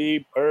there.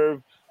 Me,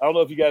 Irv, don't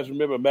know if you guys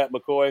remember Matt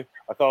McCoy.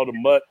 I called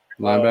him Mutt.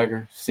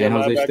 Linebacker, San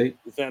Jose State.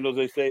 San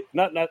Jose State.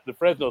 Not the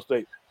Fresno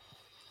State.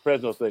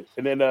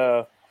 And then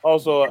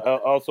also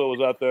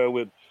was out there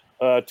with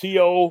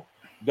T.O.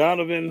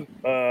 Donovan,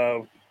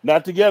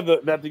 not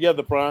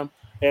together, Prime,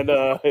 and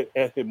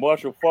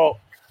Marshall Falk.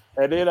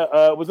 And then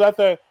was out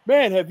there.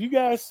 Man, have you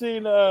guys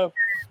seen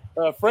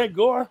Frank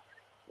Gore?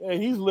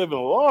 Man, he's living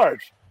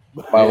large.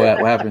 Wow, what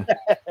happened?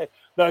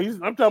 No,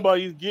 I'm talking about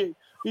he's a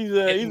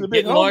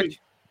big homie. Large.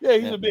 Yeah,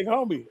 he's a big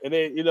homie. And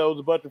then, it was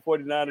a bunch of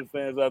 49ers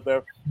fans out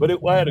there.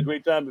 But I had a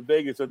great time in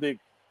Vegas. I think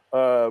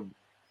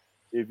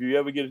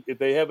if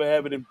they ever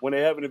have it when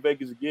they have it in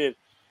Vegas again,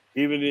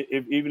 even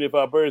if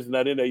our Birds are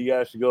not in there, you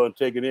guys should go and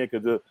take it in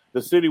because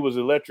the city was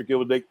electric. It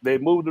was they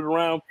moved it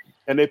around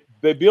and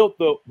they built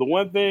the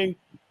one thing.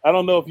 I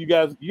don't know if you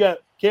got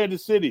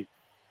Kansas City.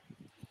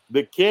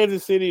 The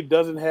Kansas City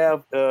doesn't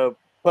have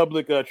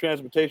public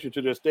transportation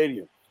to their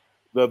stadium.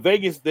 The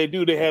Vegas, they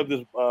have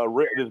this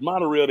this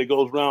monorail that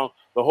goes around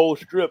the whole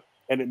strip,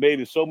 and it made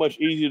it so much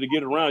easier to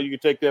get around. You can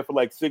take that for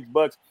like $6,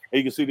 and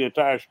you can see the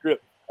entire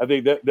strip. I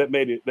think that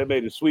made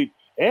it sweet.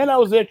 And I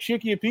was at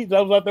Chicky and Pete's.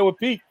 I was out there with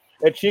Pete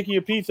at Chicky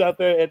and Pete's out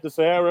there at the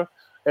Sahara,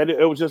 and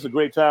it was just a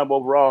great time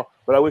overall.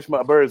 But I wish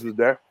my Birds was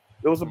there.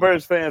 There was some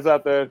Birds fans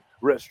out there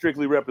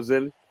strictly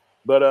represented.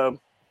 But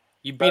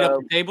you beat up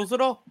the tables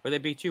at all, or they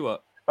beat you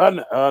up?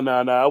 No.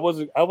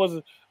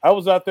 I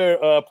was out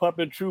there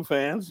pumping True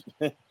fans.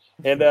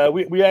 And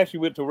we actually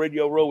went to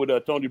Radio Row with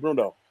Tony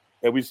Bruno,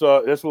 and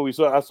that's what we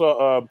saw. I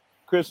saw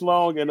Chris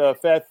Long and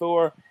Fat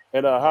Thor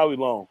and Howie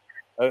Long.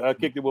 I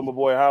kicked it with my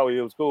boy Howie.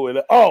 It was cool.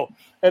 And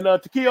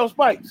Takeo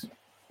Spikes.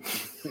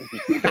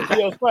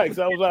 Takeo Spikes.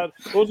 I was out.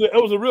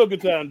 It was a real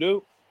good time,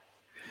 dude.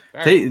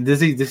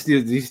 Does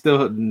he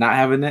still not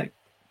have a neck?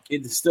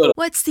 It's still.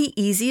 What's the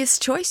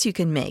easiest choice you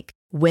can make?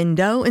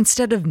 Window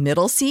instead of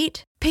middle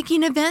seat?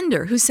 Picking a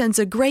vendor who sends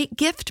a great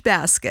gift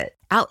basket?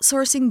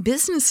 Outsourcing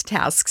business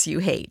tasks you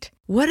hate?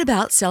 What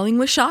about selling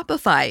with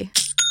Shopify?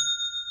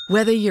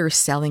 Whether you're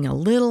selling a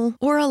little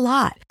or a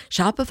lot,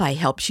 Shopify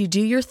helps you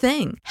do your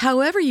thing,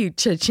 however you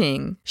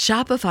cha-ching.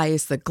 Shopify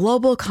is the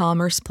global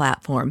commerce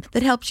platform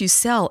that helps you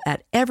sell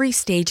at every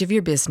stage of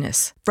your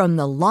business. From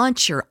the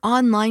launch your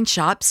online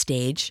shop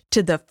stage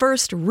to the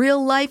first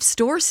real-life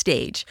store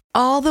stage,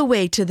 all the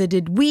way to the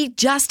did we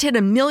just hit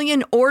 1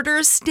 million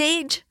orders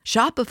stage.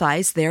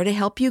 Shopify's there to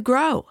help you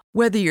grow.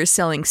 Whether you're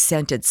selling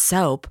scented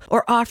soap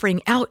or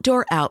offering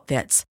outdoor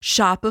outfits,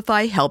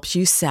 Shopify helps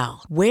you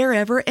sell.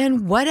 Wherever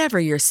and whatever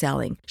you're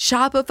selling,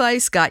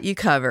 Shopify's got you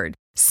covered.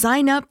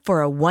 Sign up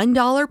for a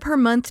 $1 per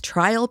month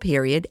trial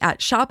period at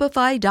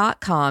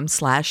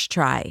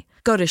shopify.com/try.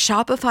 Go to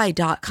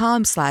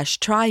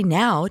shopify.com/try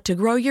now to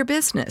grow your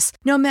business,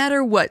 no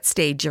matter what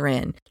stage you're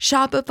in.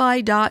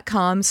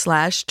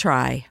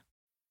 Shopify.com/try.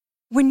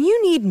 When you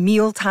need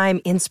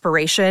mealtime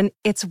inspiration,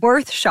 it's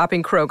worth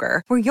shopping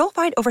Kroger, where you'll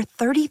find over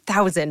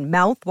 30,000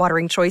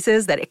 mouth-watering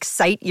choices that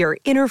excite your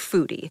inner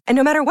foodie. And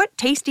no matter what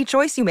tasty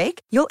choice you make,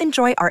 you'll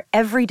enjoy our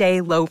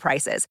everyday low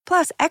prices,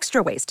 plus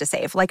extra ways to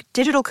save, like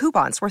digital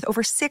coupons worth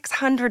over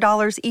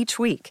 $600 each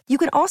week. You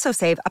can also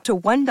save up to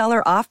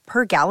 $1 off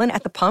per gallon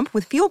at the pump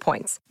with fuel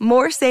points.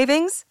 More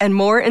savings and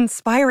more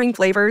inspiring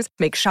flavors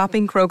make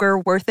shopping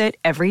Kroger worth it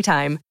every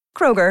time.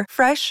 Kroger,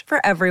 fresh for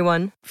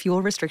everyone.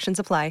 Fuel restrictions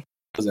apply.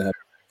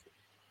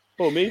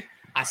 Oh, me?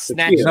 I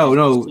snatched.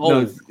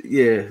 No.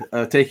 Yeah,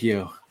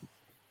 Takeo.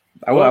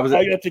 I was.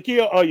 I got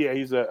Takeo. Oh yeah,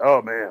 he's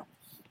oh man.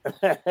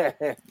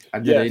 I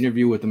did an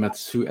interview with him at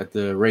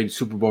the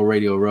Super Bowl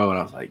Radio Row, and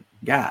I was like,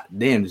 God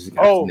damn, this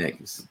guy's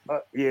neck is.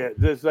 Yeah,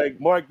 just like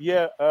Mark.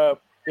 Yeah,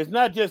 it's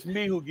not just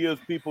me who gives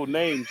people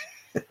names.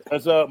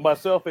 It's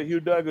myself and Hugh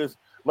Douglas.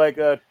 Like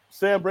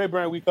Sam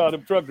Brayburn, we called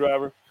him truck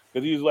driver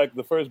because he was like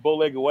the first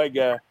bow-legged white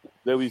guy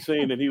that we've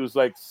seen, and he was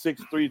like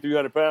 6'3",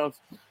 300 pounds.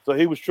 So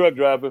he was truck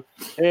driver.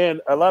 And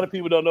a lot of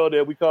people don't know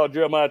that we call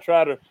Jeremiah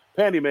Trotter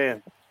Panty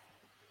Man.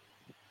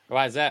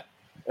 Why is that?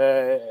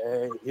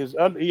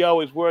 He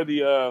always wore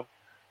the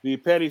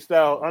panty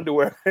style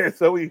underwear.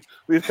 So we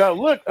call him,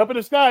 look, up in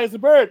the sky, it's a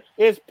bird.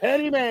 It's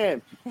Panty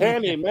Man.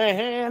 Panty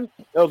Man.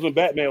 That was when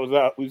Batman was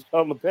out. We was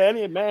calling him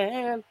Panty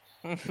Man.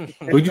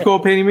 Would you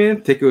call Panty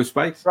Man? Takeo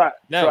Spikes? Right.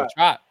 No,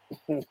 try.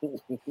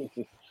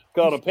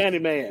 Called a Panty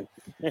Man.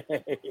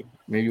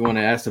 Maybe you want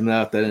to ask him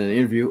about that in an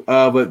interview.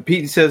 But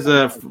Pete says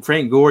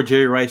Frank Gore,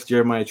 Jerry Rice,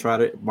 Jeremiah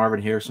Trotter,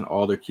 Marvin Harrison,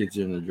 all their kids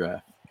are in the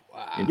draft.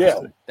 Wow. Yeah,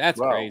 that's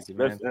crazy,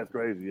 man. That's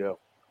crazy, yeah.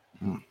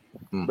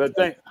 But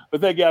thank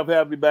y'all for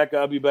having me back.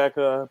 I'll be back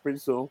pretty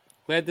soon.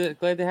 Glad to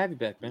have you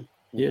back, man.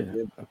 Yeah.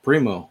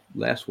 Primo,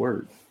 last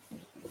word.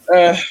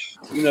 Just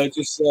enjoy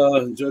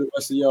the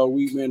rest of y'all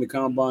week, man. The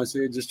combine's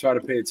here. Just try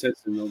to pay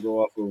attention. Go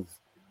off of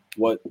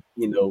what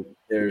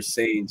they're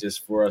saying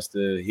just for us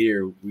to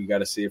hear. We got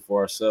to see it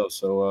for ourselves.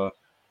 So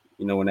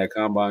when that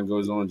combine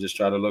goes on, just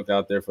try to look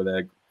out there for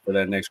that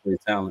next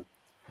great talent.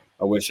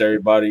 I wish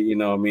everybody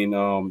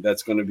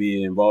that's going to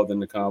be involved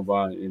in the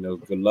combine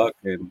good luck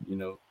and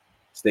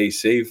stay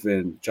safe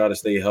and try to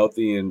stay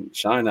healthy and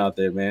shine out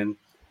there, man.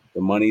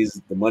 the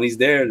money's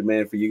there,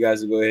 man, for you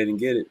guys to go ahead and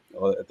get it.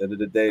 At the end of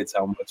the day, it's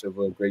how much of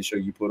a great show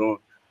you put on.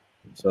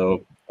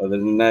 So other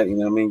than that, you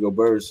know what I mean, go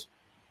Birds.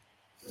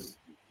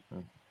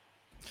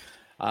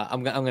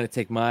 I'm going to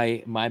take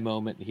my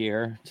moment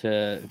here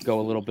to go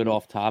a little bit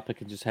off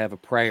topic and just have a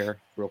prayer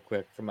real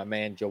quick for my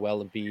man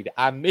Joel Embiid.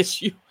 I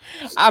miss you.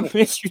 I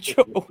miss you,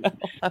 Joel.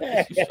 I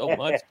miss you so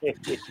much.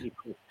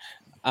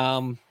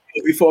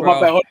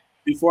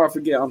 Before I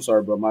forget, I'm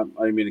sorry, bro.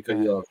 I didn't mean to cut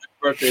you off. Happy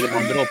birthday to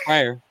my little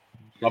prayer.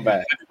 My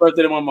bad. Happy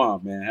birthday to my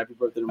mom, man. Happy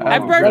birthday to my mom.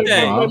 Happy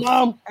birthday,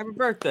 Mom. Happy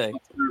birthday.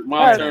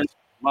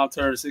 Mom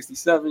turned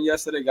 67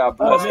 yesterday. God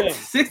bless her.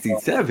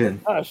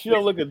 67. She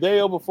don't look a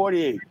day over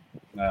 48.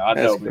 I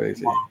know, That's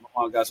crazy. My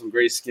mom got some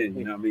great skin,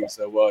 you know what I mean?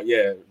 So,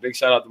 yeah, big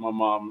shout out to my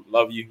mom.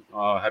 Love you.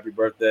 Happy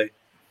birthday.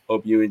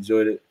 Hope you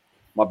enjoyed it.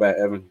 My bad,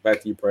 Evan.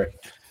 Back to you, Pray.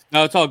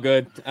 No, it's all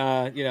good.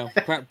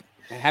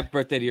 Happy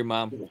birthday to your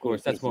mom. Of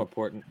course, that's more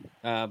important.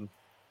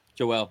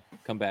 Joel,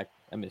 come back.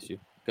 I miss you.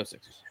 Go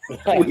Sixers.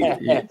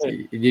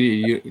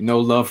 You no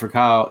love for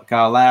Kyle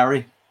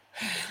Lowry?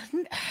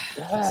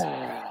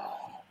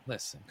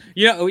 Listen.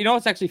 You know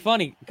what's actually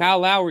funny? Kyle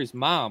Lowry's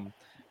mom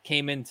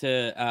came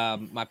into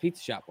my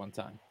pizza shop one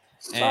time,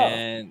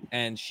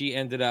 and she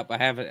ended up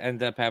having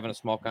a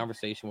small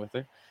conversation with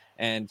her,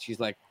 and she's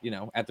like,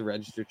 at the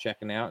register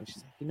checking out, and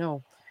she's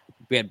like,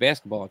 we had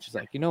basketball, and she's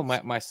like,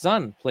 my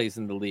son plays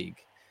in the league.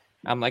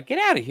 I'm like, get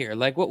out of here!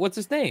 Like, what's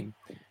his name?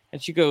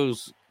 And she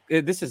goes,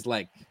 this is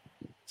like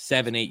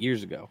 7-8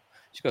 years ago.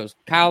 She goes,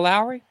 Kyle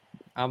Lowry.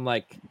 I'm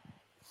like,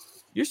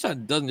 your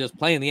son doesn't just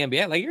play in the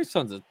NBA. Like, your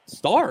son's a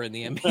star in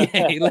the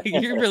NBA. Like,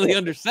 you're really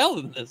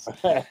underselling this.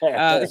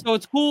 So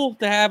it's cool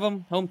to have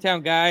him,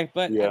 hometown guy,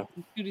 but dude,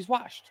 he's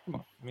washed. Come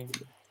on. I mean,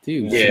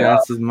 dude,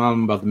 that's his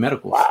mom about the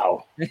medicals.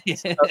 Wow.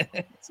 It's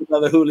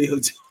another Julio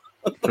Jones.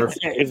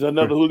 It's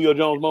another Julio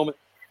Jones moment.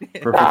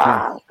 Perfect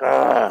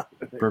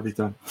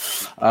time.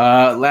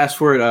 Last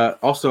word.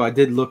 Also, I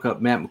did look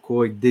up Matt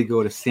McCoy did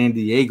go to San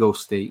Diego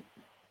State.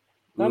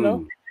 I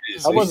know.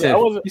 You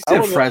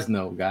said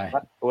Fresno guy.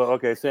 Well,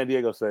 okay, San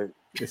Diego State.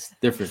 It's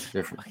different.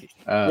 It's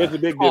a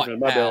big difference.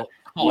 My bad.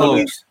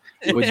 Close,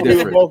 but We were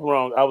different. both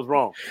wrong. I was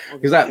wrong.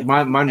 Because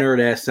my nerd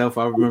ass self,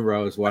 I remember I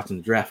was watching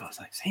the draft. I was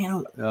like,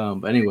 Sam.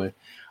 But anyway,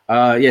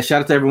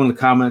 shout out to everyone in the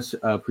comments.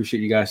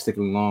 Appreciate you guys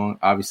sticking along.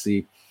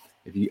 Obviously,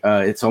 if you,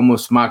 it's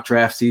almost mock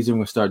draft season.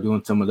 We'll start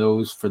doing some of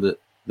those for the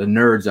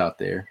nerds out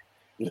there.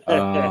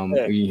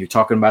 You're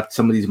talking about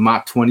some of these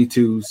mock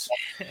 22s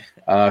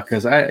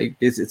because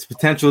it's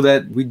potential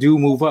that we do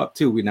move up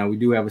too. We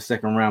do have a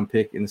second round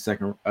pick in the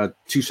second,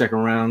 2 second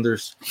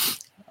rounders,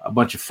 a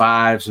bunch of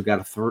 5s. We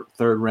got a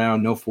third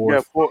round, no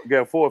 4th.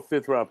 Got 4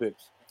 5th round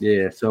picks.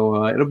 Yeah,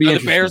 so it'll be. Are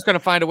the Bears going to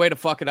find a way to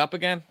fuck it up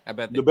again? I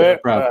bet the Bears.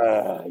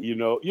 Probably.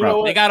 Know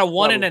what? They got a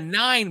 1 and a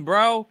 9,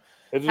 bro.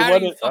 How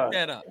do you fuck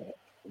that up?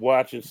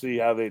 Watch and see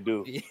how they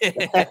do.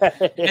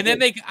 And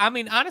then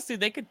honestly,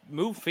 they could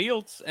move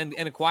Fields and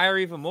acquire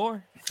even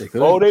more.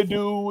 All they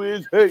do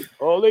is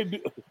all they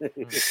do.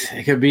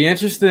 It could be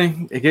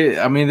interesting.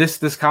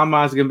 This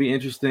combine is going to be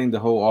interesting. The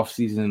whole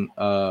offseason,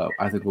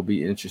 I think, will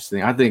be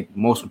interesting. I think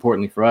most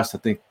importantly for us, I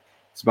think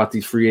it's about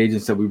these free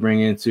agents that we bring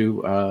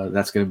into.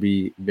 That's going to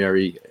be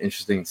very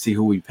interesting to see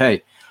who we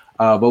pay.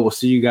 But we'll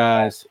see you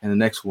guys in the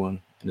next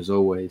one. And as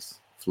always,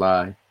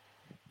 fly,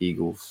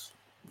 Eagles,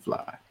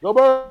 fly. Go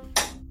Birds!